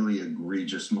particularly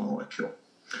egregious molecule.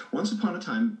 Once upon a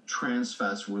time, trans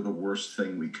fats were the worst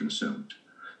thing we consumed.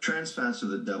 Trans fats are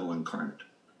the devil incarnate.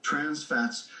 Trans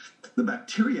fats, the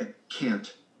bacteria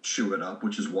can't chew it up,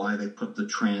 which is why they put the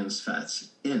trans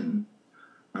fats in,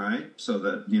 all right, so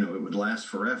that, it would last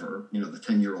forever, the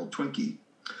 10-year-old Twinkie.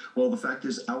 Well, the fact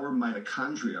is our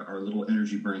mitochondria, our little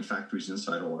energy-burning factories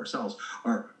inside all our cells,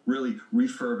 are really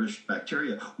refurbished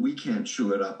bacteria. We can't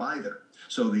chew it up either.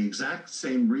 So the exact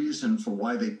same reason for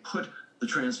why they put the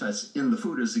trans fats in the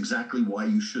food is exactly why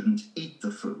you shouldn't eat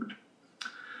the food.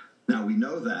 Now, we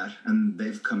know that, and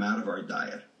they've come out of our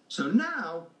diet. So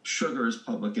now, sugar is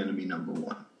public enemy number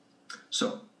one.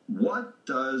 So what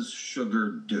does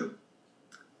sugar do?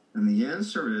 And the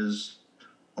answer is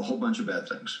a whole bunch of bad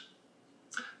things.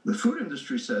 The food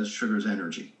industry says sugar's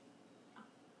energy.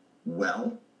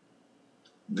 Well,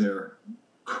 they're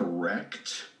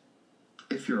correct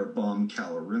if you're a bomb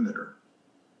calorimeter.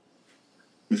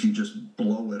 If you just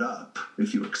blow it up,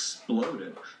 if you explode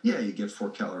it, yeah, you get 4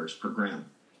 calories per gram.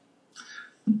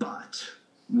 But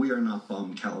we are not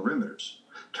bomb calorimeters.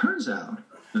 Turns out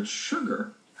that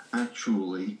sugar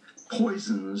actually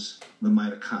poisons the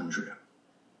mitochondria.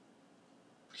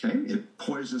 Okay, it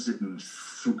poisons it in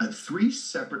 3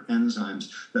 separate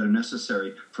enzymes that are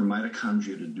necessary for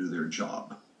mitochondria to do their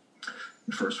job.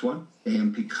 The first one,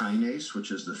 AMP kinase,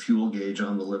 which is the fuel gauge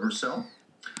on the liver cell.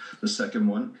 The second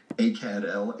one,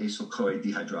 ACAD-L, acyl-CoA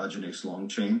dehydrogenase long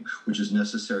chain, which is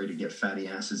necessary to get fatty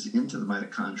acids into the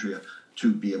mitochondria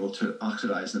to be able to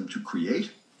oxidize them to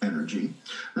create energy.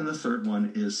 And the third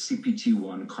one is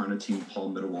CPT1, carnitine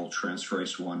palmitol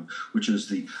transferase 1, which is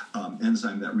the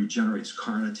enzyme that regenerates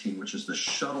carnitine, which is the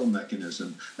shuttle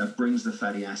mechanism that brings the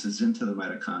fatty acids into the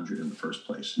mitochondria in the first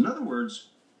place. In other words,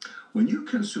 when you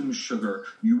consume sugar,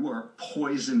 you are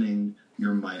poisoning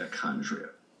your mitochondria.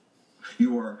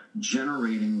 You are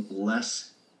generating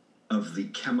less of the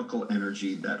chemical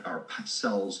energy that our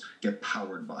cells get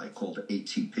powered by, called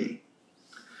ATP.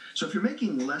 So if you're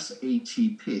making less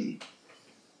ATP,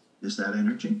 is that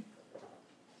energy?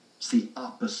 It's the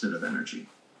opposite of energy.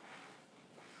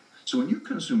 So when you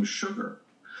consume sugar,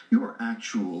 you are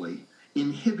actually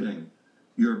inhibiting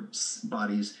your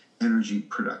body's energy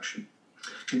production.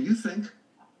 Can you think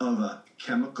of a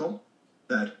chemical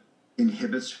that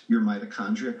inhibits your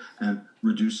mitochondria and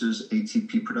reduces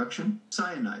ATP production?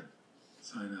 Cyanide.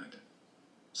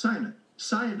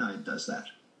 Cyanide does that.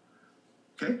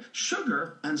 Okay?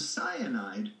 Sugar and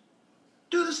cyanide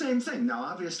do the same thing. Now,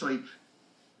 obviously,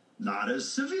 not as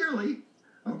severely.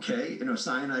 Okay?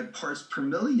 Cyanide parts per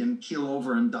million keel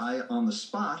over and die on the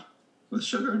spot. With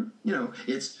sugar,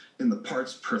 it's in the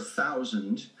parts per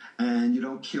thousand, and you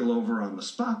don't keel over on the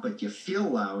spot, but you feel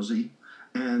lousy,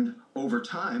 and over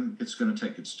time, it's going to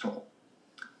take its toll.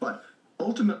 But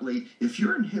ultimately, if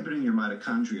you're inhibiting your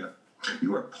mitochondria,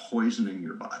 you are poisoning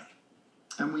your body.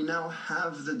 And we now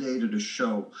have the data to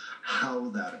show how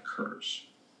that occurs.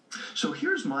 So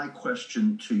here's my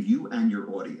question to you and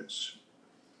your audience.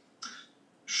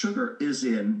 Sugar is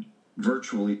in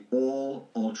virtually all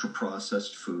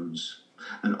ultra-processed foods,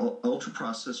 and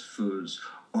ultra-processed foods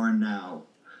are now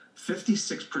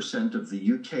 56% of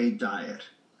the UK diet,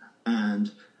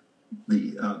 and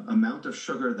the amount of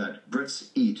sugar that Brits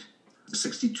eat,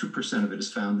 62% of it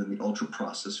is found in the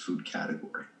ultra-processed food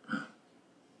category.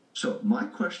 So my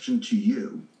question to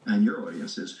you and your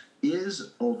audience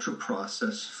is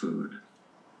ultra-processed food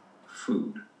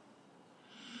food?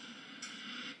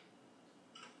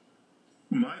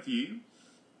 My view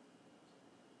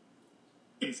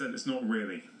is that it's not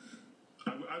really.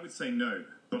 I would say no,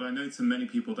 but I know to many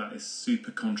people that is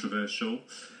super controversial,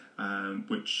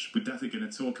 which we're definitely going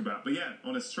to talk about. But yeah,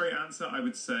 on a straight answer, I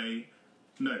would say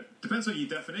no. Depends on your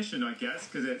definition, I guess,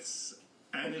 because it's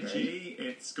energy,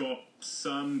 it's got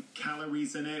some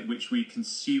calories in it, which we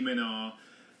consume in our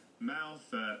mouth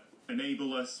that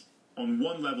enable us on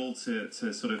one level to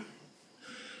sort of,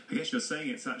 I guess you're saying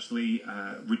it's actually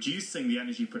reducing the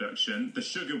energy production, the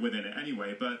sugar within it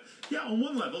anyway. But yeah, on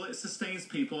one level, it sustains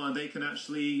people and they can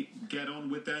actually get on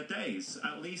with their days,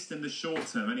 at least in the short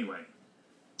term anyway.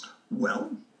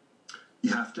 Well,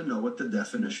 you have to know what the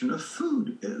definition of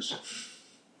food is.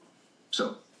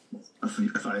 So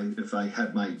if I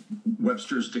had my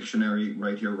Webster's dictionary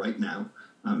right here, right now,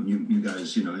 you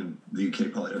guys, in the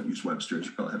UK probably don't use Webster's,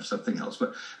 you probably have something else. But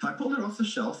if I pulled it off the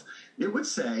shelf, it would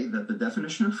say that the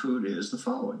definition of food is the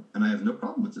following, and I have no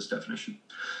problem with this definition.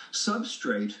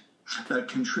 Substrate that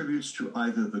contributes to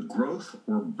either the growth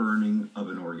or burning of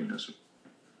an organism.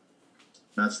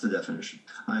 That's the definition.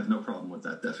 I have no problem with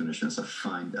that definition. It's a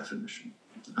fine definition.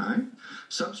 All right?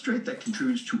 Substrate that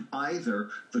contributes to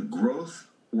either the growth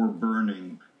or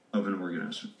burning of an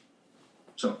organism.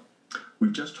 So,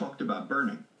 we've just talked about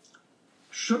burning.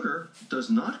 Sugar does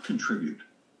not contribute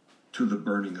to the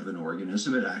burning of an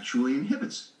organism. It actually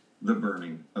inhibits the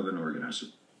burning of an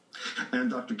organism. And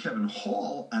Dr. Kevin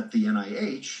Hall at the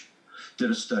NIH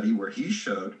did a study where he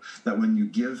showed that when you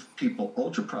give people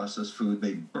ultra-processed food,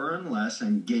 they burn less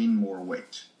and gain more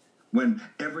weight when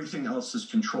everything else is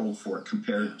controlled for it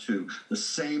compared to the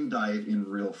same diet in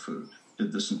real food.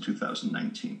 Did this in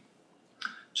 2019.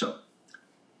 So,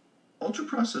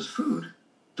 ultra-processed food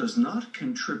does not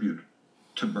contribute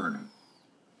to burning.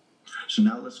 So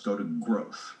now let's go to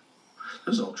growth.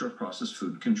 Does ultra-processed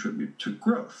food contribute to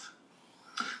growth?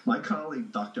 My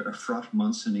colleague, Dr. Efrat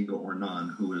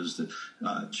Monsenigo-Ornan, who is the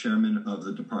chairman of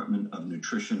the Department of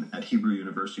Nutrition at Hebrew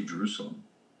University, Jerusalem,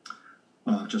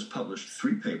 just published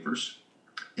 3 papers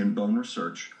in Bone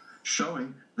Research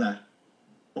showing that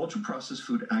ultra-processed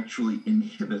food actually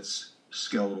inhibits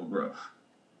skeletal growth,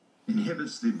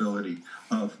 inhibits the ability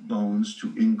of bones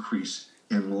to increase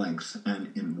in length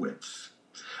and in width.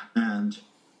 And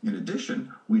in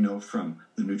addition, we know from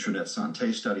the Nutrinet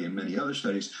Santé study and many other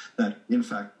studies that, in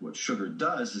fact, what sugar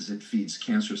does is it feeds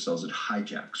cancer cells, it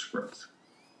hijacks growth.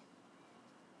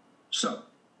 So,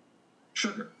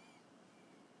 sugar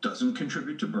doesn't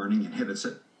contribute to burning, inhibits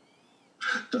it,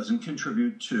 doesn't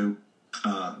contribute to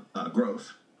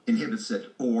growth, inhibits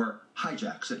it, or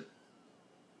hijacks it.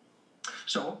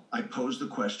 So I pose the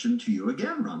question to you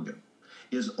again, Ranga.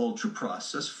 Is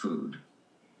ultra-processed food